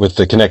with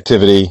the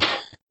connectivity,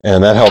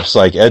 and that helps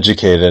like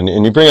educate. And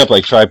you bring up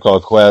like Tribe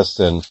Called Quest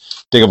and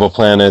Diggable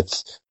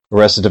Planets,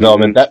 Arrested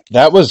Development.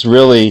 That was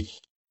really,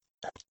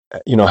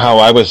 how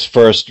I was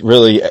first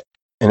really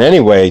in any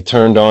way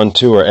turned on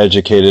to or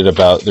educated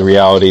about the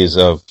realities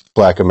of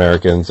Black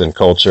Americans and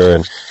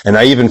culture. And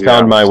I even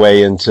found my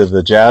way into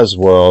the jazz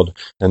world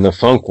and the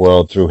funk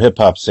world through hip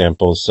hop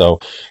samples. So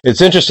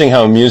it's interesting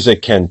how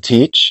music can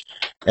teach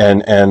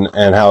and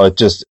how it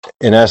just,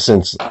 in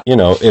essence,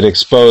 it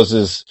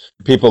exposes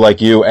people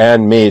like you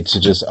and me to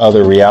just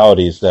other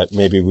realities that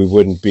maybe we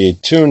wouldn't be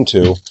tuned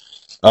to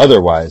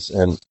otherwise.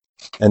 And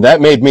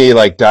that made me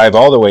like dive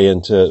all the way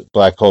into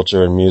Black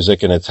culture and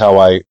music, and it's how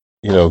I,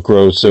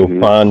 grow so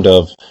fond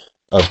of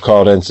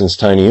Carl Denson's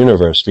Tiny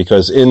Universe,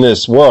 because in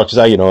this world, because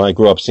I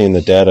grew up seeing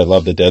the Dead. I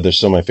love the Dead. They're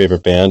still my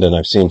favorite band, and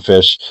I've seen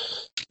Fish,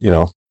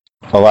 a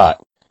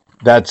lot.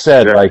 That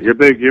said, Yeah, like you're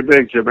big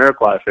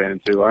Jamiroquai fan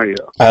too, aren't you?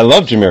 I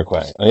love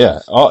Jamiroquai. Oh, yeah,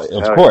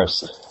 of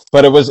course.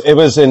 But it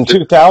was in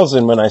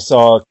 2000 when I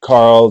saw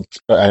Carl.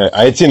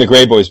 I had seen the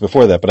Grey Boys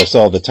before that, but I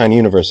saw the Tiny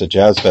Universe at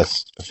Jazz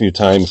Fest a few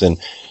times, and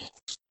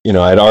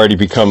I'd already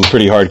become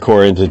pretty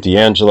hardcore into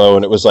D'Angelo,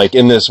 and it was like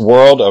in this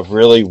world of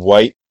really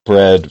white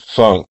bread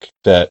funk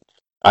that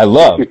I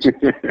loved.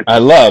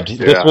 Yeah.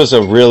 This was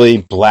a really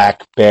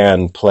Black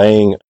band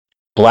playing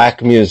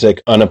Black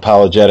music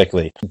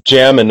unapologetically.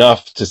 Jam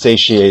enough to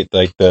satiate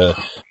like the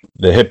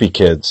hippie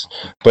kids,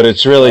 but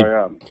it's really,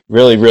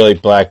 really, really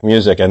Black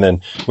music. And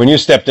then when you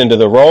stepped into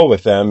the role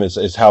with them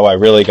is how I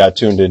really got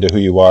tuned into who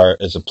you are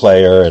as a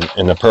player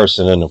and a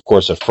person, and of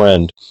course a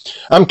friend.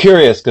 I'm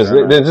curious because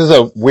this is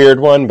a weird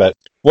one, but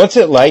what's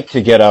it like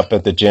to get up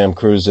at the Jam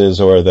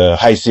Cruises or the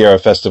High Sierra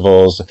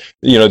festivals,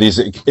 these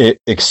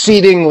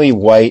exceedingly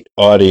white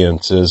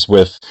audiences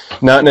with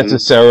not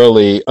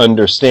necessarily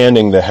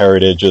understanding the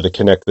heritage or the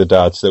connect the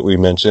dots that we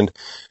mentioned,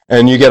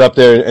 and you get up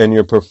there and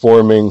you're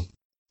performing,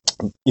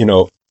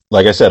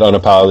 like I said,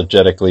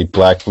 unapologetically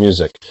Black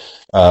music.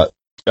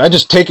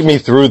 Just take me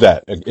through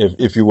that,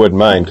 if you wouldn't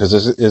mind, because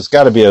it's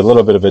got to be a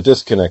little bit of a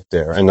disconnect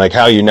there, and like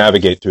how you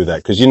navigate through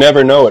that, because you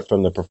never know it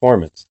from the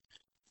performance.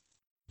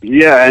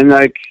 Yeah,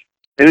 and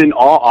in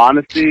all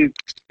honesty,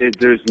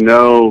 there's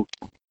no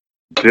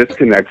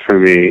disconnect for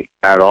me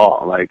at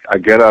all. Like, I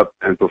get up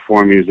and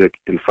perform music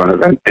in front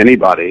of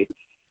anybody,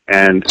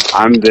 and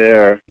I'm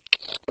there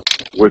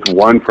with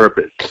one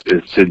purpose,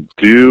 is to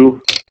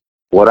do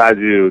what I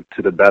do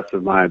to the best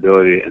of my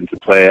ability and to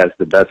play as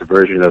the best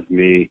version of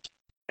me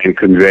and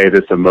convey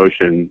this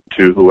emotion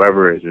to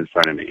whoever is in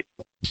front of me.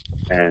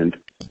 And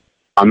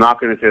I'm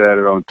not going to say that I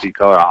don't see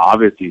color. I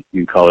obviously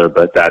see color,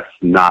 but that's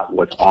not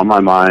what's on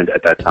my mind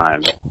at that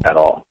time at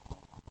all.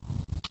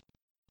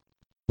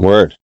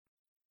 Word.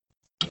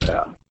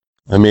 Yeah.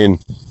 I mean,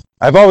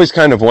 I've always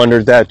kind of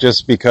wondered that,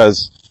 just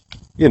because,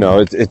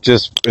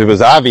 it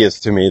was obvious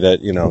to me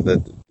that,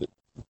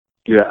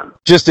 Yeah.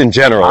 just in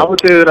general. I would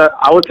say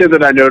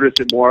that I notice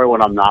it more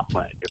when I'm not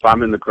playing. If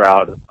I'm in the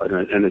crowd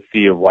in a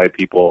sea of white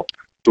people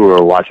who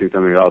are watching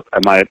something else, I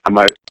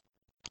might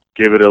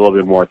give it a little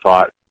bit more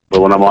thought. But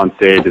when I'm on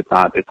stage,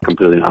 it's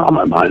completely not on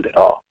my mind at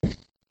all.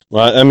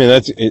 Well, I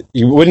mean,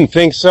 you wouldn't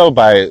think so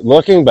by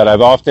looking, but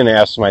I've often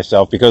asked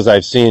myself, because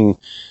I've seen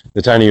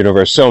the Tiny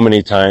Universe so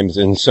many times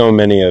in so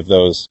many of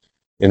those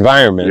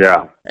environments.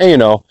 Yeah.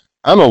 And,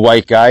 I'm a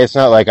white guy. It's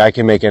not like I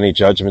can make any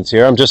judgments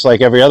here. I'm just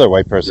like every other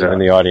white person in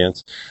the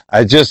audience.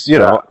 I just,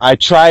 I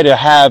try to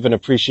have an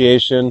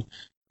appreciation.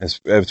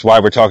 That's why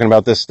we're talking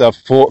about this stuff,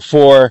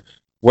 for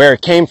where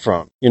it came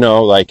from.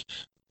 Like,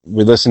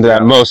 we listened to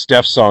that Mos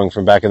Def song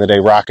from back in the day,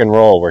 Rock and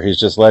Roll, where he's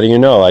just letting you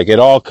know, like, it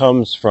all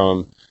comes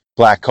from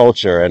Black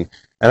culture. And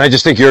I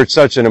just think you're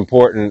such an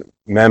important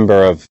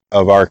member of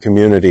our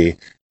community,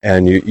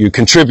 and you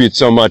contribute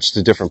so much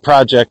to different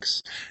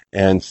projects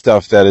and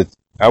stuff that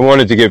I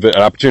wanted to give an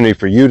opportunity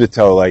for you to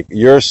tell, like,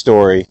 your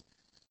story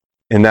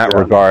in that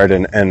regard,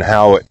 and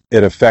how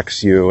it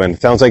affects you. And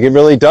it sounds like it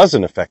really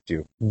doesn't affect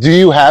you. Do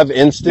you have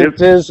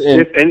instances?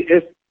 If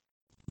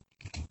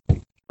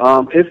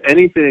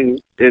anything,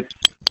 it's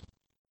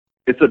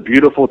a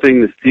beautiful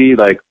thing to see,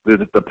 like,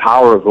 the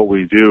power of what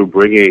we do,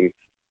 bringing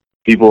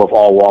people of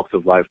all walks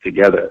of life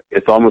together.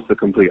 It's almost the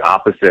complete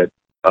opposite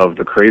of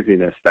the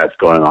craziness that's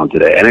going on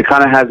today. And it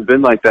kind of has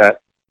been like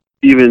that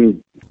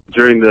even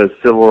during the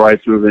civil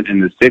rights movement in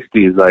the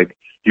 60s. Like,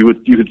 you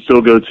could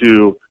still go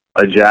to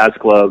a jazz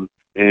club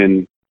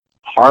in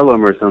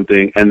Harlem or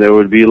something, and there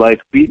would be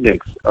like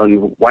beatniks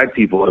on white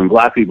people and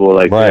Black people,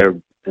 like, they're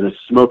in a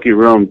smoky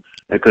room,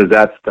 because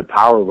that's the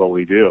power of what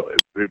we do.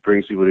 It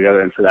brings people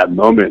together, and for that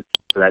moment,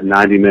 for that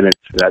 90 minutes,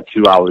 for that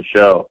 2-hour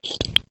show,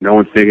 no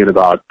one's thinking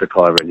about the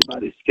color of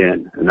anybody's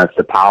skin, and that's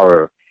the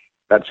power.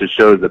 That just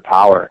shows the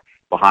power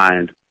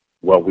behind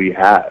what we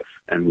have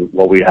and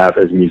what we have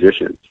as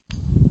musicians.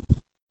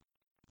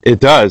 It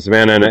does,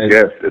 man, and It's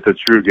a gift. It's a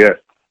true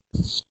gift.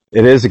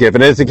 it is a gift,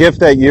 and it's a gift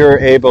that you're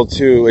able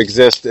to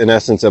exist in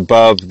essence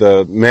above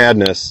the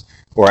madness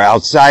or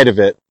outside of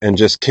it, and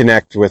just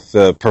connect with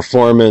the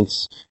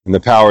performance and the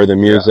power of the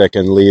music,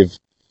 and leave,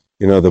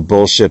 the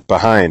bullshit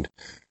behind.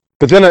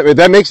 But then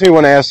that makes me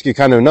want to ask you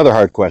kind of another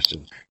hard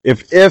question.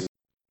 If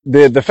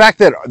the fact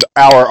that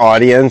our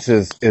audience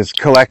is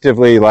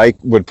collectively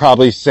would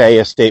probably say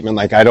a statement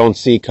like, I don't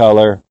see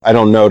color, I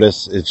don't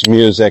notice, it's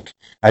music,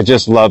 I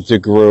just love to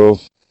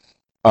groove.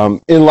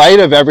 In light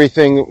of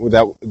everything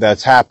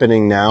that's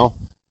happening now,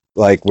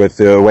 like with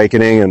the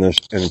awakening and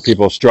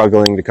people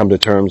struggling to come to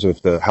terms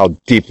with how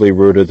deeply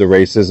rooted the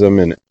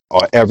racism and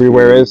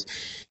everywhere is,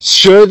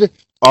 should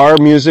our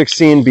music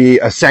scene be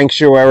a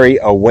sanctuary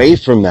away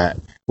from that,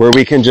 where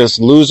we can just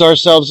lose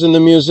ourselves in the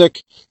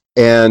music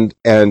and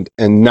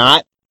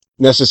not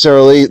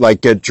necessarily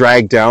get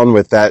dragged down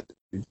with that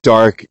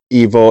dark,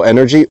 evil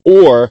energy?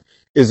 Or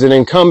is it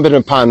incumbent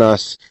upon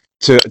us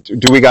do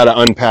we got to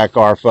unpack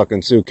our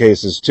fucking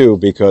suitcases too,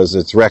 because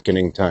it's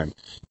reckoning time?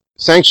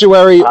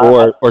 Sanctuary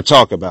or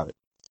talk about it?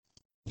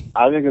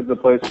 I think it's a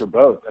place for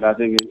both, and I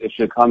think it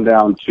should come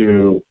down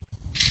to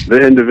the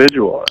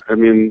individual. I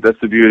mean, that's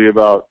the beauty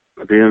about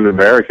being an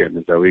American,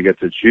 is that we get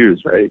to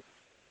choose, right?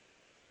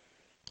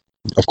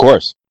 Of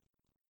course.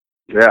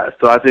 Yeah,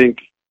 so I think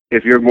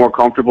if you're more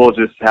comfortable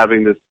just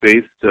having this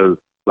space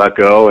to let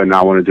go and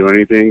not want to do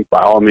anything,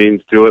 by all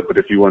means do it. But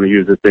if you want to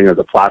use this thing as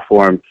a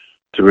platform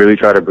to really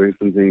try to bring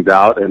some things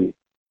out, and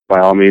by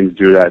all means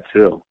do that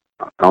too.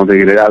 I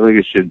think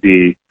it should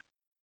be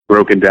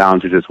broken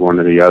down to just one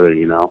or the other,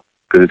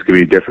 because it's going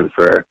to be different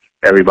for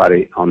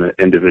everybody on the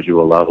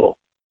individual level.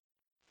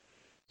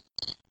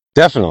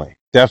 Definitely.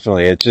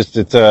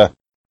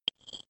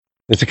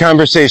 It's a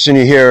conversation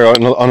you hear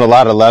on a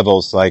lot of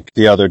levels. Like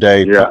the other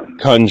day,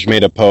 Kunj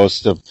made a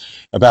post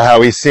about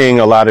how he's seeing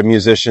a lot of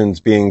musicians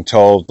being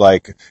told,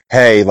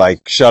 hey,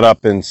 shut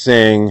up and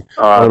sing.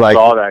 I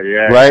saw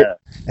that, right? Yeah.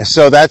 And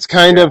so that's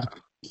kind of,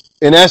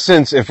 in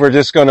essence, if we're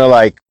just going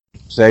to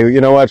say,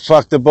 you know what,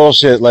 fuck the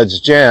bullshit, let's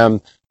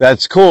jam,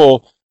 that's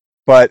cool.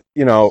 But,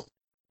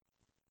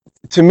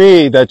 to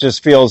me, that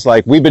just feels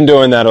like we've been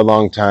doing that a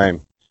long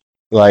time.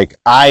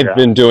 I've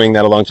been doing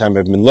that a long time.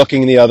 I've been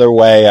looking the other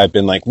way. I've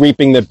been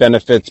reaping the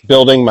benefits,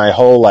 building my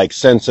whole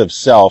sense of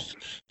self,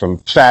 from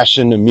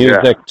fashion to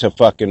music to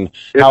fucking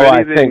if how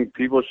anything, I think.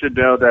 People should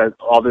know that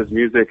all this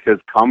music has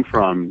come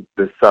from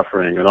this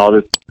suffering and all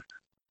this.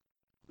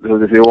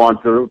 If you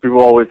want to,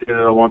 people always say they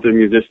don't want their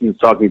musicians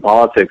talking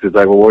politics. It's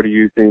well, where do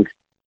you think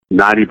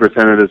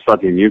 90% of this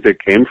fucking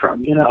music came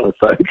from? It's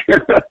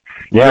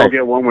you don't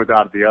get one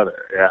without the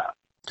other. Yeah.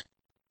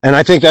 And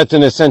I think that's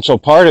an essential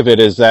part of it,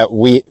 is that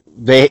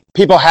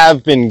people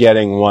have been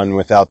getting one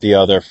without the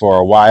other for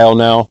a while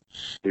now.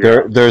 Yeah.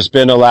 There's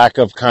been a lack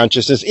of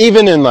consciousness,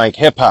 even in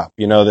hip hop,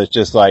 that's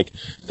just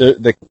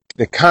the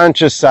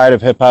conscious side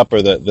of hip hop,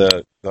 or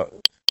the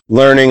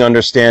learning,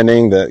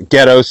 understanding, the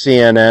ghetto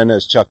CNN,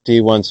 as Chuck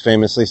D once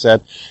famously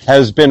said,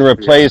 has been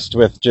replaced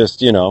with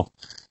just,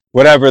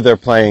 whatever they're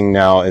playing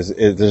now is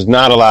there's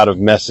not a lot of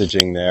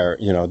messaging there.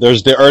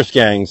 There's the earth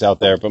gangs out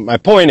there, but my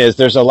point is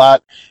there's a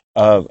lot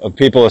of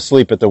people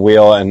asleep at the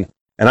wheel, and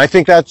I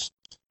think that's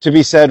to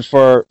be said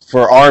for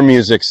our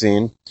music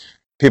scene.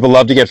 People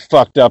love to get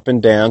fucked up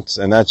and dance,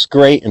 and that's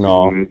great and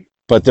all,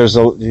 but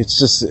it's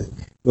just,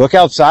 look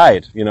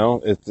outside,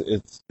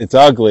 it's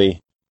ugly,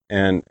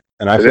 and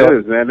I feel it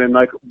is, man. And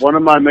one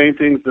of my main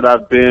things that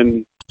I've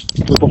been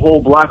with the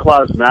whole Black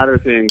Lives Matter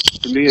thing,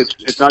 to me,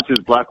 it's not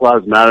just Black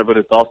Lives Matter, but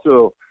it's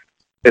also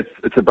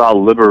it's about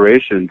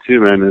liberation too,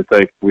 man. It's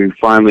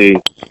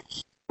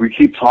we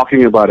keep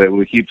talking about it,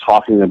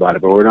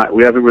 but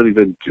we haven't really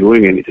been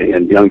doing anything,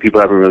 and young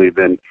people haven't really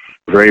been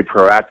very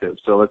proactive.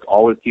 So let's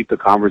always keep the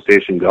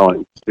conversation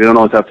going. We don't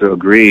always have to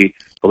agree,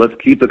 but let's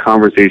keep the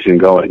conversation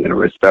going in a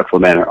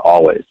respectful manner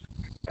always.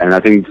 And I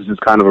think this is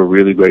kind of a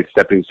really great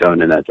stepping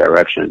stone in that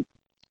direction.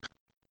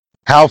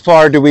 How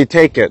far do we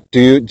take it?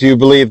 Do you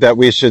believe that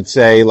we should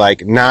say,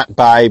 not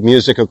buy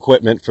music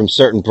equipment from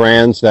certain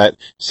brands that,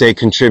 say,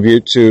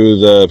 contribute to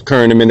the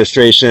current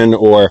administration,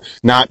 or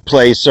not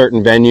play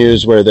certain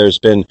venues where there's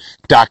been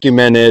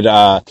documented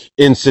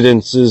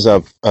incidences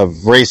of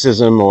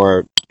racism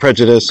or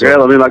prejudice? Yeah,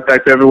 like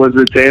everyone's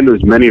been saying,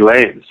 there's many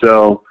lanes.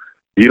 So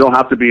you don't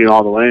have to be in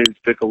all the lanes.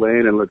 Pick a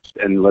lane and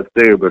let's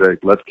do it,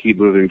 but let's keep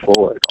moving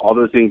forward. All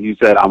those things you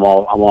said, I'm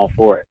all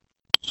for it.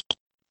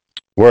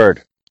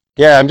 Word.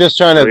 Yeah, I'm just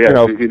trying to,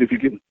 if you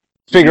can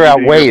figure out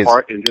ways.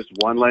 Part in just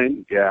one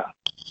lane, yeah.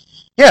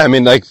 Yeah, I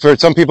mean, for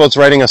some people it's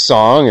writing a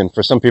song, and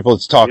for some people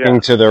it's talking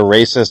to their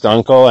racist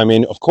uncle. I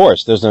mean, of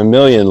course, there's a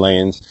million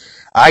lanes.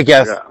 I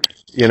guess,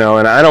 and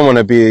I don't want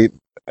to be,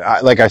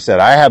 like I said,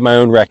 I have my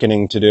own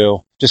reckoning to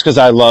do. Just because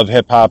I love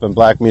hip-hop and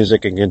black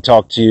music and can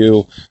talk to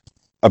you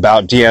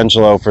about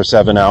D'Angelo for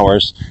 7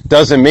 hours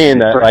doesn't mean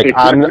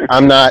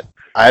that,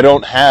 I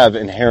don't have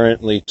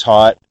inherently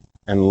taught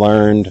and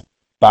learned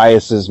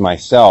biases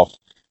myself.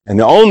 And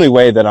the only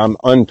way that I'm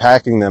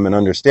unpacking them and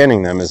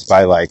understanding them is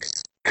by like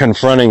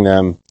confronting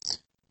them.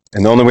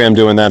 And the only way I'm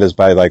doing that is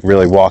by like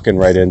really walking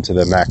right into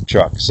the Mack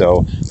truck.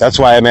 So that's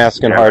why I'm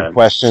asking hard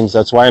questions.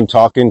 That's why I'm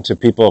talking to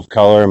people of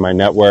color in my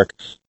network,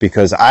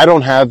 because I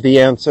don't have the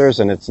answers,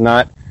 and it's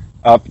not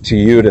up to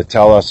you to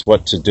tell us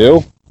what to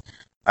do.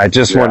 I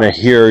just want to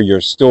hear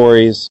your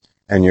stories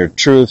and your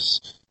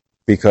truths,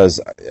 because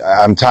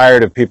I'm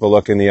tired of people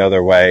looking the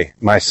other way,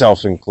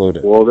 myself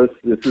included. Well, this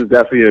is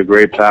definitely a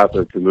great path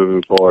to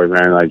moving forward,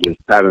 man. Like just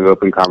having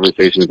open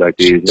conversations like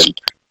these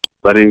and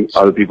letting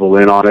other people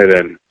in on it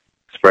and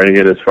spreading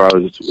it as far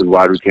as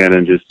wide we can,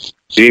 and just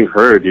being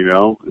heard, you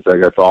know? It's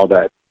like that's all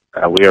that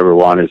we ever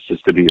want, is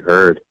just to be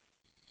heard.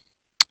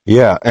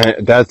 Yeah,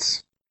 and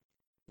that's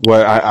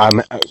what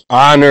I'm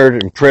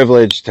honored and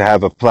privileged to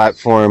have a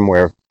platform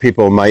where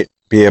people might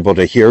be able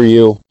to hear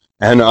you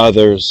and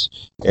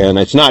others. And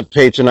it's not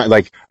patronizing.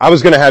 Like, I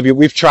was going to have you,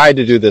 we've tried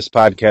to do this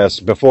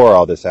podcast before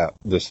all this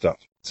stuff.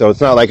 So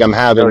it's not like I'm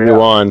having you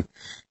on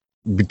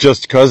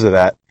just because of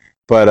that.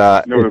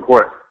 But no, of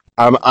course.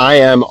 I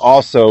am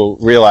also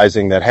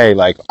realizing that, hey,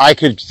 like, I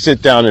could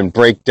sit down and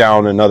break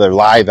down another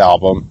live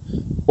album,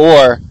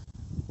 or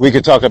we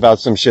could talk about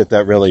some shit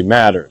that really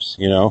matters,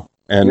 you know?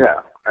 And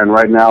and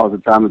right now is the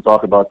time to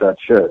talk about that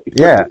shit.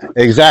 Yeah,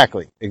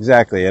 exactly.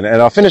 And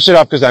I'll finish it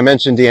up because I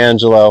mentioned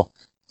D'Angelo,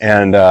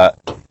 and,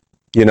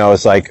 you know,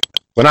 it's like,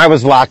 when I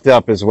was locked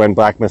up is when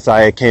Black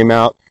Messiah came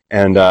out,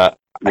 and so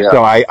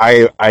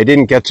I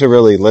didn't get to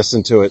really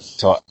listen to it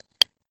till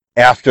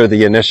after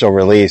the initial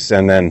release,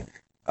 and then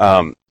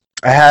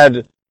I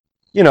had,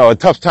 you know, a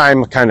tough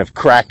time kind of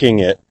cracking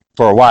it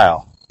for a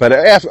while. But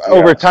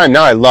over time,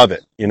 now I love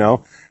it, you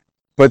know.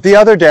 But the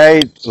other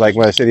day, like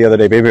when I say the other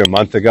day, maybe a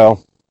month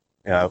ago,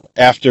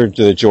 after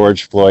the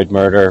George Floyd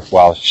murder,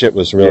 while shit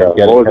was really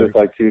getting... What was it,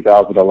 like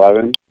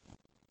 2011?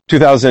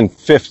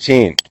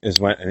 2015 is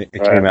when it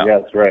came out.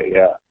 Yes, right,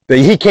 yeah. But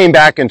he came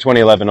back in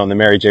 2011 on the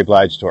Mary J.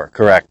 Blige tour,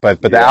 correct.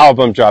 But the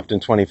album dropped in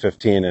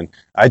 2015, and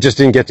I just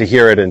didn't get to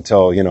hear it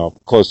until, you know,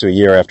 close to a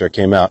year after it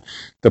came out.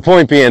 The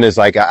point being is,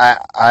 like,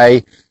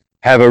 I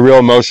have a real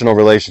emotional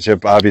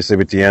relationship, obviously,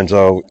 with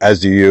D'Angelo, as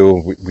do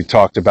you. We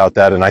talked about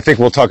that, and I think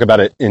we'll talk about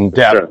it in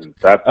depth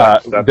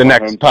that's the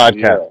next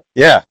podcast.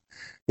 Yeah,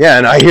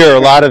 and I hear a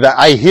lot of that.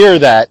 I hear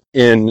that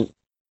in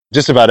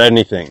just about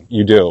anything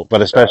you do,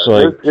 but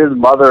especially his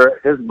mother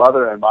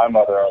and my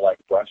mother are like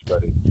brunch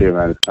buddies too,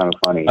 man. It's kind of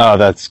funny. Oh,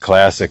 that's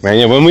classic, man.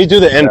 Yeah, when we do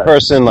the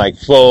in-person, like,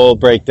 full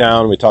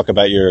breakdown, we talk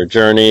about your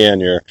journey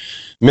and your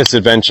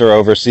misadventure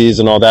overseas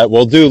and all that.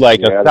 We'll do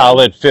like a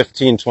solid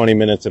 15, 20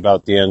 minutes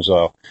about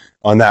D'Angelo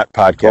on that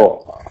podcast.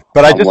 Cool.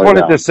 But I just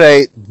wanted to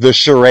say the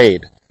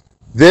charade.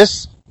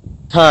 This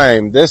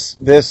time, this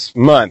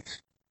month,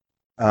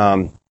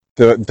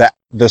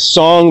 the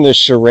song, The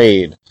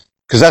Charade,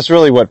 because that's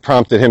really what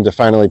prompted him to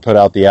finally put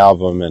out the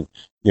album, and,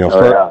 you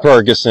know,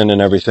 Ferguson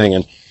and everything.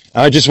 And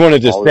I just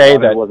wanted to say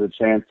that was a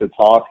chance to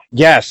talk.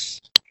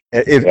 Yes,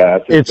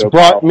 it's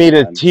brought me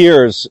to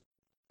tears.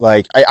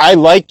 Like, I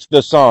liked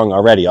the song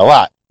already a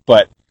lot,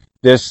 but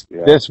this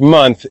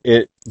month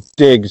it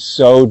digs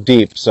so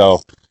deep.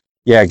 So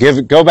yeah,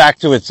 go back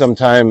to it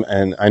sometime.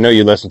 And I know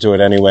you listen to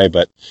it anyway,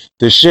 but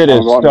the shit is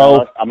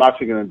I'm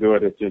actually going to do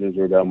it as soon as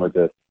we're done with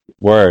this.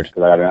 Word.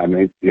 Because I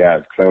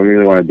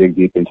really want to dig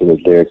deep into the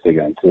lyrics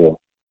again too.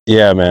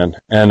 Yeah, man,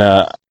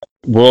 and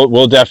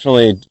we'll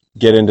definitely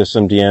get into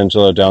some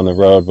D'Angelo down the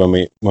road when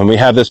we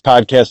have this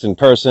podcast in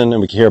person,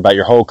 and we can hear about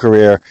your whole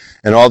career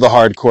and all the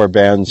hardcore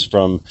bands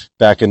from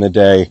back in the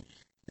day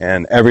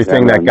and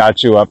everything that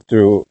got you up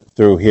through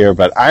here.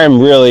 But I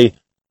am really,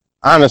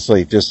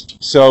 honestly,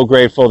 just so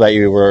grateful that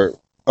you were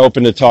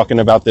open to talking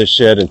about this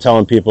shit and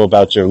telling people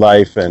about your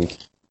life and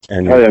I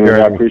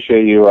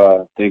appreciate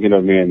you thinking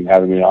of me and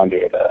having me on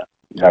here to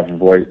have a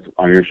voice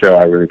on your show.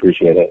 I really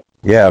appreciate it.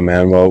 Yeah,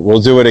 man. Well,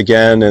 we'll do it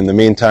again. In the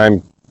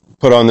meantime,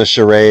 put on the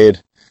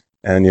charade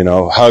and, you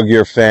know, hug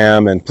your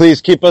fam, and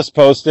please keep us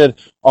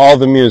posted. All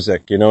the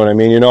music, you know what I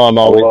mean? You know, I'm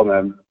always,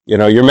 man. You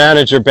know, your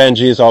manager,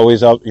 Benji, is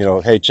always up, you know,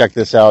 hey, check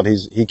this out.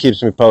 He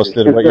keeps me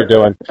posted on what you're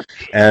doing.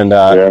 And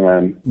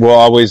man. We'll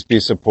always be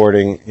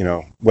supporting, you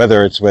know,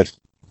 whether it's with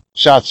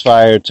Shots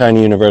Fired,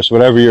 Tiny Universe,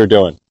 whatever you're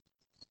doing.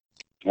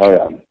 Oh,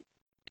 yeah.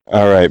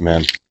 All right,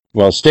 man.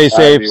 Well, stay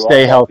safe,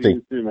 stay healthy.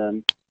 You too,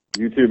 man.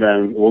 You too,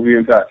 man. We'll be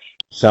in touch.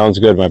 Sounds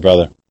good, my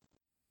brother.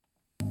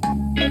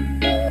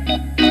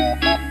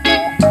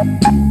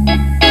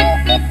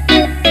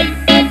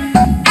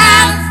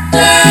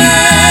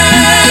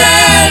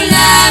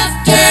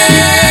 After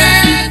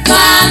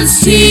comes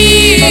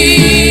tears.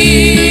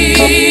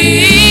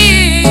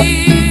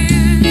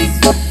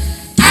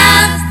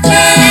 After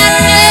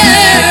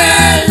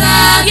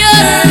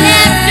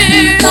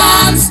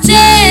comes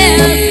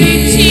tears.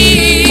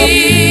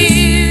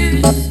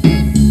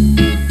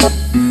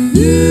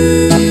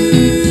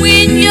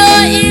 When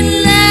you're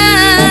in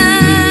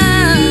love,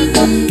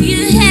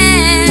 you're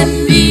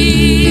happy.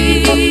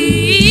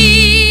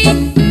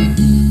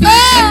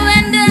 Oh,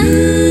 and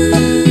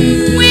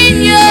when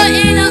you're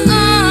in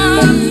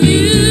arms,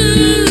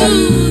 you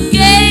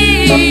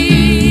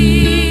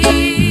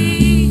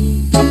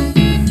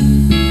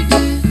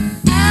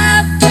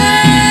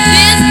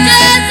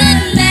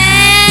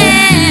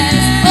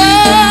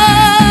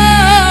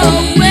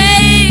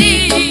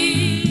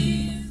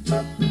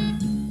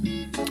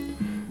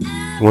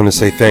I want to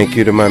say thank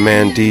you to my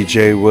man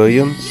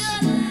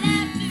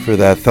D.J.WILLIAMS for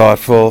that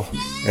thoughtful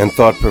and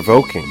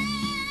thought-provoking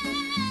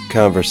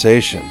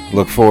conversation.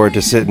 Look forward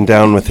to sitting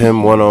down with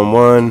him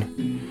one-on-one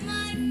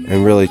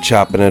and really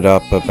chopping it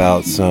up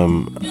about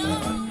some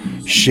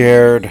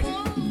shared,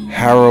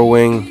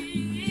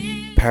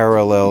 harrowing,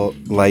 parallel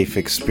life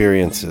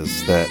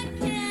experiences that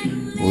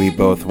we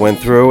both went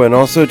through, and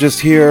also just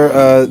hear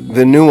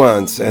the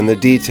nuance and the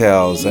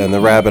details and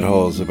the rabbit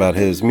holes about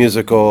his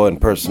musical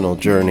and personal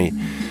journey.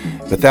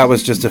 But that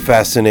was just a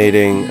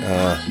fascinating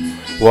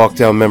walk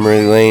down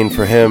memory lane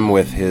for him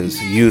with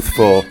his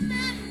youthful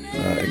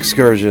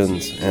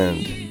excursions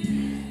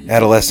and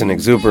adolescent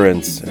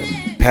exuberance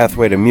and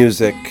pathway to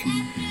music,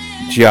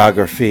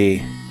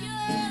 geography,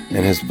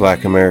 and his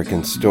Black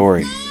American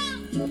story.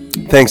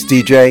 Thanks,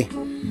 DJ,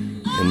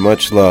 and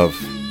much love.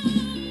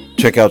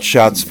 Check out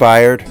Shots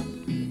Fired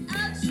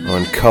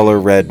on Color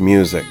Red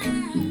Music,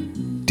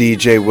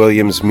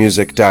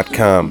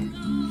 DJWilliamsmusic.com.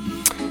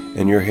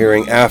 And you're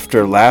hearing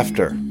After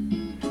Laughter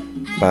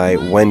by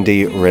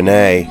Wendy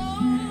Renee.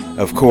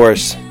 Of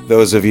course,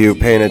 those of you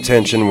paying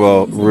attention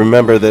will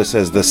remember this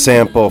as the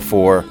sample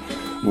for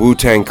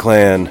Wu-Tang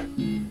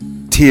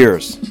Clan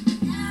Tears.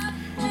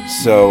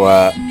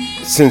 So,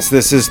 since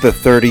this is the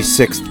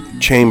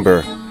 36th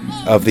chamber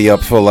of the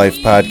Up Full Life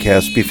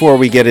podcast, before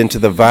we get into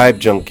the Vibe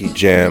Junkie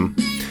Jam,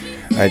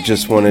 I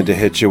just wanted to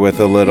hit you with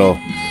a little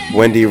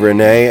Wendy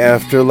Renee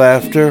After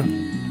Laughter.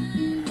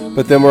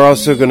 But then we're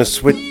also going to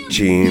switch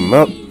him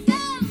up,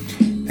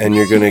 and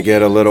you're going to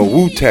get a little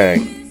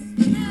Wu-Tang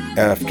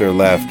After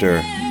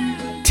Laughter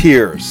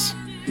Tears.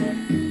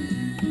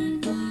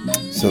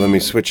 So let me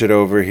switch it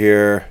over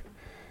here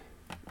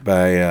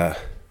by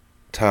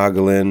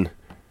toggling,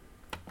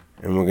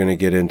 and we're going to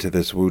get into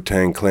this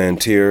Wu-Tang Clan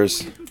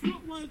Tears.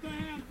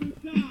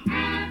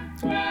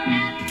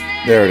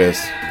 There it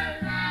is.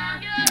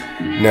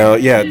 Now,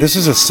 yeah, this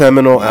is a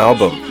seminal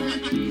album,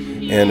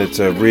 and it's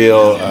a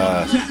real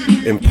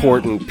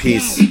important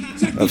piece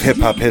of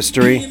hip-hop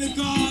history.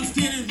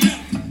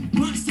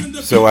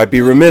 So I'd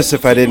be remiss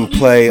if I didn't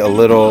play a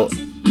little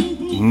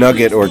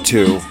nugget or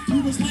two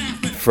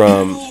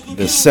from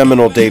the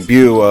seminal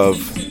debut of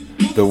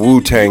the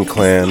Wu-Tang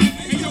Clan,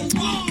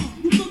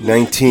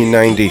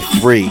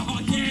 1993.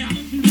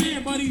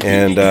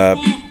 And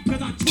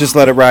just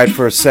let it ride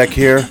for a sec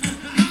here,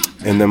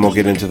 and then we'll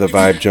get into the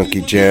Vibe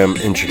Junkie Jam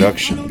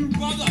introduction.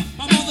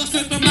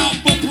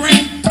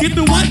 Get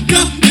the one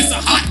cup, it's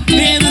a hot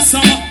day in the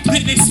summer.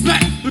 Didn't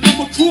expect to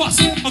come across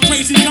a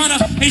crazy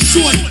gunner. Hey,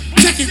 shorty,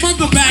 check it from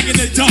the bag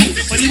of the dough.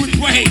 But he would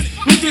wait,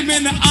 looked him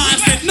in the eye and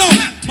said, no.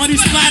 Money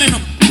splattered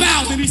him,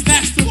 bowed, and he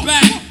snatched the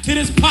bag, hit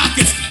his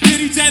pockets,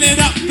 then he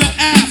jetted up the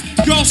ass.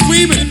 Girl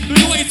screaming, the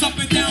noise up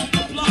and down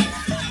the block.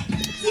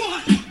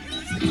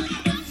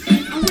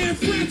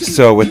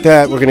 So with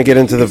that, we're going to get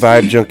into the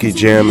Vibe Junkie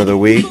Jam of the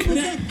week,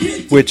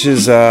 which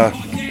is a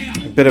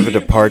bit of a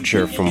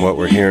departure from what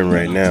we're hearing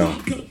right now.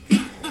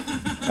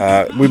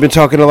 We've been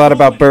talking a lot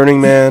about Burning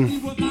Man,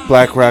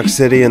 Black Rock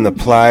City, and the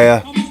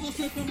Playa.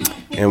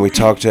 And we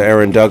talked to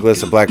Erin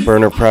Douglas, a Black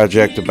Burner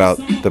Project, about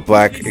the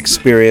Black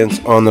experience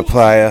on the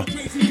Playa.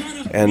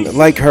 And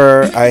like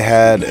her, I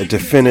had a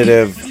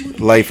definitive,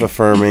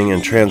 life-affirming,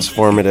 and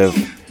transformative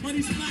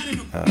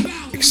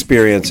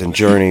experience and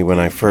journey when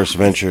I first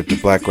ventured to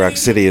Black Rock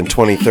City in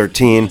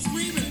 2013.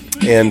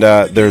 And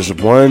there's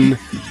one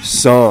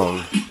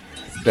song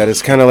that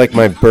is kind of like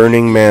my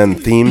Burning Man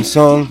theme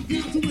song.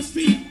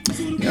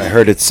 I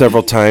heard it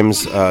several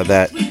times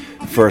that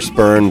first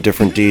burn,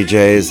 different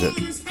DJs, at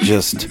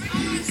just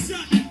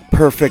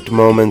perfect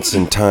moments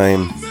in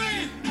time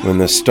when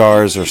the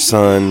stars or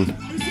sun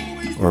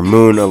or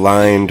moon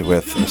aligned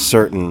with a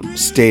certain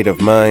state of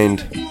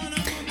mind.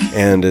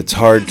 And it's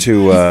hard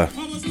to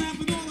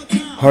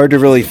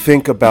really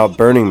think about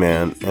Burning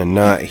Man and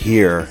not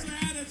hear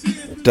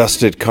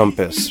Dusted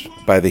Compass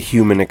by the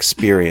Human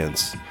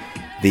Experience,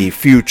 the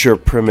Future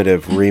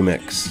Primitive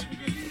remix.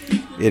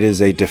 It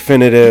is a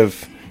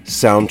definitive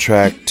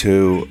soundtrack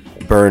to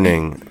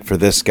burning for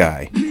this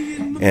guy,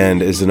 and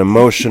is an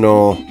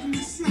emotional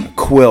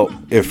quilt,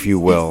 if you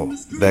will,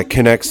 that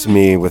connects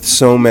me with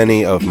so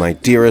many of my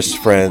dearest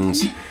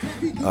friends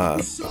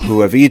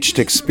who have each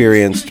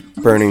experienced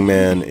Burning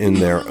Man in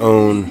their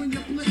own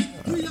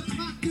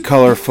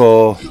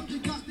colorful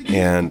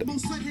and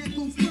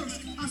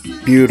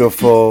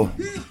beautiful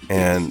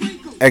and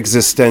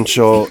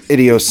existential,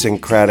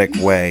 idiosyncratic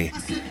way.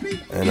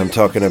 And I'm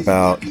talking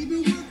about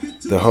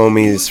the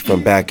homies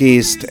from back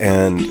east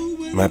and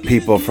my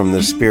people from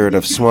the Spirit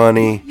of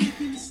Swanee,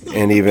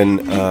 and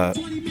even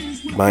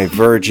my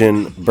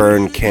Virgin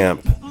Burn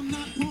Camp,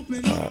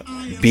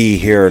 Be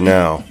Here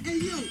Now.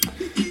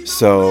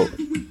 So,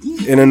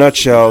 in a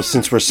nutshell,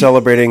 since we're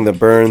celebrating the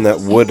burn that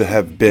would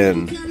have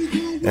been,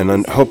 and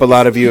I hope a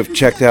lot of you have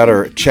checked out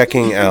or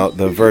checking out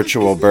the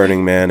virtual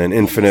Burning Man and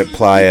Infinite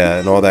Playa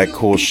and all that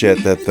cool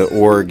shit that the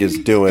org is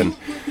doing.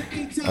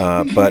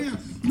 But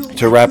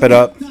to wrap it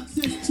up,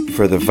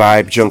 for the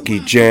Vibe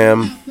Junkie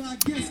Jam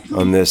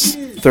on this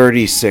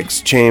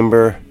 36th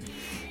chamber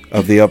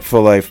of the Up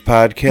Full Life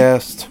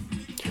podcast,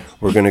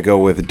 We're going to go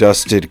with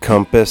Dusted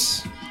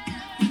Compass,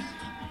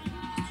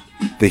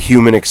 The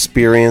Human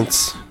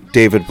Experience,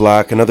 David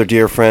Block, another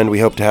dear friend we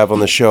hope to have on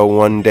the show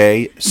one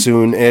day,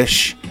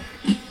 soon-ish,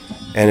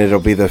 and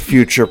it'll be the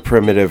Future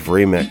Primitive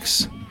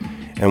remix.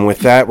 And with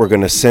that, we're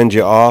going to send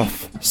you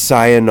off.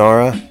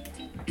 Sayonara,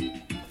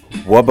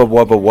 wubba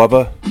wubba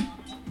wubba,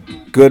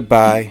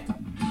 goodbye,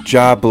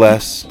 God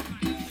bless,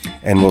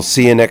 and we'll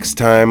see you next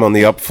time on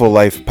the Upful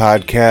Life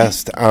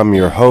podcast. I'm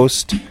your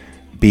host,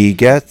 B.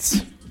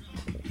 Getz.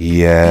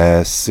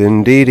 Yes,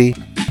 indeedy.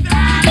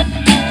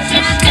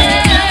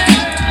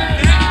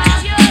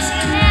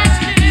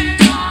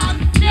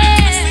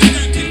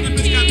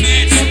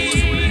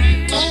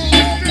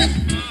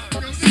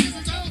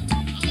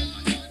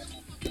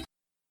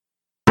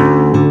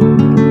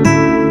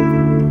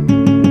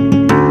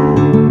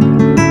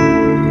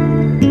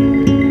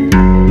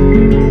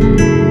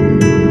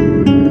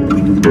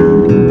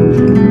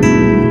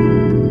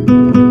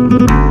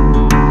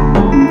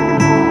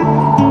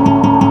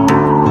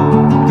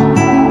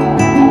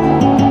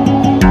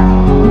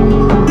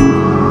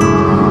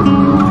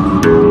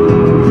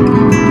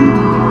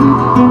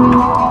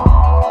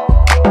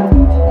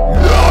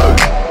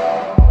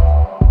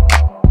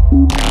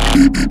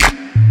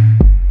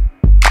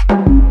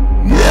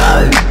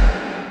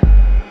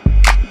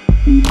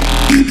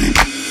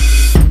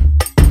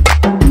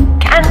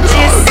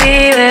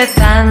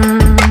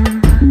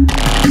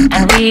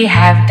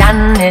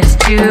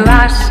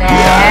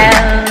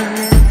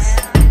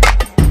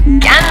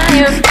 Can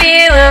you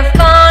feel a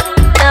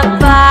bonfire?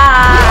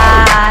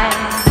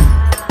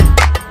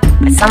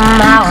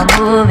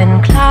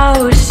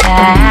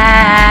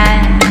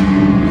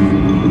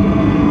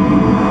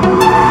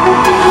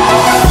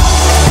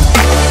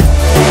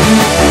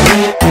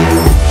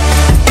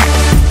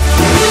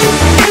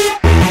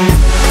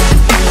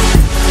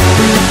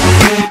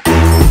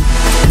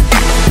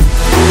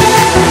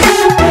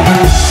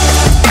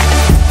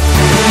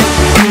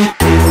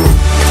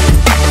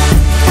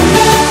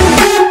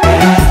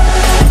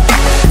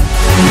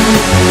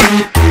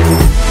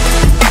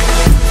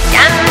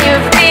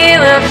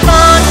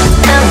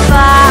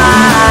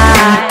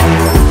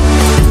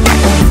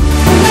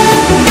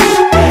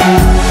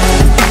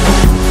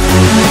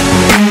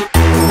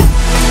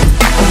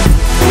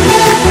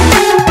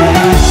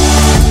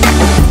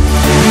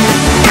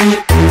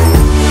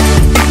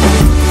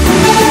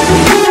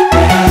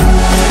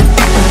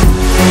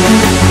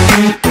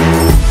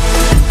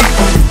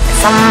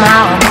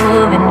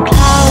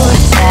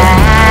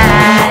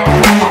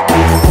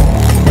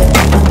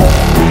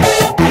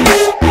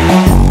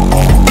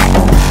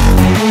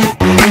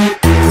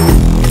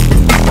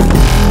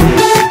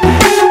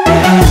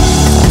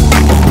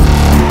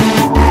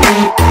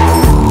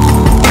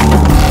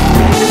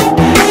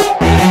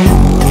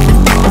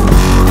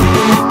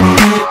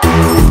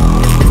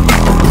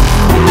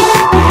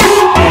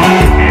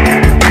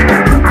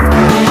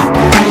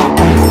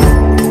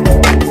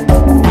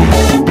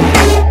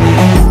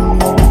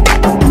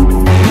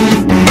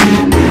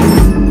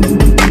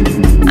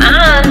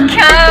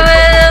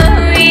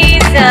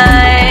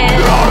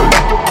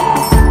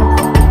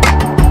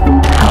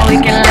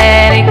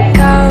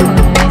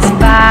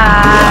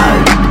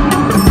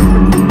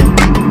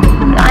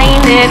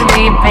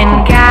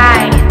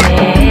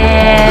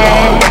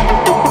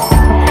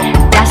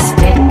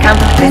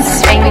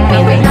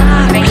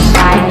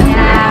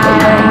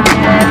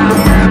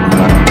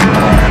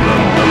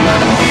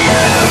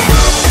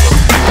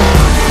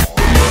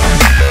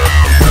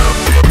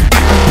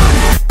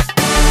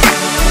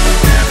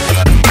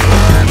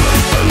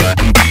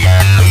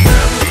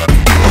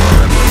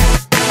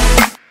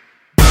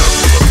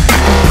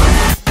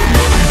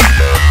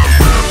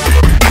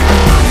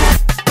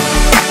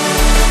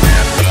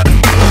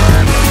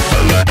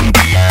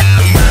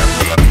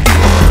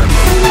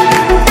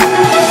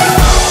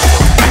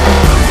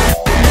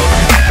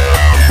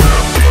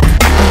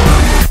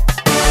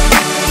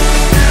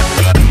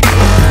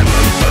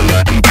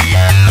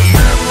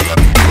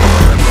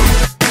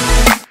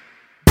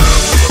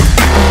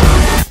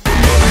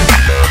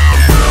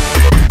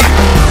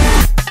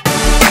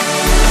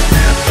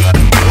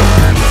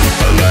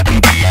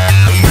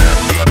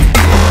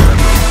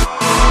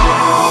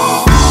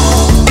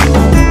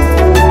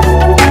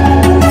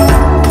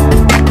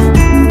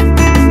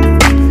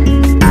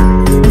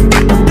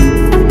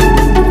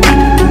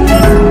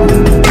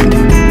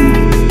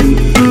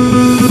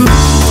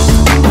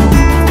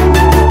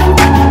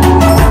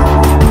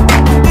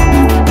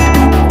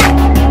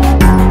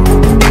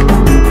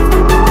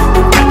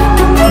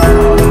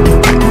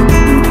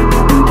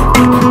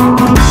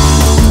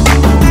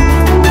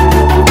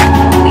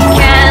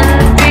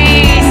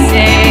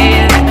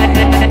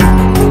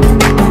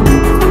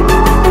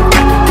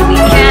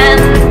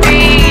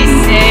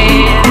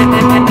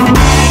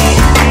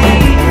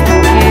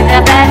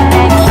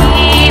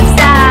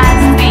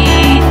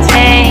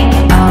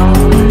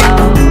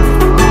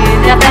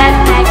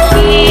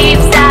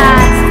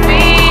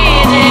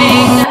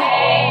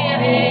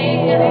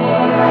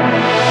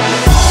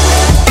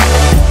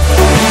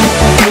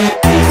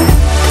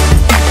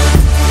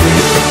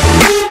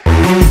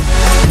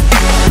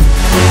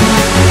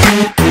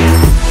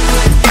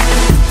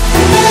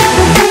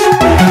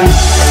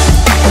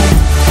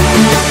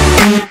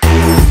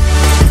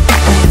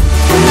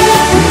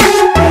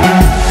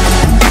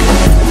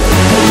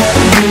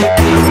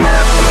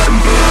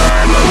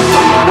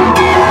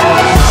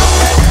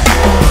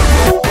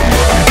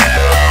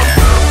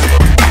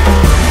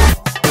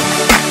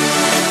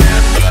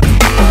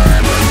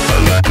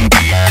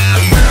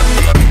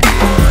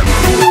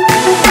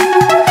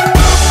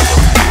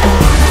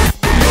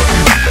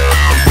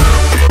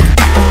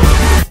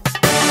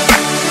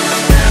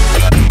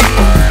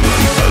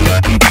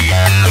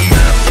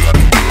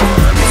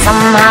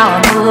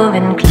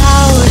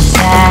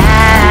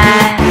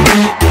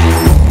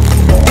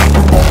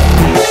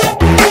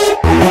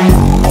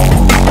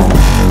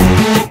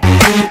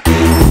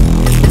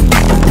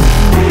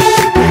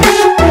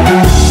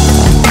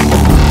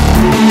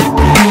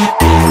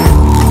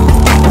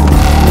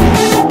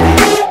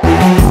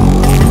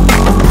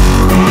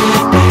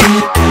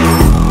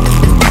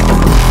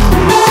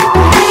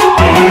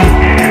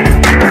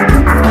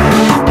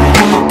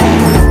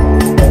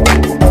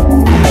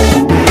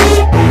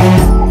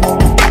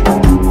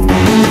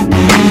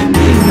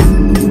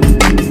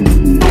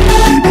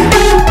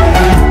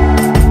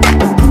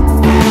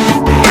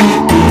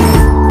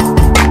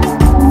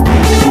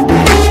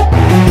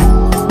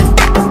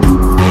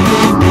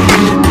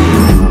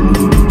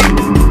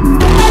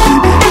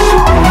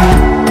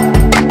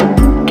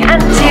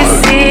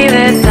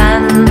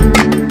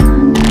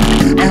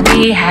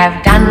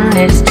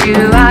 this to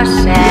ourselves.